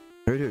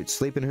 Hoot Hoot,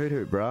 sleeping Hoot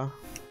Hoot, bruh.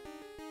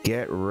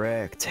 Get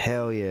wrecked.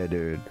 Hell yeah,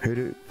 dude. Hoot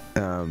Hoot,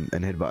 and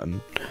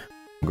headbutting.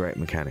 Great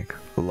mechanic.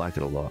 I like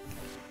it a lot.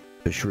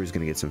 For sure he's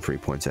gonna get some free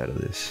points out of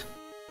this.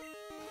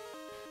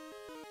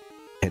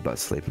 Headbutt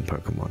sleeping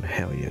Pokemon.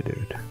 Hell yeah,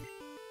 dude.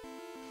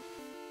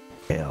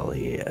 Hell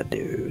yeah,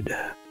 dude.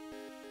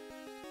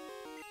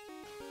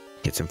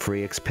 Get some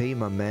free XP,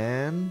 my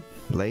man.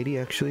 Lady,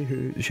 actually,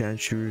 who?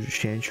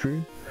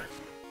 Shanshu?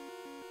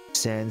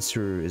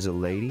 Sansru is a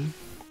lady.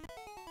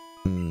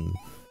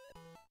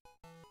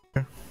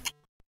 Yeah.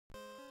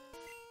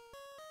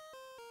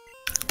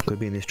 Could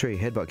be in this tree.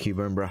 Headbutt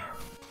Cubone, bruh.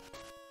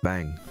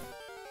 Bang.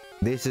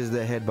 This is the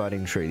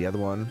headbutting tree. The other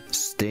one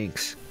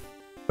stinks.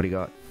 What do you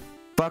got?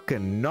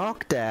 Fucking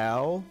knocked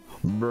out,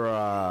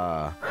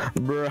 bruh.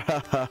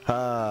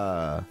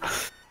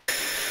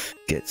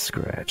 Get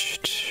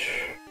scratched.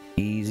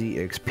 Easy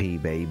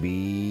XP,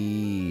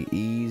 baby.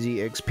 Easy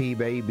XP,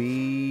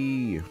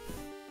 baby.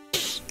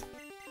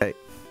 Hey.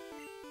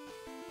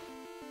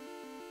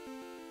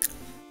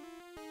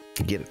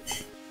 Get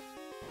it.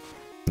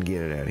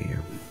 Get it out of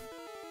here.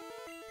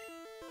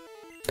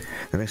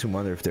 It makes me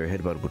wonder if there are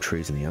headbuttable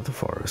trees in the other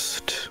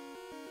forest.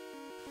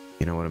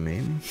 You know what I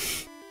mean?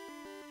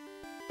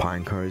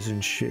 Pine cones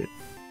and shit.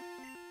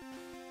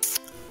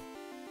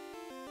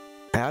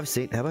 Have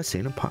I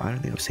seen a pine? I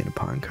don't think I've seen a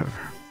pine cone.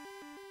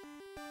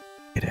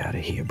 Get out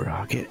of here,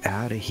 bro. Get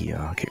out of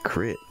here. Get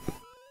crit.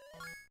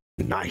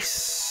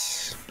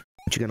 Nice.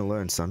 What you gonna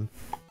learn, son?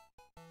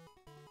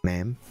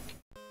 Ma'am?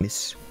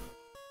 Miss?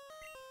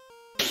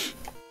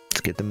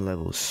 Let's get them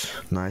levels.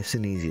 Nice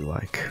and easy,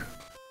 like.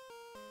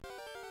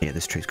 Yeah,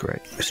 this tree's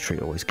great. This tree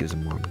always gives a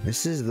mon.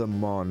 This is the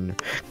mon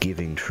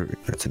giving tree.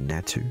 That's a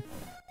Natu.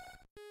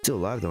 Still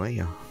alive though, ain't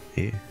ya?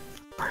 Yeah.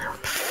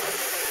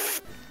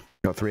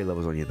 Got 3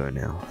 levels on you though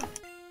now.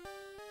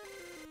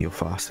 You're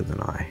faster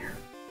than I.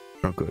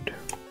 Not good.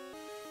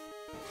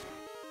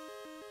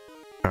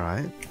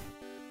 Alright.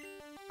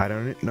 I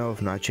don't know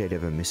if Nightshade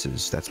ever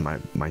misses. That's my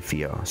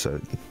fear. So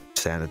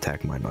Sand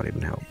Attack might not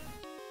even help.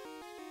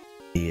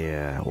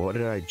 Yeah, what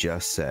did I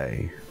just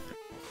say?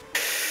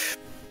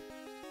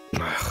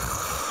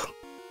 Ugh.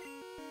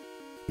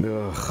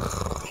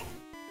 Ugh.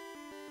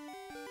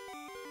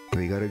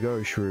 We gotta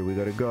go, Shrew. We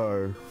gotta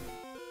go.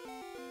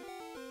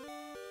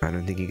 I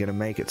don't think you're gonna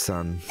make it,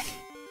 son.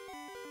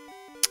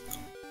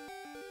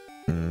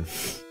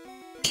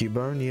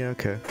 Cubone? Yeah,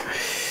 okay.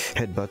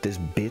 Headbutt this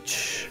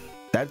bitch.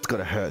 That's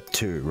gotta hurt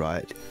too,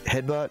 right?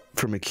 Headbutt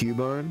from a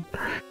Cubone?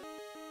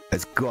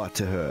 That's got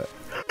to hurt.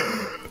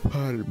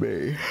 Pardon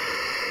me.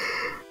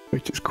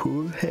 It's just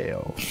cool as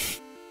hell.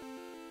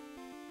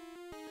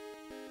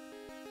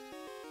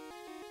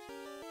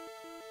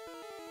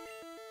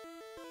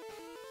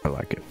 I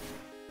like it.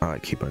 I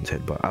like Cubone's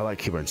headbutt. I like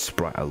Cubone's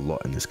sprite a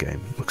lot in this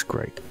game. Looks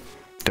great.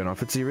 Don't know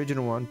if it's the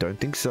original one. Don't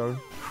think so.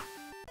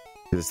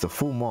 It's the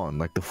full mon,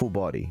 like the full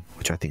body,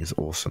 which I think is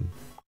awesome.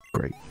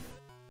 Great.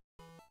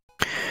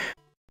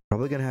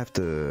 Probably gonna have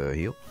to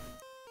heal.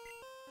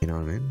 You know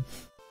what I mean?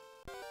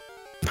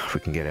 If we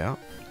can get out.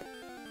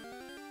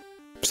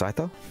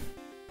 Scyther?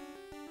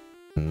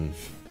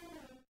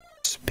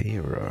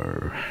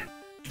 Spearow.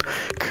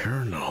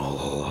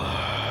 Colonel.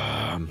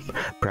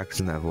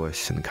 Practicing that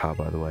voice in the car,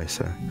 by the way,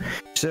 so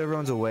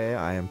everyone's aware,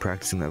 I am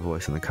practicing that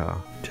voice in the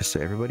car. Just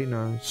so everybody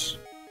knows.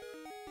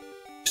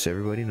 Just so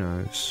everybody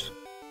knows.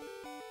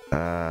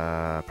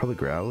 Probably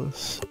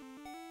Growlers.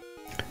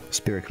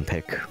 Spearow can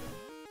pick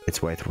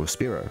its way through a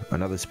Spearow.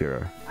 Another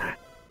Spearow.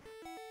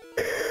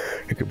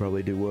 It could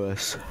probably do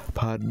worse.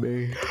 Pardon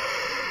me.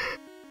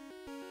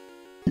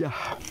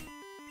 Yeah.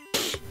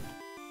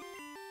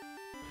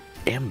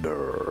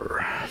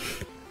 Ember.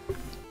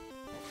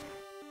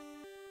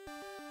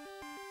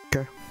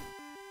 Okay.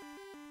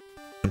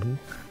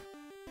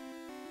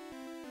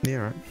 Yeah,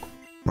 right.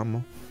 One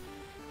more.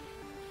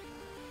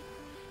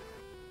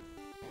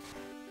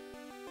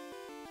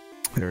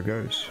 There it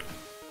goes.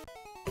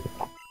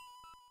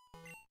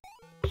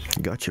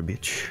 Gotcha,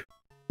 bitch.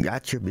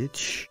 Gotcha,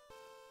 bitch.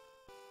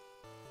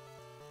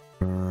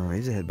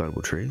 These are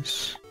headbuttable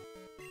trees.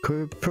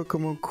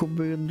 Pokemon could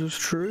be in this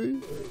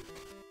tree.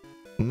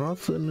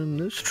 Nothing in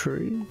this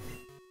tree.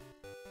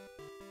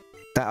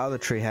 That other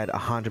tree had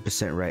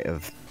 100% rate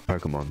of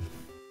Pokemon.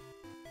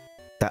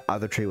 That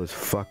other tree was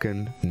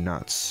fucking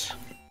nuts.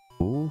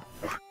 Ooh.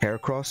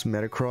 Heracross,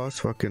 Metacross,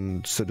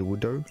 fucking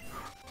Sudowoodo.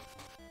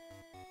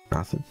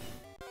 Nothing.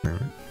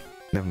 Alright.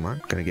 Never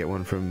mind. Gonna get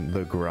one from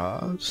the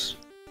grass.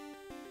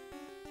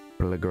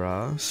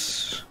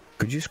 Grass.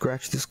 Could you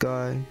scratch this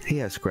guy? He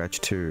has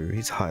scratch too.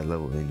 He's higher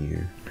level than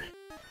you.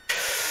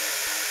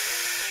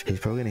 He's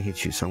probably gonna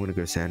hit you, so I'm gonna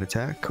go Sand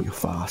Attack. Oh, you're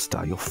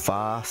faster. You're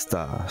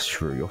faster.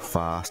 Shrew, you're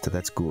faster.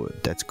 That's good.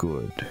 That's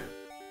good.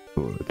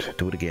 Good.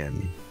 Do it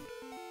again.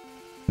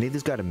 Need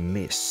this guy to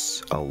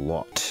miss a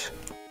lot,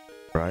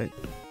 right?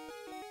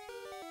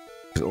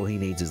 Because all he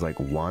needs is like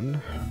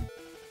 1.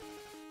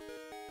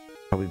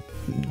 Probably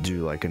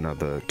do like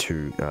another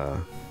 2.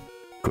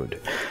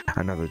 Good.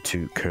 Another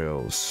 2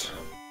 curls.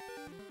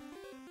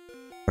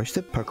 I wish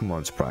the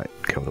Pokemon sprite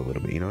killed a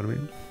little bit. You know what I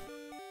mean?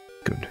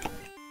 Good.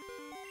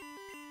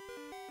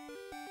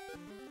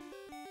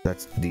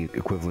 That's the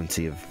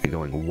equivalency of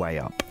going way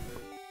up.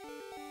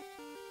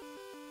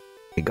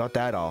 He got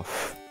that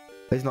off.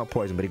 He's not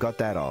poison, but he got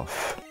that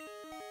off.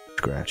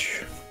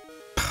 Scratch.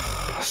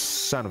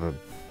 Son of a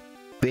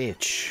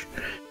bitch.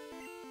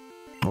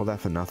 All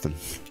that for nothing.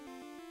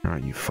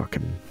 Alright, you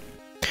fucking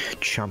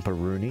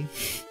chumperoony.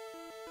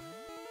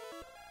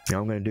 You know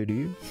what I'm gonna do to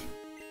you?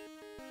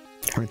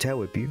 I'm gonna tail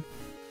whip you.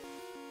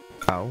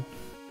 Oh.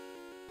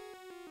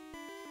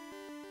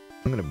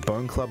 I'm gonna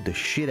bone club the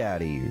shit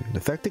out of you. The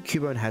fact that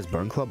Cubone has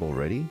bone club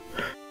already?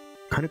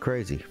 Kinda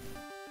crazy.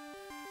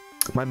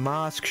 My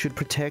mask should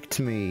protect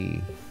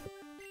me.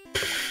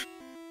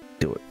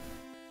 Do it.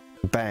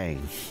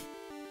 Bang.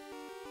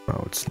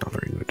 Oh, it's not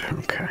very good.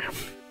 Okay.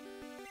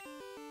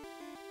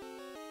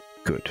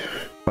 Good.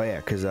 Oh yeah,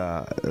 because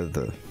well,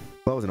 it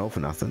wasn't all for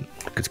nothing.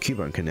 Because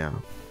Cubone can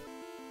now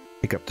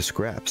pick up the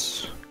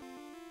scraps.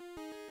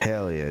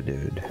 Hell yeah,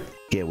 dude.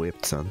 Get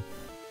whipped, son.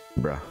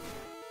 Bruh.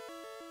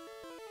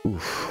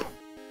 Oof.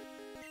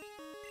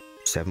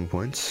 7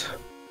 points.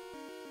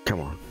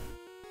 Come on.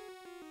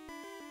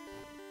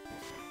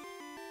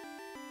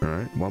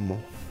 Alright, one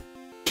more.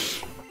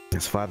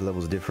 That's 5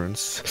 levels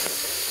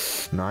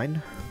difference.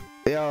 9.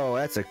 Yo,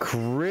 that's a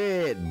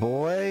crit,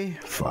 boy.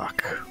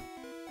 Fuck.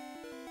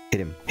 Hit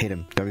him, hit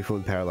him. Don't be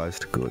fully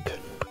paralyzed. Good.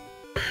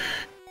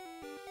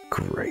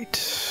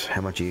 Great.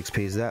 How much EXP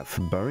is that for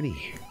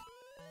Boney?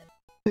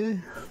 Alright,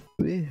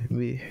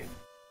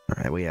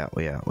 we out,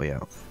 we out, we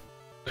out.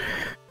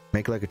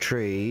 Make like a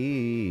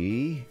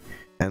tree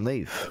and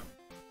leave.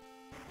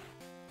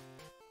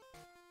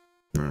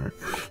 Alright.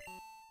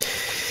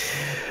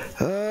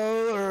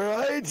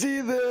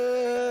 Alrighty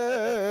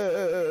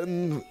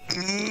then.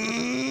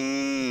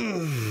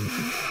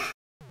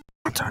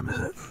 What time is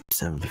it?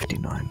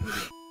 7:59.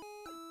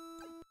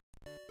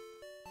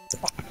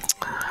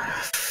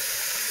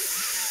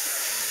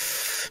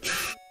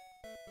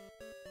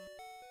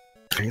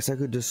 I guess I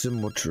could do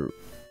some more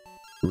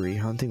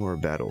re-hunting or a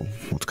battle.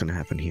 What's gonna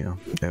happen here?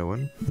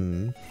 Erwin?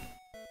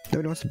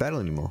 Nobody wants to battle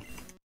anymore.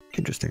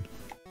 Interesting.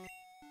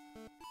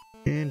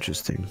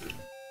 Interesting.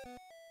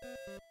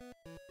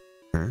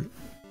 Huh?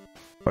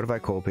 What if I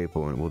call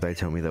people and will they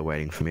tell me they're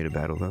waiting for me to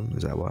battle them?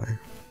 Is that why?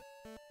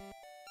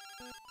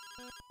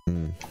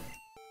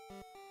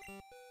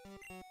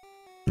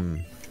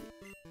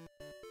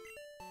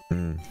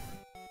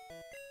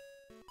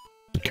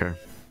 Okay.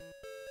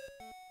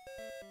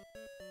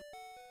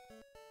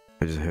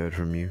 I just heard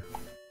from you.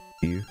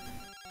 You.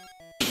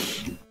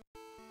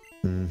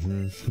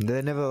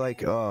 They're never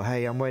like, oh,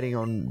 hey, I'm waiting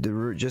on the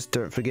route. Just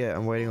don't forget,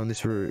 I'm waiting on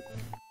this route.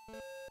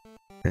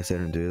 I guess they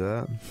don't do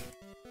that.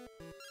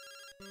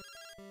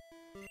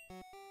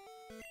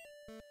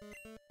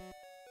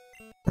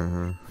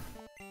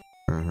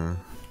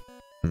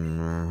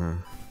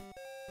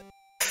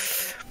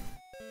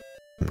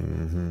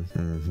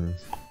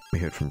 We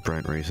heard from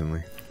Brent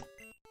recently.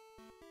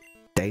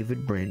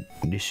 David Brent.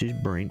 This is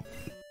Brent.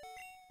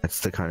 That's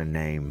the kind of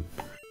name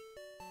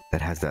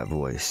that has that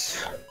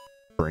voice.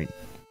 Brent.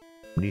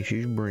 This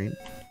is Brent.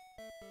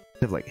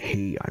 They're like,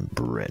 hey, I'm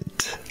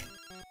Brent.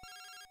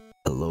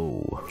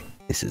 Hello,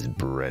 this is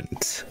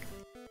Brent.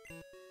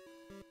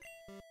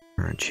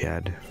 Alright,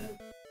 Chad.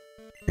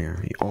 Yeah,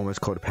 you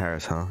almost caught a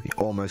Paris, huh? You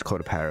almost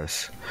caught a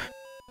Paris.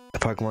 The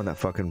Pokemon that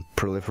fucking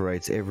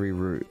proliferates every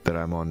route that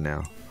I'm on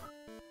now.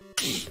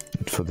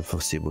 For the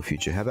foreseeable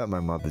future. How about my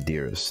mother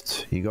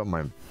dearest? You got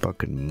my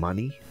fucking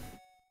money?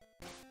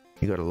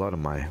 You got a lot of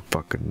my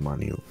fucking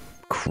money,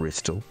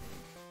 Crystal.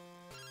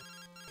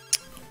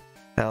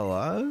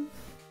 Hello?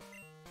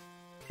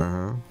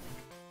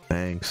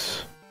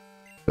 Thanks.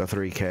 Got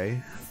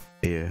 3K?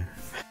 Yeah.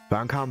 But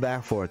I'm coming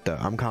back for it though.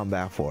 I'm coming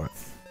back for it.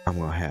 I'm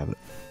gonna have it.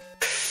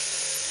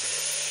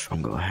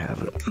 I'm gonna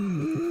have it.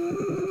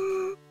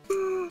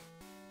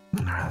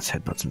 Alright, let's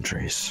headbutt some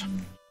trees.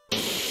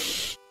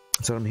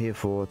 That's what I'm here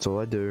for. That's all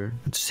I do.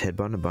 Just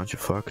headbutt a bunch of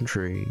fucking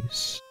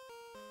trees.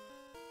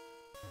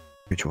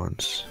 Which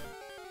ones?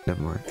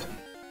 Never mind.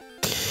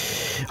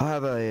 I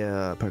have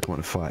a Pokemon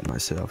to fight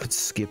myself. It's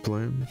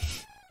Skiploom.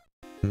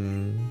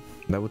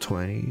 Level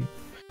 20.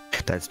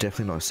 That's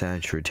definitely not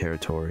Sanctuary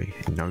territory.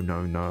 No,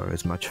 no, no.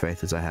 As much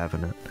faith as I have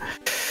in it.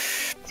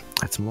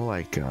 It's more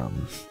like, yeah,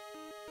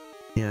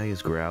 I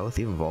guess Growlithe,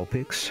 even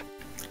Vulpix,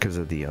 because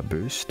of the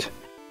boost.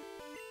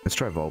 Let's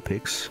try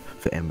Vulpix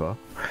for Ember.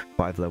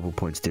 5 level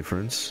points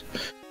difference.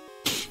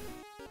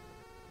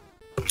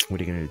 What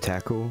are you gonna do?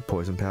 Tackle?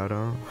 Poison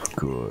powder?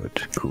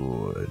 Good,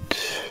 good.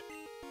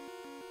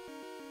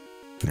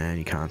 And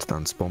you can't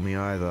stun spawn me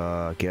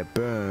either. Get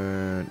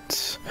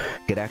burnt.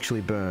 Get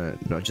actually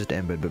burnt. Not just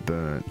embered, but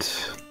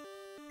burnt.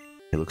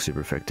 It looks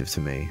super effective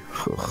to me.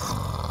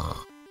 Ugh.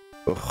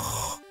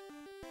 Ugh.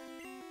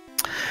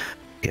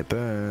 Get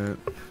burnt.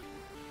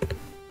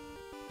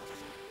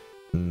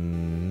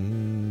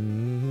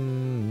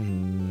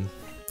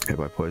 Hit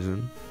by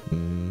poison.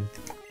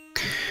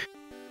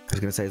 I was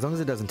gonna say, as long as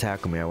it doesn't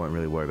tackle me, I won't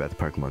really worry about the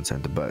Pokemon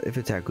Center, but if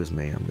it tackles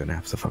me, I'm gonna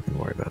have to fucking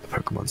worry about the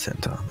Pokemon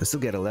Center. I still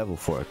get a level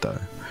for it though.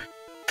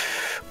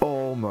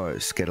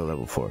 Almost get a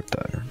level for it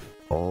though.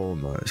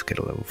 Almost get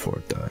a level for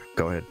it though.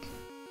 Go ahead.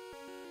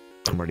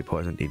 I'm already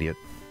poisoned, idiot.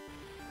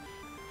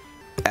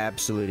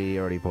 absolutely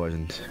already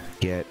poisoned.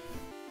 Get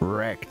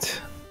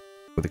wrecked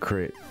with a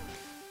crit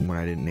when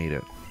I didn't need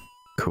it.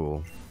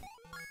 Cool.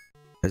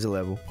 There's a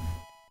level.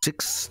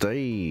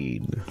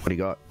 16. What do you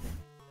got?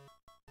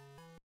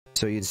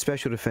 So your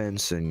special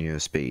defense and your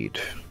speed.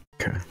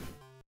 Okay.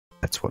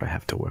 That's what I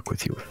have to work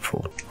with you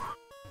for.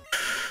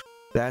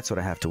 That's what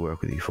I have to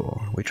work with you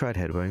for. We tried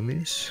headbutting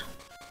these.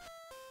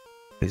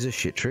 These are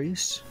shit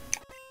trees.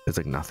 There's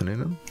like nothing in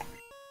them.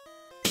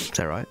 Is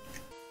that right?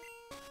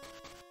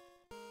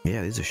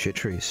 Yeah, these are shit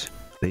trees.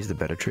 These are the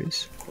better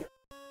trees.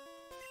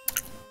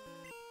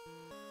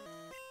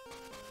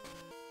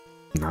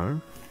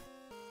 No?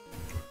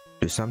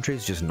 Do some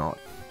trees just not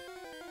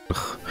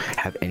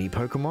have any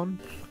Pokemon?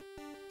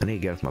 I need to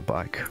get off my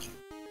bike.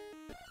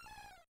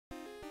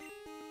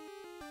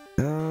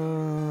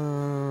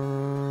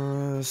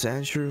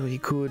 Sandshrew, he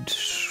could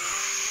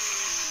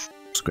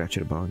scratch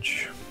it a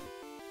bunch.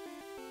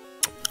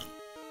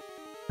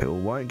 It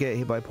won't get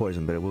hit by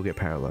poison, but it will get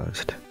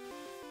paralyzed.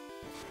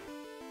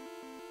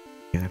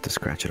 You're gonna have to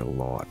scratch it a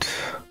lot.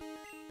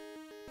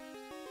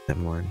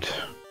 Never mind.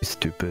 You're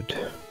stupid.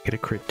 Get a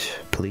crit,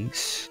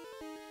 please.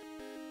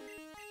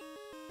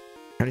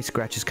 How many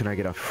scratches can I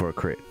get off for a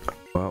crit?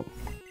 Well,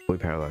 we're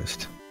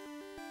paralyzed.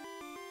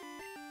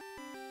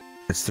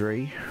 That's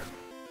 3.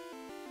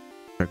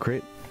 No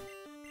crit.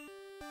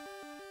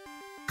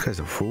 This guy's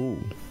a fool.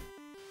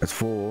 That's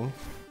 4.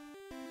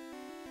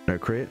 No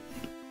crit.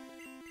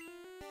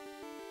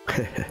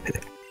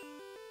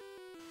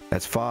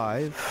 That's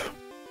 5.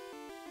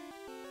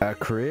 A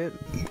crit?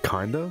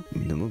 Kinda.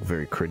 Didn't look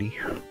very critty.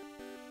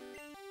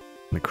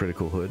 The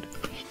critical hood.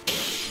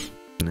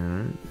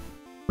 No.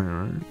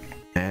 Alright.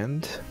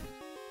 And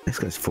this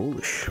guy's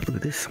foolish. Look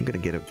at this. I'm gonna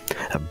get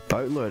a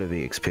boatload of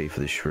EXP for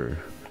this shrew.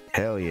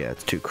 Hell yeah,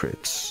 it's 2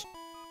 crits.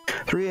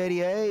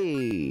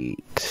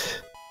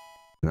 388.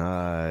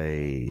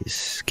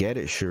 Nice. Get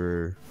it,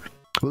 shrew.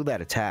 Look at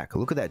that attack.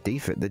 Look at that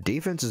defense. The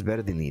defense is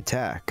better than the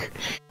attack.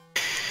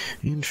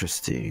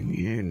 Interesting.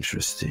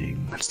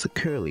 Interesting. That's the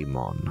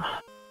Curlymon.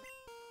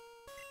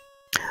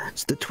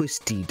 It's the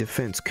twisty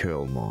defense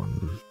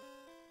Curlmon.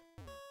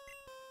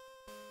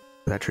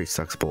 That tree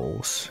sucks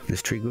balls.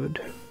 This tree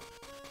good?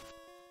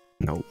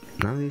 Nope.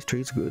 None of these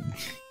trees good.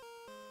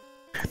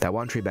 That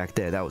one tree back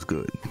there, that was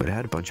good. But it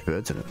had a bunch of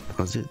birds in it. That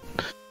was it.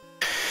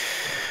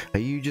 Are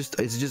you just...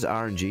 Is it just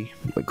RNG?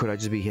 Like, could I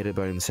just be hit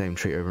by the same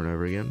tree over and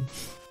over again?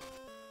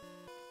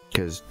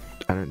 Because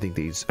I don't think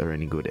these are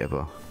any good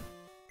ever.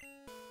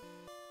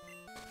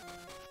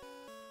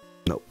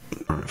 Nope.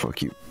 Alright,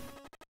 fuck you.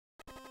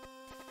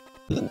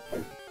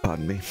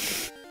 Pardon me.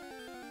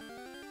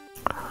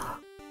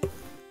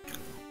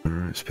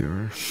 Alright,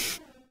 Spearer.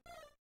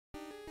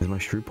 Is my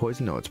shrew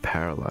poison? No, it's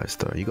paralyzed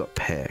though. You got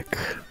peck,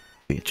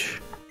 bitch.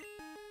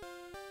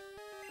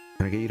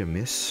 Can I get you to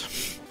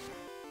miss?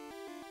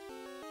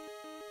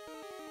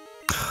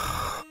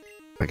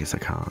 I guess I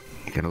can't.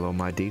 Gonna lower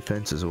my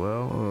defense as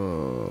well.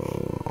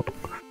 Oh.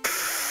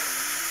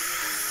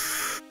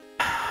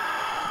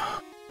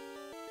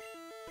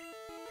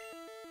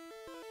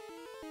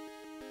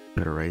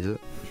 Gotta raise it.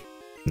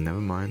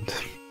 Never mind.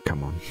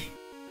 Come on.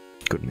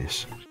 Good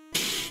miss.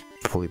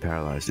 Fully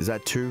paralyzed. Is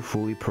that 2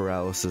 fully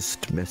paralysis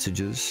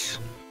messages?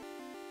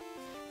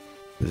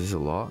 Is this a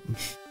lot?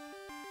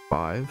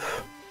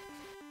 5?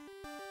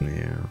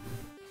 Yeah.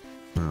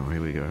 Oh,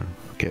 here we go.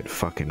 Get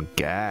fucking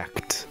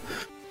gacked.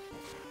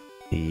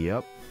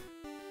 Yep.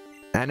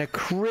 And a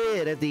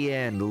crit at the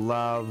end.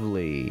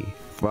 Lovely.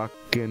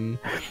 Fucking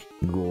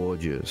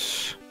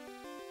gorgeous.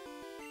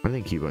 I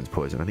think Cubone's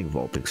poisoned. I think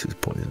Vulpix is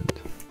poisoned.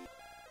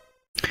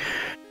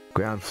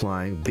 Ground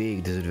flying,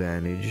 big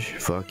disadvantage.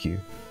 Fuck you.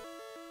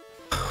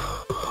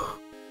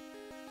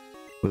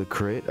 With a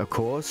crit, of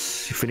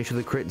course. You finish with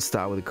a crit and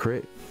start with a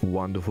crit.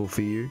 Wonderful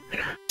for you.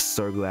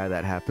 So glad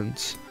that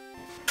happens.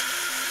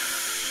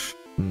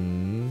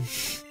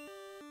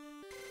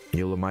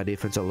 You lower my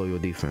defense, I'll lower your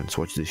defense.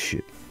 Watch this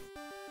shit.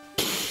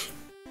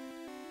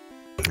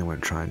 I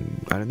want to try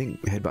and... I don't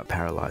think Headbutt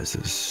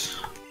paralyzes.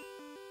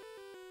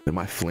 It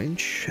might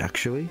flinch,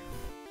 actually.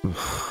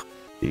 Ugh.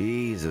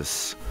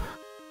 Jesus.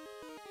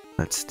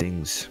 That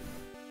stings.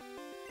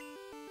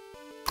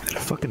 Is that a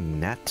fucking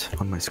gnat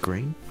on my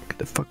screen? Get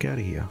the fuck out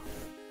of here.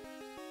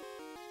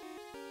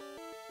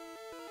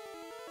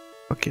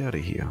 Fuck out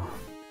of here.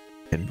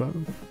 Headbutt?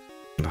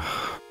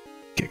 Ugh.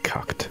 Get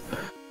cucked.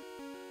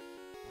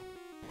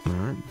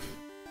 Alright.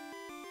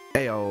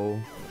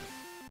 Ayo.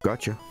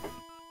 Gotcha.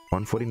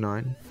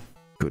 149.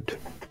 Good.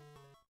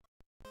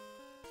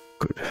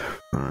 Good.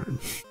 Alright.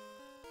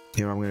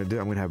 You know what I'm gonna do?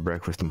 I'm gonna have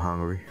breakfast. I'm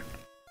hungry.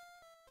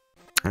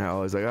 And I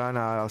was like, oh no,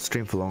 I'll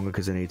stream for longer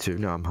because I need to.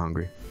 No, I'm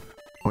hungry.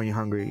 When you're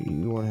hungry,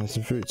 you want to have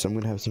some food, so I'm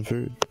gonna have some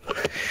food.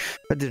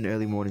 I did an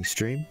early morning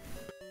stream.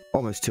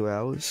 Almost 2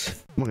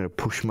 hours. I'm not gonna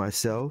push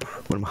myself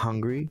when I'm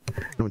hungry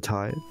and I'm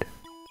tired.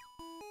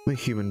 I'm a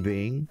human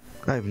being.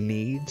 I have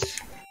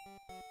needs.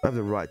 I have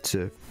the right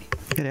to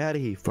get out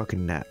of here,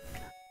 fucking gnat.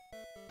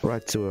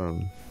 Right to,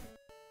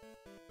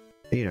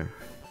 you know,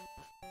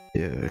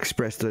 yeah,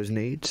 express those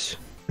needs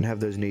and have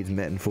those needs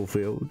met and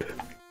fulfilled.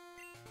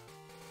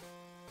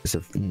 There's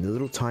a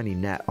little tiny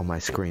gnat on my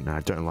screen.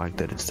 I don't like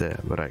that it's there,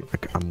 but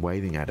I'm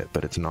waving at it,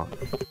 but it's not.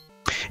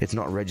 It's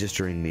not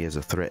registering me as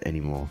a threat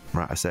anymore.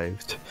 Right, I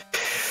saved.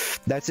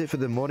 That's it for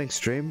the morning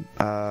stream.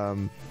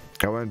 I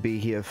won't be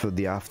here for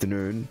the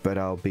afternoon, but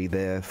I'll be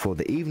there for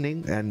the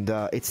evening. And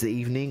it's the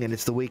evening and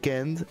it's the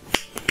weekend.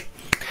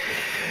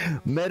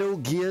 Metal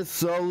Gear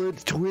Solid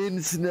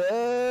Twin Snakes!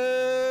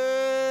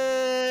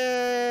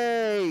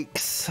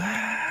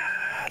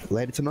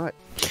 Later tonight.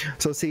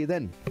 So I'll see you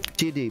then.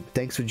 G-Deep,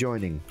 thanks for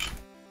joining.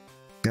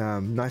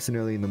 Nice and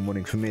early in the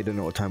morning for me. I don't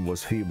know what time it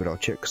was for you, but I'll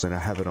check because I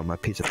have it on my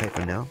piece of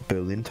paper now.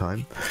 Berlin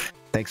time.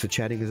 Thanks for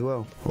chatting as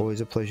well.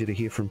 Always a pleasure to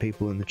hear from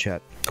people in the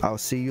chat. I'll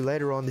see you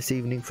later on this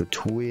evening for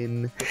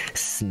Twin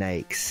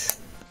Snakes.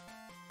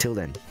 Till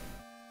then.